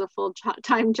this as a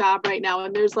full-time job right now,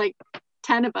 and there's like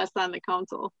 10 of us on the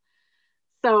council.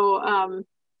 So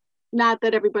not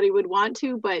that everybody would want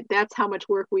to, but that's how much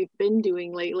work we've been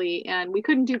doing lately, and we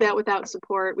couldn't do that without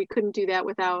support. We couldn't do that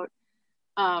without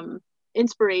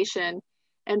inspiration.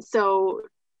 And so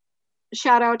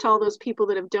shout out to all those people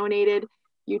that have donated.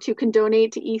 You too can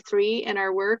donate to E3 and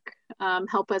our work,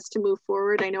 help us to move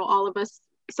forward. I know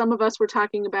some of us were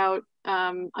talking about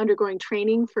undergoing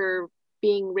training for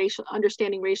being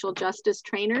understanding racial justice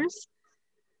trainers.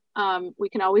 We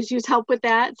can always use help with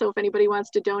that. So if anybody wants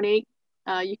to donate,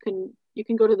 you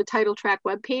can go to the title track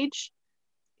webpage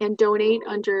and donate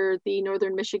under the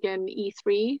Northern Michigan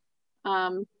E3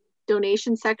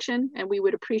 donation section, and we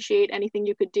would appreciate anything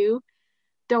you could do.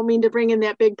 Don't mean to bring in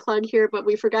that big plug here, but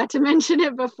we forgot to mention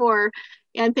it before.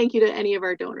 And thank you to any of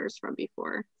our donors from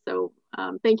before. So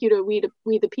thank you to We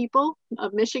the People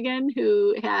of Michigan,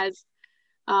 who has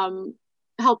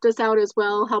helped us out as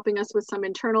well, helping us with some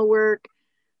internal work,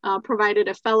 provided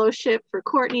a fellowship for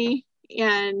Courtney,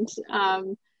 and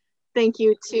thank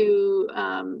you to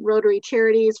Rotary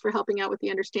Charities for helping out with the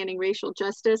Understanding Racial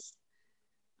Justice.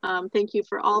 Thank you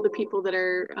for all the people that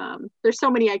are, there's so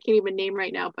many I can't even name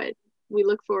right now, but we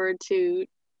look forward to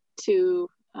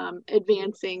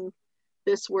advancing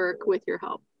this work with your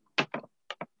help.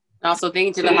 Also, thank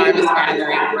you to the Harvest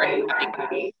Gathering for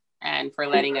having us and for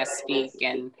letting us speak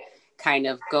and kind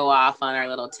of go off on our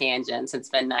little tangents. It's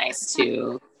been nice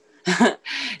to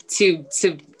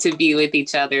to be with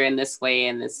each other in this way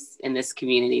in this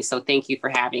community. So thank you for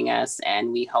having us,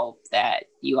 and we hope that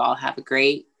you all have a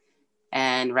great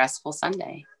and restful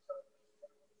Sunday.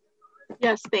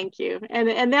 Yes, thank you.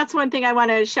 And that's one thing I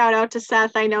want to shout out to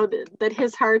Seth. I know that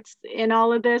his heart's in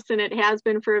all of this, and it has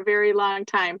been for a very long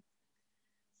time.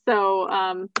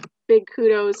 So big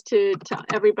kudos to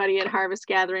everybody at Harvest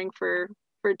Gathering for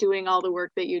doing all the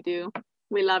work that you do.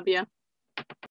 We love you.